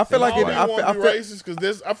 said. I feel like I it. don't I even feel, I want to be feel, racist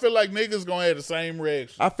because I feel like niggas gonna have the same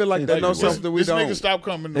reaction. I feel like they Like know this- something we this nigga don't. stop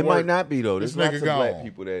coming to It work. might not be though. This There's nigga lots of black gone.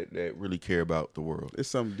 people that really care about the world. It's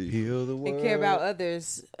something deep. Heal the They world. care about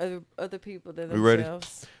others, other people than We ready?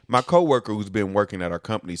 themselves. My coworker, who's been working at our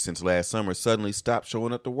company since last summer, suddenly stopped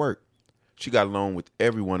showing up to work. She got along with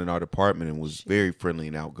everyone in our department and was very friendly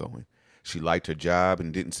and outgoing. She liked her job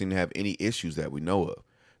and didn't seem to have any issues that we know of.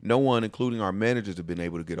 No one, including our managers, have been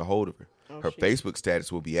able to get a hold of her. Her Facebook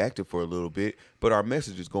status will be active for a little bit, but our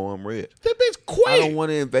messages go unread. That bitch quit. I don't want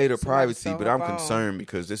to invade her Somebody privacy, stole but her I'm phone. concerned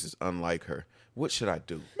because this is unlike her. What should I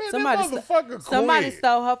do? Man, Somebody, that motherfucker quit. somebody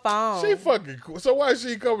stole her phone. She fucking quit. So why is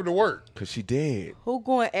she coming to work? Because she dead. Who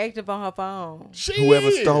going active on her phone? She Whoever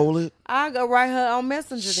is. stole it, I go write her on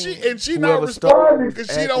Messenger. She then. and she Whoever not stole responding it because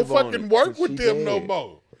is she don't active on fucking it, work 'cause with she them no dead.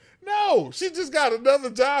 more. No, she just got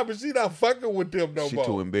another job and she not fucking with them no she more.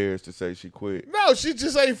 too embarrassed to say she quit. No, she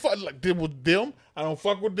just ain't fuck like them with them. I don't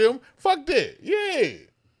fuck with them. Fuck that. Yeah.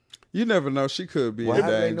 You never know. She could be Why in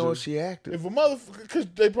do they know danger. if she active? If a motherfucker, because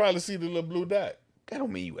they probably see the little blue dot. That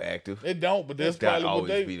don't mean you active. They don't, but that's That probably what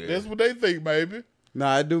always be they. there. That's what they think, maybe. Nah,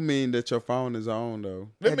 I do mean that your phone is on though.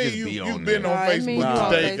 That That mean just be you've on been there. on Nah, it mean Facebook you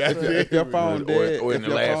on today. Facebook. goddamn. If your phone dead, or in if the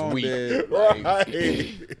your last phone week. dead, Right.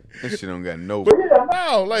 That shit don't got no.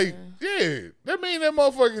 No, like, yeah. That mean that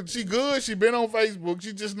motherfucker, she good, she been on Facebook,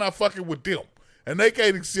 she just not fucking with them. And they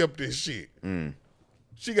can't accept this shit.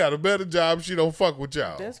 She got a better job, she don't fuck with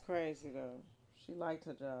y'all. That's crazy though. She liked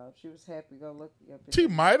her job. She was happy go look. She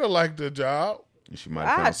might have liked her job. She might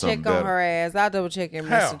have I found something check on better. her ass. I double check in How?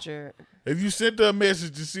 Messenger. If you sent her a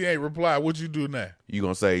message and she ain't reply, what you do now? You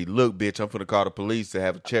gonna say, "Look, bitch, I'm finna call the police to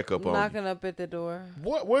have a checkup on you." Knocking up at the door.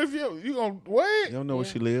 What if you gonna, what? You don't know where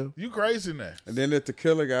she live. You crazy now. and then if the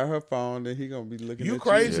killer got her phone, then he gonna be looking You at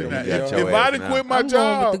crazy you. now. you got If, your if I ass done now. quit my I'm going with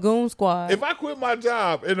job, the goon squad. if I quit my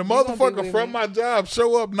job and the gonna be motherfucker with from me. my job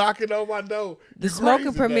show up knocking on my door, the you Smoking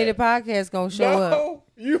crazy Permitted now. podcast gonna show up. No,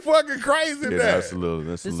 you fucking crazy Yeah, now. that's a little.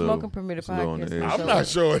 That's The a little. Smoking Permitted that's a little on the podcast. edge. I'm Show not up.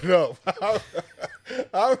 showing up.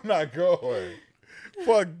 I'm not going.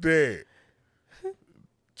 Fuck that.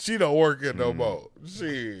 She don't work here no more.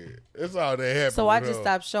 Shit. That's all that happened. So I with just her.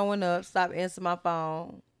 stopped showing up, stopped answering my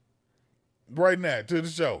phone. Right now to the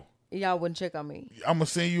show. Y'all wouldn't check on me. I'm gonna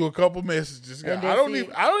send you a couple messages. And I that's don't it.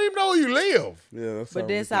 even know where you live. Yeah, that's But all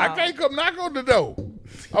that's we all. I can't come knock on the door.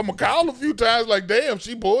 I'm gonna call a few times like, damn,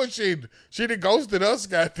 she bullshit. She done ghosted us,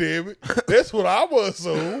 goddammit. That's what I would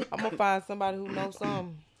assume. I'm gonna find somebody who knows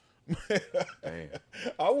something. Damn.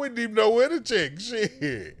 I wouldn't even know where to check.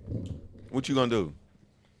 Shit. What you gonna do?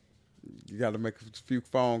 You got to make a few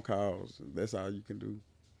phone calls. That's all you can do.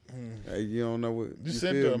 Hey, you don't know what You you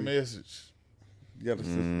sent feel her a me? message. You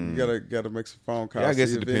gotta make some phone calls. Yeah, I guess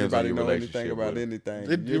see it if depends on anybody your know anything relationship about with anything.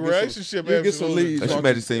 The You'll get some- relationship you'll get some absolutely- leads. She from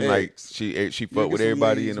made it seem like ex. she You'll fucked get with some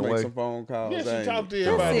everybody leads, in a make way. some phone calls. Yeah, she ain't talked to it?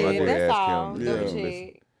 everybody. That's I it. did That's ask all. him. No Yeah.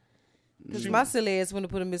 check. Because my silly ass went to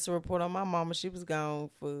put a missing report on my mama. She was gone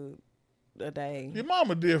for a day Your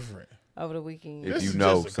mama different. over the weekend. This If you is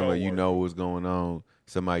know just a somebody you coworker. know what's going on,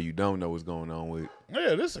 somebody you don't know what's going on with.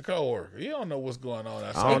 Yeah, this is a coworker. You don't know what's going on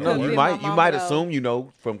outside. I don't It know. could've You been my might mama, though. assume you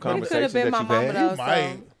know from But it could conversations have been that my you've mama had. though. You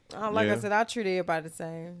might. Like Yeah. I said, I treat everybody the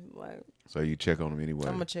same. Like So you check on them anyway.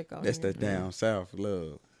 I'm gonna check on That's you. that down south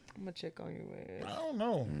love. I'm gonna check on you. I don't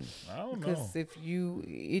know. I don't know. Because if you,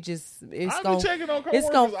 it's I be gonna checking on it's coworkers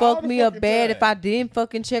gonna all fuck the me up fucking bad time. if I didn't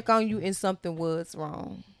fucking check on you and something was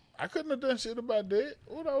wrong. I couldn't have done shit about that.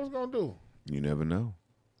 What I was gonna do? You never know.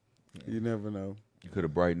 You never know. You could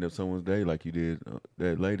have brightened up someone's day like you did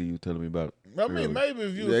that lady you was telling me about. I mean, earlier. maybe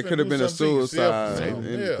if you Yeah, it was could have finna been do a something to yourself or suicide.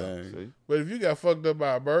 something, Anything. See? But if you got fucked up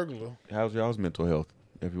by a burglar, How's y'all's mental health?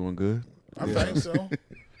 Everyone good? I think so.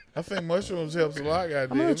 I think mushrooms helps a lot. I'm a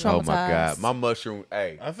Goddamn. little Oh my God, Traumatized. my mushroom.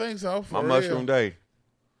 Hey, I think so. For my real. mushroom day.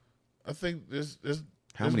 I think this.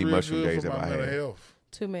 How it's many real mushroom good days for have my I mental had? health.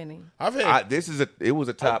 Too many. I've had It was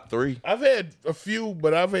a top 3. I've had a few,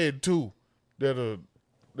 but I've had 2 that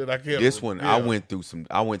I can't. This one, yeah. I went through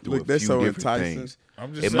Look, a they're few so different enticing. things.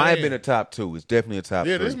 I'm just It might have saying. been a top 2. It's definitely a top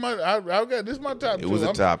Yeah, 3. this my top. It 2. was a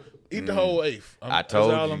I'm- top. Eat the whole eighth. I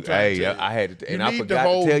told you, hey, I had to, and I forgot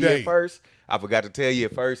to tell you at first. I forgot to tell you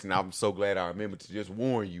at first, and I'm so glad I remembered to just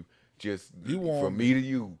warn you. Just warned from me. me to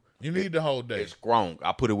you, You need the whole day. it's strong.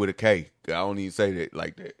 I put it with a K. I don't even say that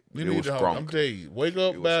like that. You It need was the whole. strong. I'm telling you, wake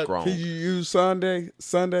up It was about. strong. Can you use Sunday,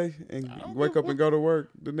 and don't wake give up and go to work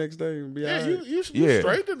the next day and be Yeah, all you right? you Yeah,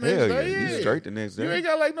 straight the next hell day. yeah. You Yeah. straight the next day. You ain't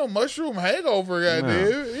got like no mushroom hangover, Nah.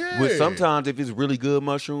 goddamn. Yeah. But sometimes if it's really good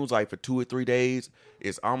mushrooms, like for 2 or 3 days,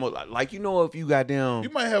 it's almost like if you got down, you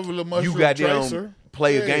might have a little mushroom you got down, tracer.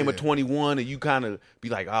 play a Yeah. game of 21, and you kind of be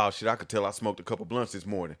like, oh shit, I could tell I smoked a couple blunts this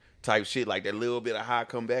morning. Type shit, like that little bit of high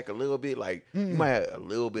come back a little bit, like you might have a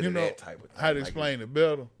little bit You of know that type of thing. how to Like, explain it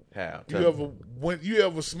better. How? You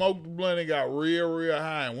ever smoked the blunt and got real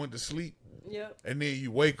high and went to sleep, Yep. and then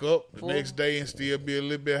you wake up the next day and still be a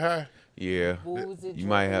little bit high? Yeah, you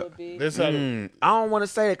might have. That's how. I don't want to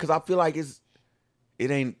say it because I feel like it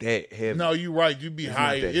ain't that heavy. No, you right. You be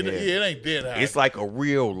high. not that It heavy. ain't that high. It's like a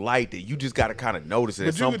real light that you just got to kind of notice it. But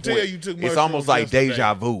At you some can point, tell you took it's mushrooms almost like yesterday.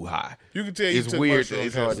 deja vu high. You can tell you It's took weird. mushrooms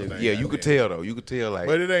It's hard to. yesterday, Yeah, you could goddamn. tell though. You could tell like.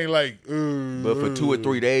 But it ain't like. But for 2 or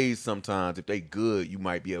 3 days, sometimes if they good, you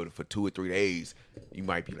might be able to. For 2 or 3 days, you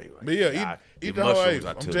might be like. But yeah, nah, eat the the whole mushrooms eighth. I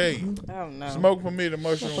I'm took. telling you. I don't know. Smoke for me the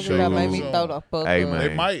mushroom Fucking shake. about or made me something. throw the fuck Hey, up. man.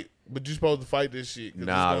 They might, but you supposed to fight this shit. 'cause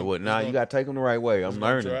Nah, it's gonna- what? it's Nah, gonna- you gotta take them the right way. I'm gonna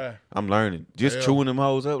learning. try. I'm learning. Just Yeah. chewing them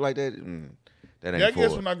hoes up like that. That ain't Yeah, I guess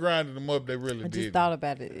for when it. I grinded them up, they really I just did. thought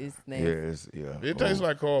about it. It's nasty. Yeah. It tastes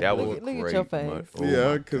like cardboard. That was Look at- look at great your face. mu- oh Yeah,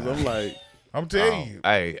 my because God. I'm like, I'm telling you.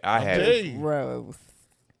 Hey, I I'm had telling you. Gross.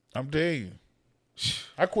 I'm telling you.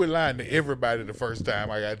 I quit lying to everybody the first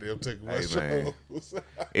time I got them taking Hey, mushrooms.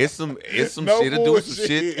 it's some No shit to do with some bullshit.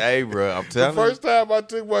 shit. Hey, bro, I'm The telling first time I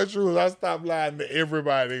took mushrooms, I stopped lying to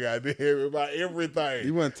everybody. Goddamn, about everything.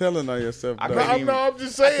 you weren't telling on yourself. I though. can't even- I'm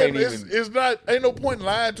just I saying, can't it's, even- it's not. Ain't no point in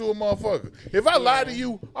lying to a motherfucker. If I lie to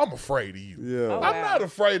you, I'm afraid of you. Yeah. Oh, I'm wow. not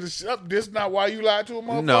afraid of shit. This not why you lie to a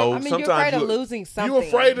motherfucker. No, I mean, sometimes you're afraid of you- losing something. You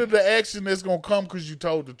afraid of the action that's gonna come because you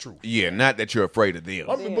told the truth. Yeah, not that you're afraid of them.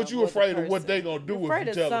 I mean, but you with the afraid of what person. they gonna do You're if afraid you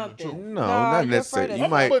of tell them the something. truth. No, not you're necessarily. afraid You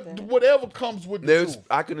of might- But something. whatever comes with the There's, truth,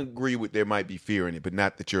 I can agree with there might be fear in it, but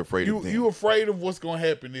not that you're afraid of them. you afraid of what's gonna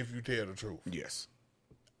happen if you tell the truth. Yes,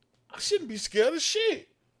 I shouldn't be scared of shit.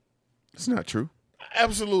 it's not true.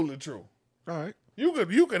 Absolutely true. All right.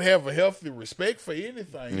 You could have a healthy respect for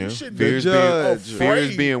anything. Yeah. You shouldn't Fear be is judge. fear is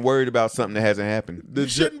afraid. being worried about something that hasn't happened. The You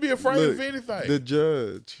shouldn't be afraid look, of anything. The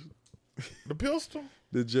judge. The pistol.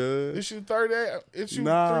 The judge. It shoot 30. It shoot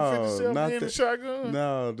No, 357 not in the that- shotgun.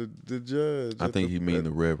 No, the judge. I at think the- he mean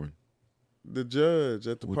the reverend. the judge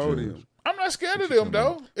at the What podium. judge? I'm not scared of them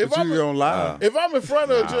though. If But I'm you gonna lie. if I'm in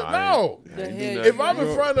front of a judge, no. The hell If you I'm in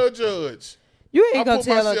ain't. front of a judge, You I ain't gonna put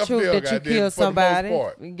tell the myself truth there, that you goddamn, killed for the most somebody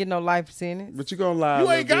part. and get no life sentence. But you gonna lie. you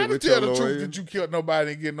a ain't little got bit to with tell your the lawyer. truth that you killed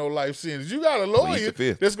nobody and get no life sentence. You got a Plead lawyer the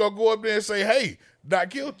fifth. that's gonna go up there and say, "Hey, not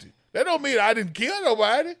guilty." That don't mean I didn't kill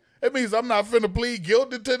nobody. That means I'm not finna plead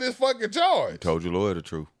guilty to this fucking charge. Told your lawyer the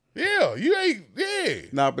truth. Yeah, you ain't. Yeah,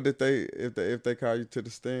 Nah, but if they call you to the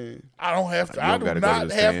stand, I don't have to. You I don't do gotta go to not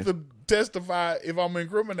the have stand. to testify if I'm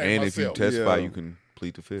incriminating And if you myself. testify, Yeah. you can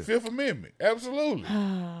plead the fifth. Fifth Amendment, absolutely.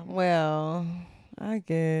 Well, I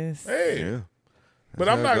guess. Yeah. But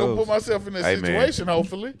That's I'm how not it gonna goes. put myself in that Hey, man. situation,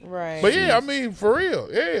 hopefully. Right. But yeah, I mean, for real.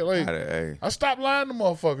 Yeah, like Hey. I stopped lying to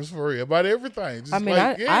motherfuckers for real about everything. Just I mean,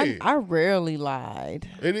 like, yeah, I rarely lied.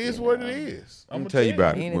 it is what it is. I'm gonna tell you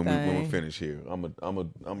about it. it when we Anything. finish here. I'm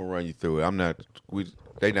gonna run you through it.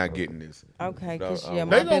 They not getting this. Okay, because No, yeah,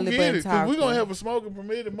 They my gonna belly get button it because we gonna talking. have a smoking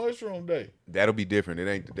permitted mushroom day. That'll be different. It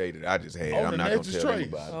ain't the day that I just had. On I'm the not gonna Natchez tell Trace.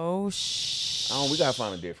 anybody. Oh shh. We gotta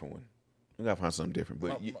find a different one. We gotta find something different.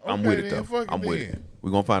 But I'm okay with it then, though. fuck it I'm with then. it.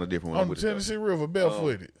 We're gonna find a different one. I'm On the with it, though. Tennessee River,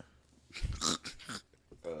 barefooted.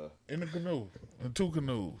 In the canoe, in 2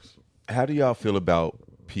 canoes. How do y'all feel about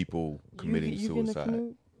people committing You in the suicide?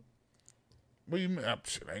 canoe? What do you mean?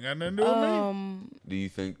 Shit ain't got nothing to do with me. Do you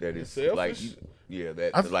think that it's Selfish? like,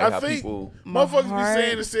 that I like how think people? My motherfuckers heart- be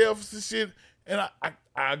saying it's selfish and shit, and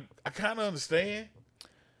I kind of understand.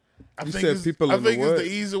 I You think said it's, people I in the think it's what? the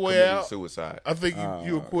easy way Committing out. suicide. I think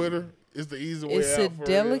you a quitter. It's the easy way It's out. a for real.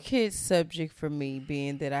 delicate subject for me,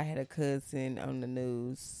 being that I had a cousin on the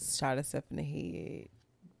news shot herself in the head.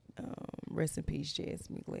 Rest in peace,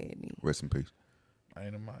 Jasmine Gladney. Rest in peace. I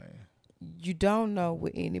ain't a man. You don't know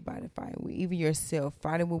what anybody fighting with, even yourself.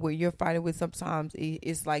 Fighting with what you're fighting with, sometimes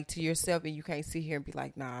it's like to yourself, and you can't sit here and be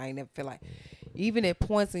like, nah, I ain't never feel like. Even at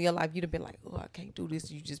points in your life, you'd have been like, oh, I can't do this.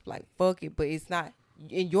 You just be like, fuck it. But it's not,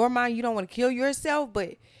 in your mind, you don't want to kill yourself.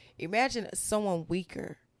 But imagine someone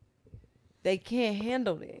weaker. They can't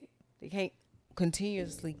handle that. They can't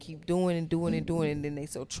continuously keep doing and doing and doing, and then they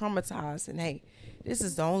so traumatized. And hey, this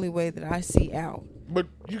is the only way that I see out. But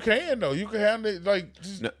you can though. You can handle it like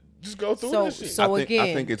just go through So, this shit. so I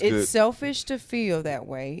again, think it's it's good. selfish to feel that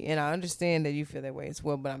way, and I understand that you feel that way as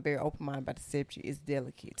well. But I'm very open minded about the subject. It's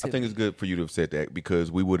delicate. I think it's good for you to have said that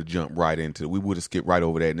because we would have jumped right into. We would have skipped right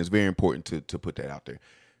over that, and it's very important to put that out there.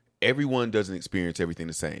 Everyone doesn't experience everything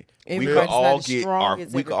the same. We could Everybody's all not as get strong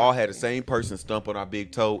as we could all have the everybody. same person stump on our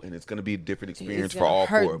big toe, and it's going to be a different experience It's for all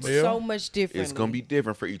gonna four hurt of us. Yeah. so much differently. It's going to be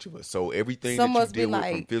different for each of us. So everything Some that must you be deal with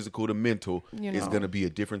from like, physical to mental you is know. going to be a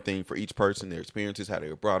different thing for each person. Their experiences, how they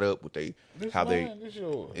were brought up, what they, This how they. mine, this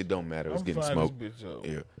yours. It don't matter. It's I'm getting fine smoked. this bitch up.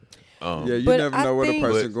 Yeah. Yeah, you But never I know what a think-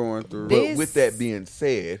 person But- going through. This- But with that being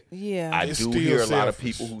said, Yeah. I It's do still hear a lot of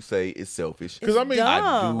selfish. people who say it's selfish. Because I mean,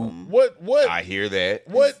 dumb. what I hear that.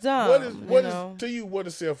 what dumb, what is you what know? is to you? What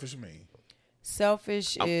does selfish mean?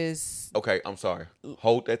 Selfish is Okay, I'm sorry.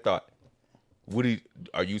 Hold that thought.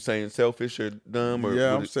 Are you saying selfish or dumb or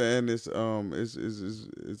Yeah, what I'm it- saying it's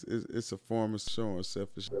a form of showing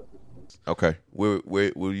selfishness. Okay, what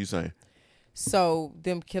are you saying? so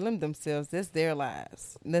them killing themselves. That's their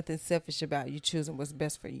lives. Nothing selfish about you choosing what's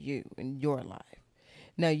best for you in your life.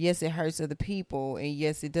 Now, yes, it hurts other people, and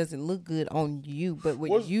yes, it doesn't look good on you. But what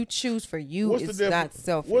What's- you choose for you what's is the not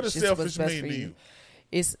selfish. what does It's what's selfish best mean for to you. you?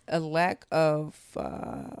 It's a lack of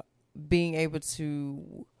being able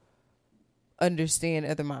to understand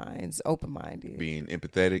other minds, open minded. Being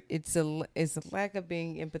empathetic. It's a lack of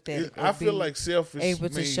being empathetic. I or feel being like selfish able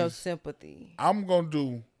to show means sympathy. I'm gonna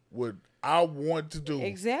do what I want to do,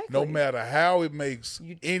 Exactly. no matter how it makes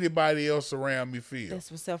You- anybody else around me feel.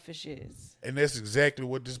 That's what selfish is. And that's exactly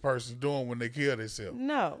what this person's doing when they kill themselves.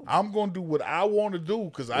 No. I'm gonna do what I want to do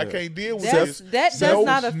because I can't deal with That this. does No-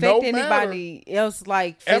 not affect no matter. anybody else,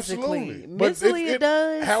 like physically. Absolutely, Mentally, it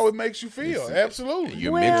does. How it makes you feel, absolutely.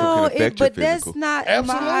 Your mental can affect your but that's physical. not my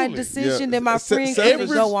Absolutely. decision Yeah, that my se- friend selfish-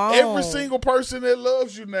 can go on. Every single person that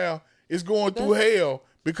loves you now is going through hell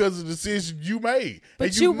because of the decision you made. But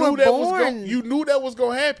and you were knew that born- you knew that was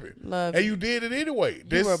gonna happen, Love and you. you did it anyway.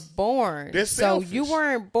 You were born, that's so you selfish.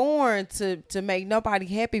 weren't born to make nobody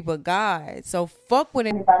happy but God. So fuck what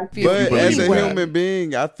anybody feels. But believe as a anyway. human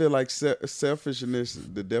being, I feel like selfishness,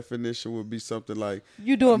 the definition would be something like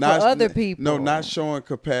You doing for other people. No, not showing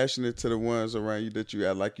compassionate to the ones around you that you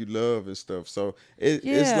act like you love and stuff. So it's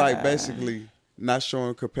like Yeah. basically not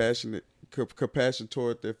showing compassion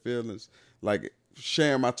toward their feelings. Like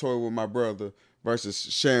sharing my toy with my brother versus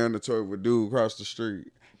sharing the toy with dude across the street.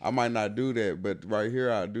 I might not do that, but right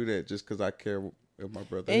here I do that just because I care if my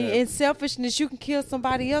brother. And happy. in selfishness, you can kill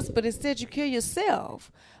somebody else, but instead you kill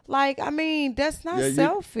yourself. Like, I mean, that's not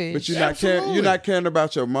selfish. But you're not caring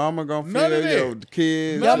about your mama gonna feel, None of that. your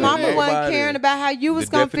kids. Your None of mama that. wasn't nobody. caring about how you was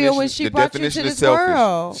The gonna feel when definition- she the brought you to definition of this selfish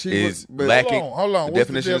world. She is was- but- lacking. Hold on. The What's the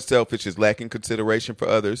definition of def- selfish is lacking consideration for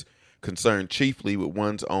others, concerned chiefly with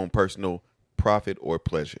one's own personal profit or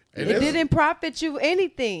pleasure. And It that's- didn't profit you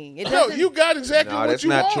anything. It No, doesn't. you got exactly No, what that's you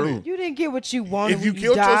not wanted. true. You didn't get what you wanted. If you when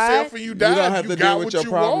killed died. yourself and you died, You don't have to got deal with what your you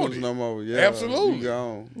problems wanted. no more. Yeah, Absolutely. You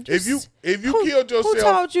gone. If you Who- killed yourself, Who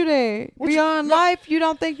told you that? What you- Beyond no. life, you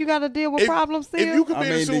don't think you got to deal with problems still? If you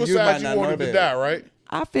committed then you suicide, might you not wanted know to that. die, right?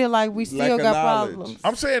 I feel like we still Lack of got knowledge. problems.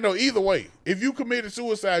 I'm saying though, either way, if you committed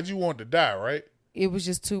suicide, you wanted to die, right? It was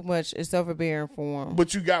just too much. It's overbearing for him.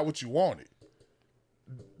 But you got what you wanted.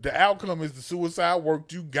 The outcome is the suicide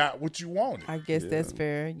worked. You got what you wanted. I guess that's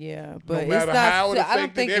fair. Yeah, but No it's matter not. how it I don't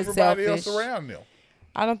affected think it's everybody selfish. else around them.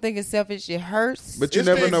 I don't think it's selfish. It hurts. But you It's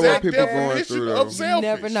never the know what exact people going definition through. of Though. selfish. you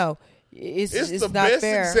never know. It's It's the not best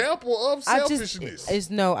fair. example of I selfishness. just, it's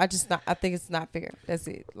no. I just not. I think it's not fair. That's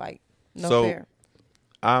it. Like no So, fair.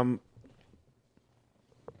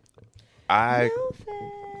 I No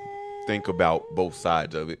fair. think about both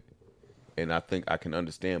sides of it, and I think I can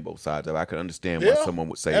understand both sides of it. I can understand why Yeah, someone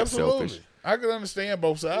would say absolutely. it's selfish. I can understand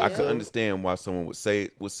both sides. I can understand why someone would say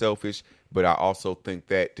it was selfish, but I also think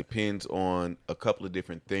that depends on a couple of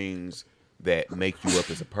different things that make you up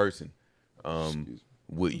as a person.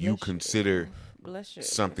 What you consider Bless you.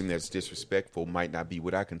 something that's disrespectful might not be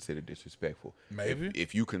what I consider disrespectful. Maybe.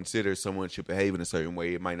 If you consider someone should behave in a certain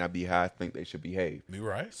way, it might not be how I think they should behave. You're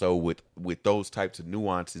right. So with those types of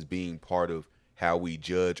nuances being part of how we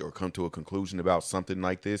judge or come to a conclusion about something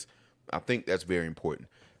like this, I think that's very important.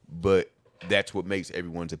 But that's what makes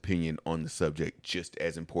everyone's opinion on the subject just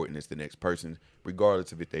as important as the next person,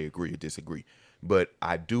 regardless of if they agree or disagree. But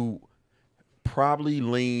I do probably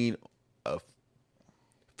lean a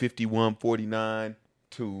 51-49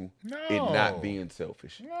 to it not being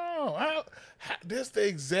selfish. No, that's the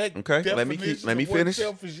exact Okay, definition let me of what finish.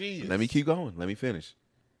 selfish is. Let me keep going. Let me finish.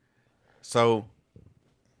 So,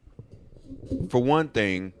 for one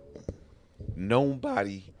thing,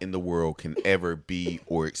 nobody in the world can ever be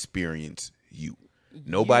or experience you.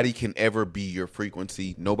 Nobody can ever be your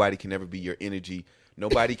frequency. Nobody can ever be your energy.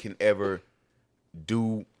 Nobody can ever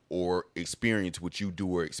do or experience what you do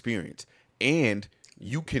or experience. And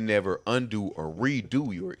you can never undo or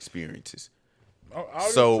redo your experiences.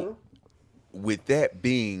 So, with that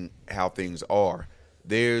being how things are,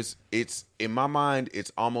 it's in my mind,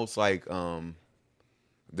 it's almost like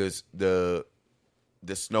there's the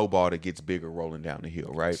snowball that gets bigger rolling down the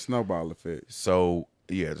hill, right? Snowball effect. So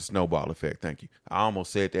yeah, the snowball effect. Thank you. I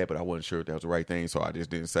almost said that, but I wasn't sure if that was the right thing, so I just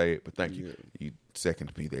didn't say it. But thank you. You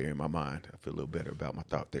seconded me there in my mind. I feel a little better about my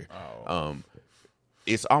thought there.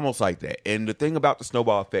 It's almost like that. And the thing about the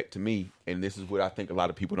snowball effect to me, and this is what I think a lot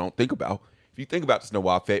of people don't think about. If you think about the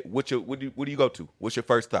snowball effect, what do you go to? What's your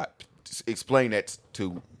first thought? Just explain that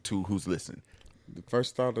to who's listening. The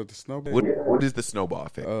first thought of the snowball. What is the snowball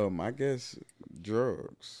effect? I guess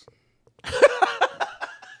drugs.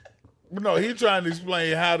 But no, he's trying to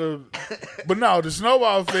explain how to. But no, the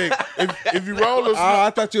snowball effect. If you roll a I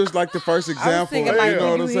thought you was like the first example. thinking You like know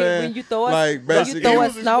when what I'm you hit- saying? when you throw a- like when you basically, throw he a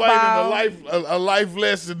was explaining snowball. a life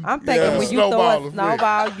lesson. I'm thinking when you throw a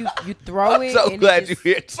snowball, you throw it. so and glad it you just,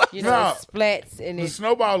 hit something. you know, Nah. splats and The it.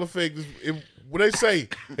 snowball effect is what they say.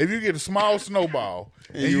 If you get a small snowball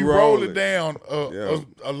and you you roll roll it it. down Yeah.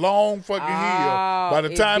 a long fucking hill, by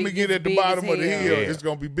the it time be- it get it's at the big bottom as of the hell. hill, Yeah. it's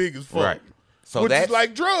gonna be big as fuck. Right. So Which that's is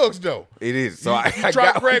like drugs, though. it is. So I You try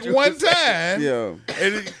got to crack what you one were saying. time, yeah.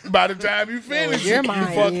 and by the time you finish, your you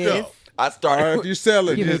mind fucked is- up. I Or started. if you sell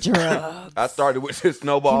it, Give me just drugs. I started with the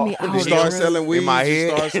snowball. Give me all you the start drugs. selling weed, in my you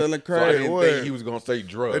head. start selling So I crack. didn't Word. think he was gonna say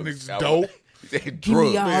drugs. That nigga's I was- dope. He said Give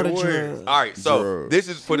me drugs. all the Word. drugs. All right, so Drugs. this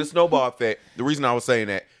is for the snowball effect. The reason I was saying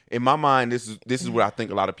that, in my mind, this is what I think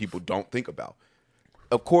a lot of people don't think about.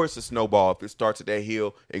 Of course, a snowball, if it starts at that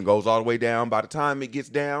hill and goes all the way down, by the time it gets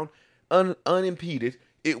down, unimpeded,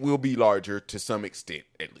 it will be larger to some extent,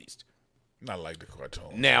 at least. Not like the cartoon.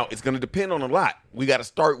 Now, it's going to depend on a lot. We got to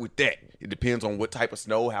start with that. It depends on what type of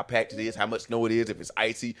snow, how packed it is, how much snow it is, if it's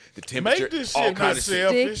icy, the temperature, Make this all shit kinds of shit.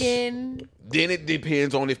 selfish. Sticking. Then it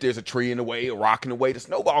depends on if there's a tree in the way, a rock in the way. The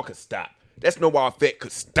snowball could stop. That snowball effect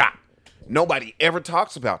could stop. Nobody ever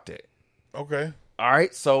talks about that. Okay. All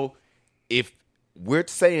right? So if we're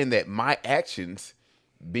saying that my actions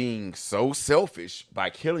being so selfish by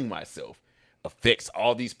killing myself affects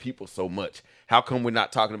all these people so much, how come we're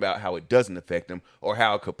not talking about how it doesn't affect them or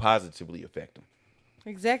how it could positively affect them?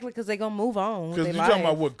 Exactly, because they're going to move on. with Because their we're talking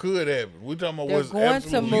life. about what could happen. We're talking about They're what's going to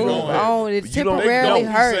absolutely move gonna happen. on. It But you don't- They temporarily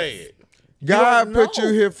don't be hurts. saying. God don't put you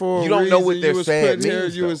know. here for a You don't reason. know what their you was sad put here.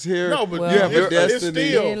 means, You was though. here. No, but Well, you have a it's destiny.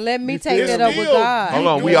 still- Then let me It's take that up with still- God. Hold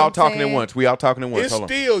on, You we know all what I'm talking at saying? once. We all talking at once. It's Hold on.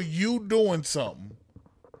 still you doing something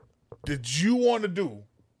that you want to do,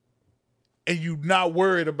 and you not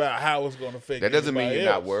worried about how it's going to affect. That doesn't mean anybody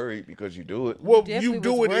you're else. not worried because you do it. Well, definitely you was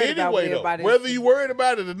do it worried about what anyway, though. everybody Whether else you worried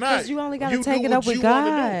about it or not, Because you only got to do take it what up with you wanna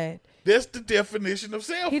do. God. That's the definition of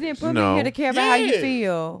self. He didn't put No. me here to care about how you Yeah.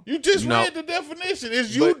 feel. You just No. read the definition.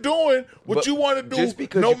 It's you But- doing what but you want to do, just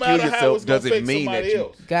because no you kill matter how yourself it's going to doesn't affect mean that somebody you-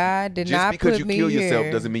 else. God did Just not because put you me kill here.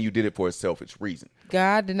 yourself doesn't mean you did it for a selfish reason.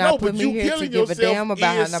 God did not put me here to give a damn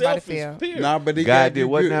about how nobody feel. Nah, but God did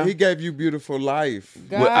what now? He gave you beautiful life.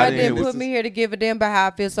 God didn't put me here to give a damn about how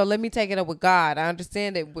I feel. So let me take it up with God. I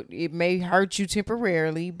understand that it may hurt you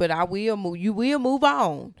temporarily, but I will move. You will move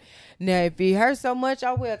on. Now, if it hurts so much,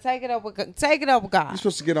 I will take it up with God. You're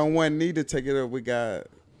supposed to get on one knee to take it up with God.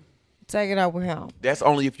 Take it up with Him. That's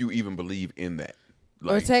only if you even believe in that.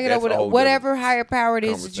 Or take it up with whatever higher power it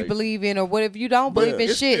is that you believe in, or what if you don't believe in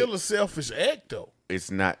it's shit. It's still a selfish act, though. It's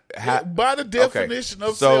not. By the definition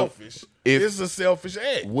of selfish, it's a selfish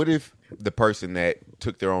act. What if the person that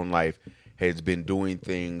took their own life has been doing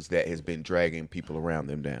things that has been dragging people around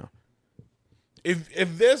them down?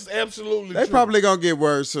 If that's absolutely they true, probably gonna get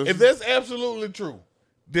worse. If that's absolutely true,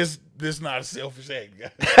 this not a selfish act,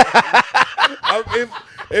 guys.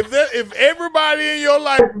 if everybody in your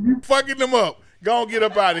life fucking them up, go on, get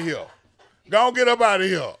up out of here. Go on, get up out of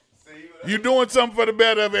here. You doing something for the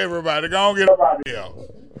better of everybody. Go on, get up out of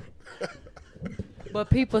here. But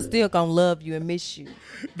people still gonna love you and miss you.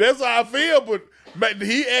 That's how I feel, but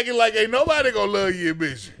he acting like ain't nobody gonna love you and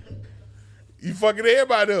miss you. You fucking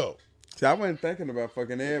everybody up. See, I wasn't thinking about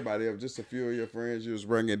fucking everybody up. Just a few of your friends you was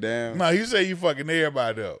bringing down. No, you say you fucking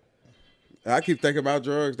everybody up. I keep thinking about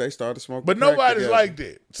drugs. They started smoking. But crack nobody's together. like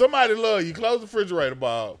that. Somebody love you. Close the refrigerator,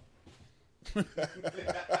 Bob.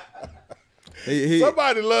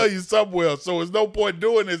 Somebody love you somewhere, so there's no point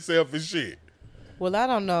doing this selfish shit. Well, I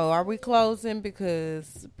don't know. Are we closing?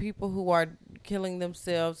 Because people who are killing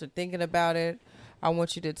themselves or thinking about it, I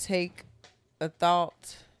want you to take a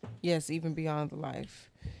thought. Yes, even beyond the life.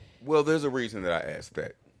 Well, there's a reason that I asked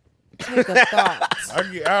that. Take a thought.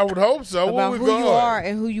 I would hope so. About who you are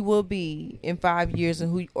and who you will be in 5 years,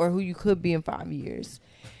 and who you could be in 5 years.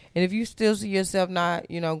 And if you still see yourself not,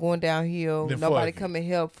 going downhill, then nobody come and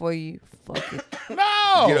help for you, fuck it.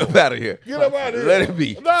 No! Get up out of here. Get up out of here. Let it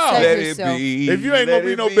be. No. Let it yourself. be. If you ain't going to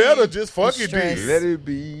be no better, just fucking do Stress. it. Let it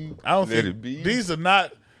be. I don't Let think it be. these are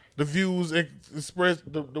not the views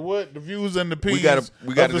expressed, the views and the opinions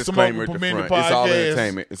we got of a the disclaimer Smoking at the Permitted front. It's all podcast.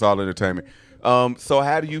 entertainment. It's all entertainment. So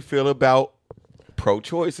how do you feel about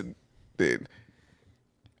pro-choice then?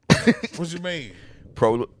 What you mean?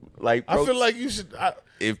 I feel like you should.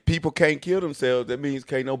 If people can't kill themselves, that means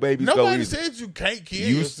can't no babies go Nobody either. said you can't kill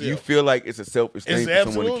You yourself. feel like it's a selfish thing It's for someone to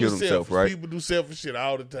absolutely kill themselves, selfish. right? People do selfish shit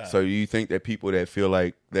all the time. So you think that people that feel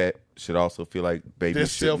like that should also feel like babies They're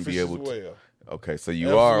shouldn't be selfish able as to? well. Okay, so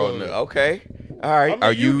you are on Absolutely. the okay. All right, I mean,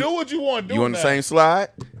 are you do what you want to do. You on the now. same slide?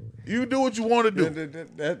 You do what you want to do.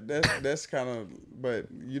 That's kind of, but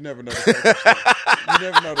you never know. You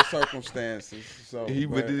never know the circumstances. So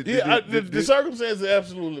The circumstances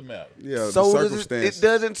absolutely matter. yeah, So the does circumstances. it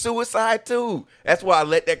doesn't suicide too. That's why I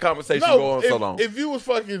let that conversation go on so long. If you was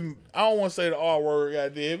fucking, I don't want to say the R word,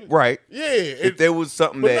 goddamn it. Right. Yeah. If there was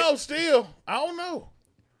something but that no, still, I don't know.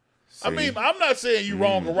 I mean, I'm not saying you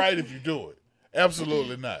wrong or right if you do it.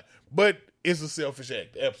 Absolutely not. But it's a selfish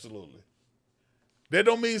act. Absolutely. That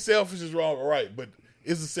don't mean selfish is wrong or right, but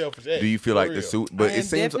it's a selfish act. do you feel for like the real. suit? But I it am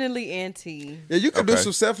seems definitely anti. Yeah, you can do Okay.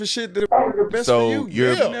 some selfish shit that is best So for you.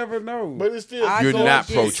 you're- You never know. But it's still. I You're go not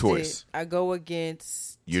against pro-choice. it. I go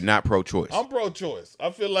against. you're not pro-choice. I'm pro-choice. I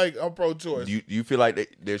feel like I'm pro-choice. You feel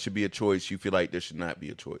like there should be a choice. You feel like there should not be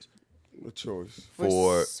a choice A choice.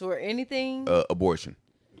 for anything. abortion.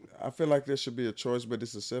 I feel like there should be a choice, but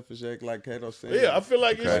it's a selfish act, like Kato said. Yeah, I feel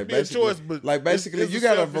like it should be a basically- choice, but like basically, it's you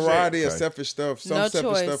got a selfish variety act. of selfish stuff. Some No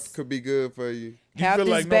selfish choice. stuff could be good for you. Have feel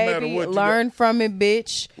this like no matter baby, what, you learn from it,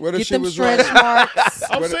 bitch. What if Get she them was stretch right? marks.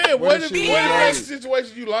 I'm What if- saying, what what if if she was that's right? the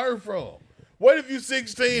situation you learn from? What if you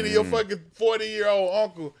 16 and your fucking 40-year-old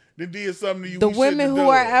uncle that did something to you? The we shouldn't women have who done?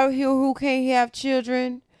 are out here who can't have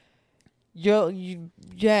children, do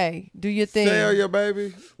your thing. Sell your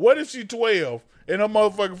baby. What if she 12 and her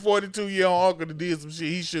motherfucking 42-year-old uncle that did some shit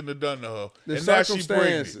he shouldn't have done to her, The and now she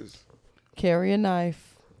pregnant? circumstances. Carry a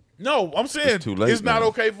knife. No, I'm saying It's too late it's not now.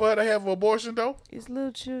 okay for her to have an abortion though. It's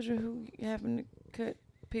little children who having to cut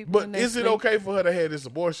people. But in their is it sleep. okay for her to have this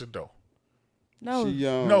abortion though? No, She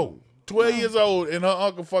young. No. 12 years old and her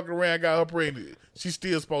uncle fucking around got her pregnant. She's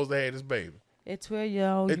still supposed to have this baby. at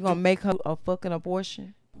 12-year-old, It you gonna make her a fucking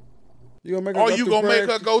abortion? You gonna make her Or go you through gonna make her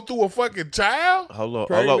pregnancy? go through a fucking child? Hold on,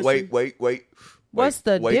 Pregnancy. wait. What's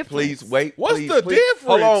the wait, difference? Please, wait. What's please, the please. difference?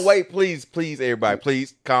 Hold on, wait, please, everybody,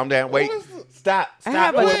 please, calm down. Wait, What is the- stop. I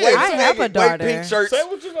have a- Wait, I have a daughter. Wait, pink shirts, Say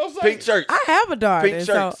what you gonna say. pink shirts, I have a daughter. Pink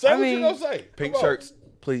so, shirts. Say I what mean, you gonna say. pink Come on. shirts,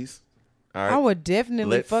 please. All right, I would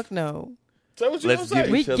definitely Let's- fuck no. Say what you Let's gonna say.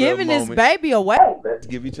 give We each other a giving this moment. baby away. Let's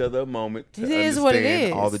give each other a moment to It is what it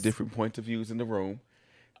understand all is. the different points of views in the room.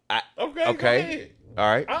 Okay, go Okay, ahead.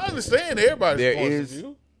 all right. I understand everybody's There point is- of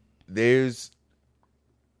view. There's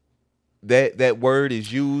that word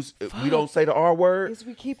is used. We don't say the R word. Is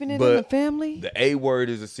we keeping it in but the family? The A word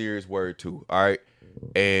is a serious word too. All right,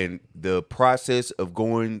 and the process of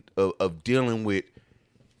going of dealing with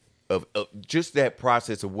of just that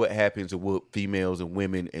process of what happens to what females and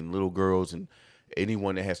women and little girls and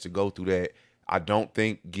anyone that has to go through that, I don't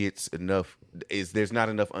think gets enough. There's not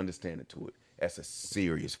enough understanding to it. That's a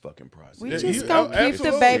serious fucking process. We Yeah, just you- gonna keep the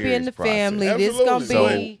absolutely. baby in the Serious family. process. This gonna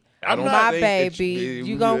Absolutely. be I don't my think that baby. you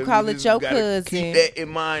You gonna call we it just your gotta cousin. Keep that in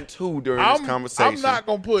mind too during this conversation. I'm not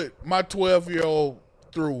gonna put my 12-year-old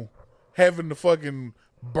through having to fucking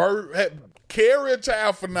carry a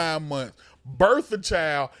child for 9 months, birth a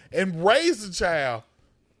child, and raise a child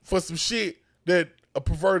for some shit that a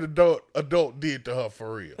perverted adult did to her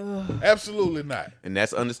for real. Absolutely not. And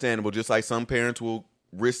that's understandable. Just like some parents will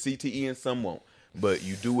risk CTE and some won't. But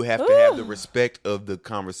you do have to have the respect of the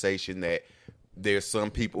conversation that there's some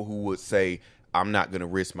people who would say, I'm not going to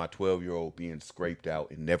risk my 12-year-old being scraped out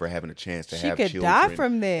and never having a chance to She have could children. die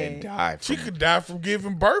from that. And die from She could die from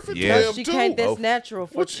giving birth at Yeah. 12 She too. can't. That's natural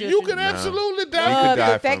for Which children. you can absolutely She die. could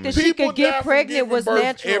die The fact from that it. she People could die get from pregnant giving was birth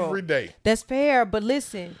natural. every day. That's fair, but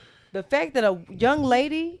listen, the fact that a young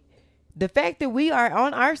lady, the fact that we are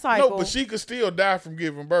on our cycle, No, but she could still die from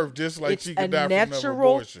giving birth, just like it's she a could die from an natural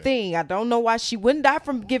abortion. thing. I don't know why she wouldn't die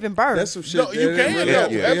from giving birth. That's some shit. No, you It can, really though. have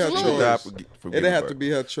to be her Absolutely. choice. From It giving didn't have birth. to be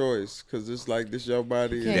her choice because it's like this your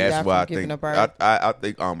body. You can't That's die why I from giving think a birth. I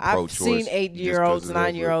think I'm pro-choice. I've seen 8-year-olds,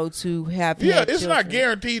 9-year-olds who have Yeah, had it's not children.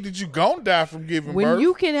 guaranteed that you gonna die from giving When birth.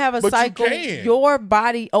 you can have a but you cycle, can. your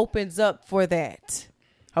body opens up for that.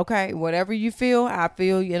 Okay, whatever you feel, I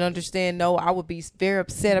feel and understand. No, I would be very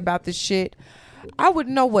upset about this shit. I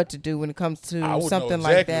wouldn't know what to do when it comes to I would something know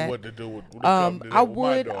like exactly that. what to do with come to that I with my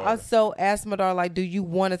would daughter. also ask my daughter, like, do you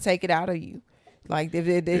want to take it out of you? Like, if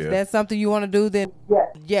Yeah. that's something you want to do, then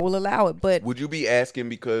yeah, we'll allow it. But Would you be asking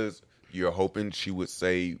because you're hoping she would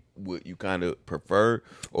say what you kind of prefer,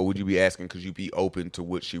 or would you be asking because you'd be open to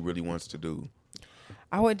what she really wants to do?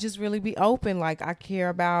 I would just really be open. Like, I care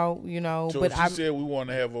about, So but if she said we want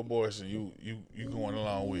to have abortion, you going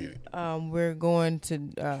along with it. we're going to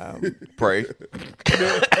Pray.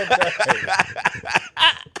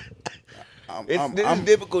 This is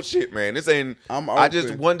difficult shit, man. This ain't. I'm I just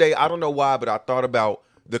open. one day I don't know why, but I thought about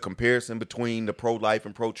the comparison between the pro-life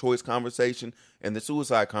and pro-choice conversation and the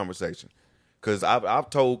suicide conversation. Because I've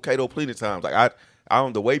told Kato plenty of times, like I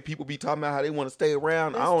don't the way people be talking about how they want to stay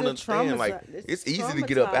around. I don't understand. Like it's easy to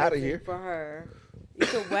get up out of here. for her.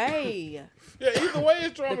 Either way, Yeah, either way,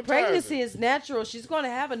 it's traumatizing. the pregnancy is natural. She's going to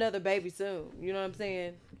have another baby soon. You know what I'm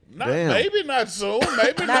saying? Damn. Maybe not soon.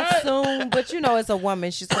 Maybe Not not. soon, but it's a woman.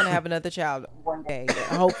 She's going to have another child one day,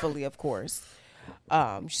 hopefully, of course.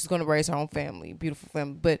 She's going to raise her own family, beautiful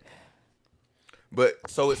family. But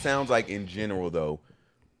So it sounds like in general though,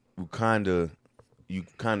 you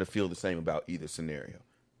kind of feel the same about either scenario.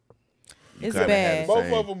 You It's kinda bad. have the Both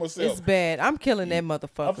same- of them are self. it's bad. I'm killing that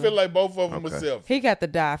motherfucker. I feel like both of them Okay. are self. He got to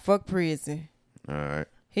die. Fuck prison. All right.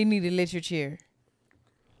 He need to let your chair.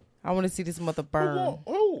 I want to see this mother burn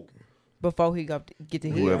Who? before he get to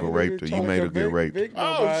hear. Whoever raped her, you made her get raped.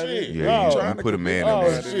 Oh, shit. Yeah, Oh. you put a man Oh,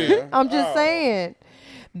 in there. shit. I'm just saying,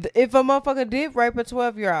 if a motherfucker did rape a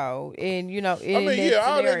 12-year-old, and in I mean, that yeah,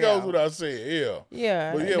 all that scenario, goes without saying, yeah.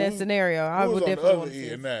 yeah, But in that scenario, I we would was on definitely the want other to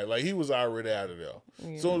see. end now. Like, he was already out of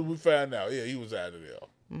there. As soon as we found out, yeah, he was out of there.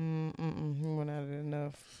 He went out of there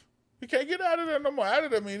enough. He can't get out of there no more. Out of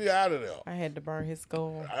there mean he out of there. I had to burn his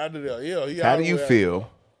skull. Out of there, yeah. He How all do the you way out feel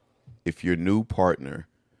if your new partner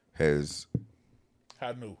has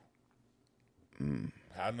I knew.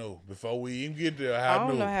 I knew. Before we even get there, I I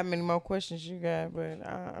don't knew. know how many more questions you got, but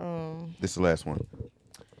this is the last one?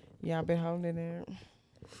 yeah, I've been holding it there.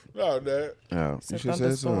 No, that. Oh, It's you a should say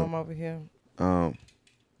thunderstorm something. over here.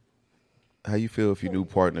 How you feel if your new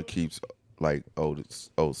partner keeps like old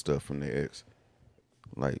stuff from their ex,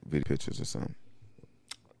 like video pictures or something?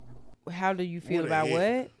 How do you feel What the about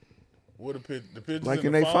heck? what? What the pictures Like in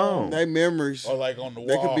in the they phone. They memories. Or like on the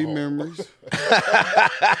They wall. could be memories.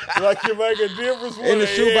 Like you make a difference In the with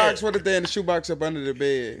shoebox, what if they in the shoebox up under the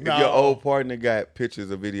bed? No. If your old partner got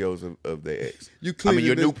pictures of videos of their ex, You I mean,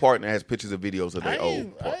 your clearly new partner has pictures of videos of I their ain't,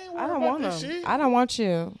 old I partner. ain't I worried don't about want this them. shit. I don't want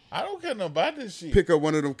you. I don't care nothing about this shit. pick up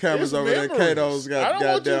one of them cameras It's over there. memories. Kato's got I don't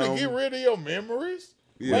want you goddamn. to get rid of your memories.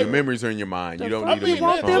 Yeah. Your memories are in your mind. You don't fuck need them you in your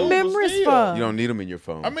want them phone. memories Still. for? You don't need them in your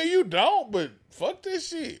phone. I mean, you don't, but fuck this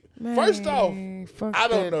shit. Man, First off, fuck I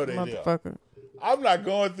don't that know that motherfucker. I'm not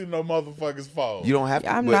going through no motherfucker's phone. you don't have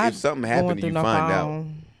to. I'm But not if something going happened, through you no find out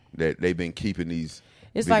phone. that they've been keeping these.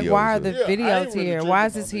 It's videos like, why are of- the Yeah, I ain't videos really here? tripping Why on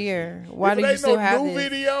is this this here? shit. Why if do it you ain't still no have new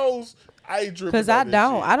this? videos, I ain't tripping. Cause I on that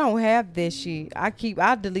don't. shit. I don't have that shit.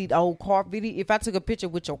 I delete old car video. If I took a picture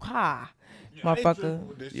with your car, I ain't motherfucker. tripping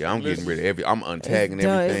with this Yeah, I'm shit. getting rid Listen, of I'm untagging It's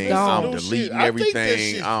done, it's everything. gone. I'm new shit. deleting I think that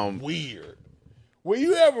everything. shit's weird. When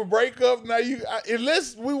you ever break up, now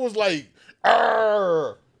unless we was like,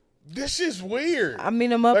 this shit's weird. I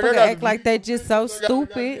mean, the I motherfucker gotta act like they just so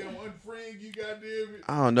stupid.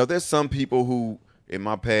 I don't know. There's some people who, in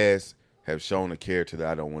my past, have shown a character that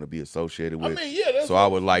I don't want to be associated with. mean, yeah, that's so I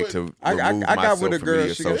what- would like but- to I remove got myself with a from girl.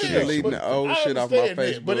 any She got association. deleting the old I shit off my understand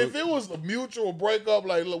that, Facebook. But if it was a mutual breakup,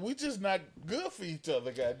 like, look, we just not good for each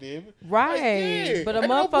other, goddamn it. Right. Like, yeah, But a ain't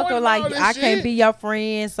no point motherfucker in like, all this I can't shit. be your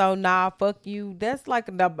friend, so nah, fuck you. That's like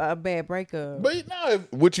a bad breakup. But no,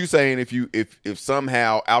 What you saying if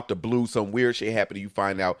somehow out the blue some weird shit happened and you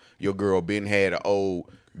find out your girl been had an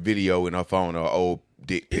old video in her phone or old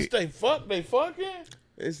dick it's pic? they fucking.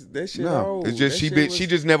 That shit No, old. it's just That she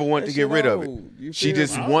just never wanted that to get shit rid of it. old. You She feel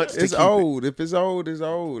just me? wants to It's keep old. If it's old, it's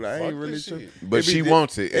old. I Fuck ain't really this sure. shit. But she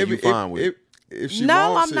wants it, and you fine with it. If she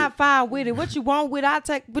No, wants I'm not fine with it. What you want with I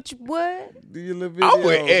take? What? Do your little video. I'm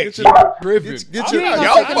with X. Get your, Tripping. get You your, ain't gonna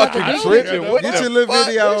Y'all take another fucking dick. tripping. What get the your little fuck?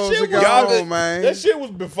 videos shit and was- go Y'all on, man. That shit was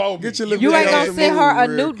before me. Get your little You ain't videos gonna and send her a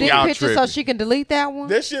move new real dick Y'all picture so tripping. she can delete that one?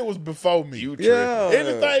 That shit was before me. You tripping. Yeah.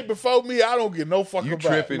 Anything before me, I don't get no fuck You about.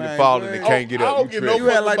 tripping Man, and falling and man. can't get I up. don't You get no tripping. You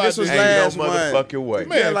act fuck like about this was this. last Ain't no one. motherfucking way.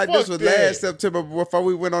 Man, Yeah, like this fuck was that. last September before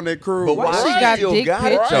we went on that cruise. But Why why she she got still dick got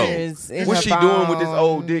it, though? pictures in What's her she doing with this phone?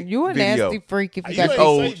 old dick You a video? nasty freak if you You got ain't dick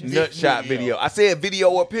Old say dick nut shot video. video. I said video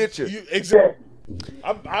or picture. Exactly.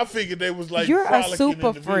 I figured they was like You're a frolicking super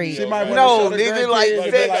in the freak. video, She might man. wanna No, show the nigga, grandkids like Like,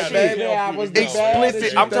 that they got shit. baby, I was the bad Explicit.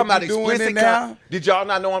 shit I'm that talking about you doing explicit. it now. Did y'all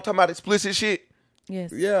not know I'm talking about explicit shit?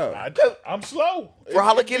 Yes. Yeah. I'm slow.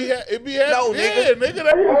 Frolicking? It be No, yeah, nigga.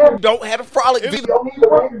 nigga. Don't have a frolic It-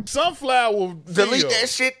 video. Sunflower Delete video. that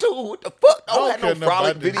shit too. What the fuck? I don't Don't have care no nothing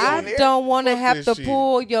frolic about this video shit. in I there. don't want to Fuck have this to shit.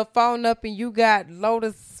 pull your phone up and you got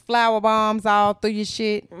Lotus flower bombs all through your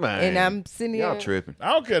shit. Man, And I'm sitting Y'all here tripping.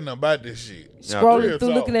 I don't care nothing about this shit. scrolling Real through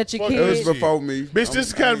talk. looking at your Fuck It this was kids. shit. before me. Bitch, this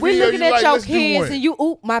is the kind of We video looking you at like. your Let's do kids one. and you,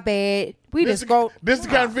 oop, my bad. We This just scroll. this the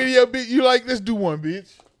kind of video bitch you like. Let's do one, bitch.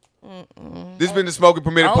 This has been the Smoking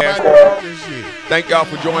Permitted I don't Pass. like this shit. Thank y'all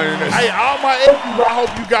for joining us. Hey, all my exes, I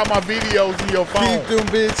hope you got my videos in your phone. Keep them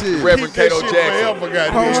bitches. Reverend Keep that Kato shit Jackson. forever,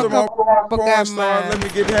 goddamn. Post them on got porn star. mine. Let me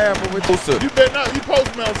get half of it. Poster. You better not. You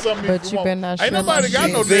post me on something. But if you want. better not Ain't share nobody my got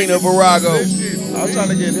shit. no Zena niggas. Virago. That shit. I'm trying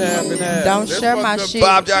to get half and half. Don't That's share fucked my up. shit.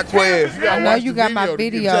 Bob Jacquez. You gotta I know watch you the got my video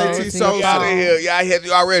to get videos. JT in Sosa. your Out of phone. here. Y'all had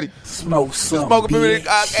you already. Smoke some. Smoking Permitted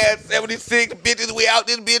bitch. at 76. Bitches, we out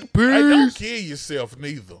this bitch. Hey, don't Peace. kill yourself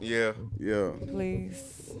neither. Yeah. Yeah. Please.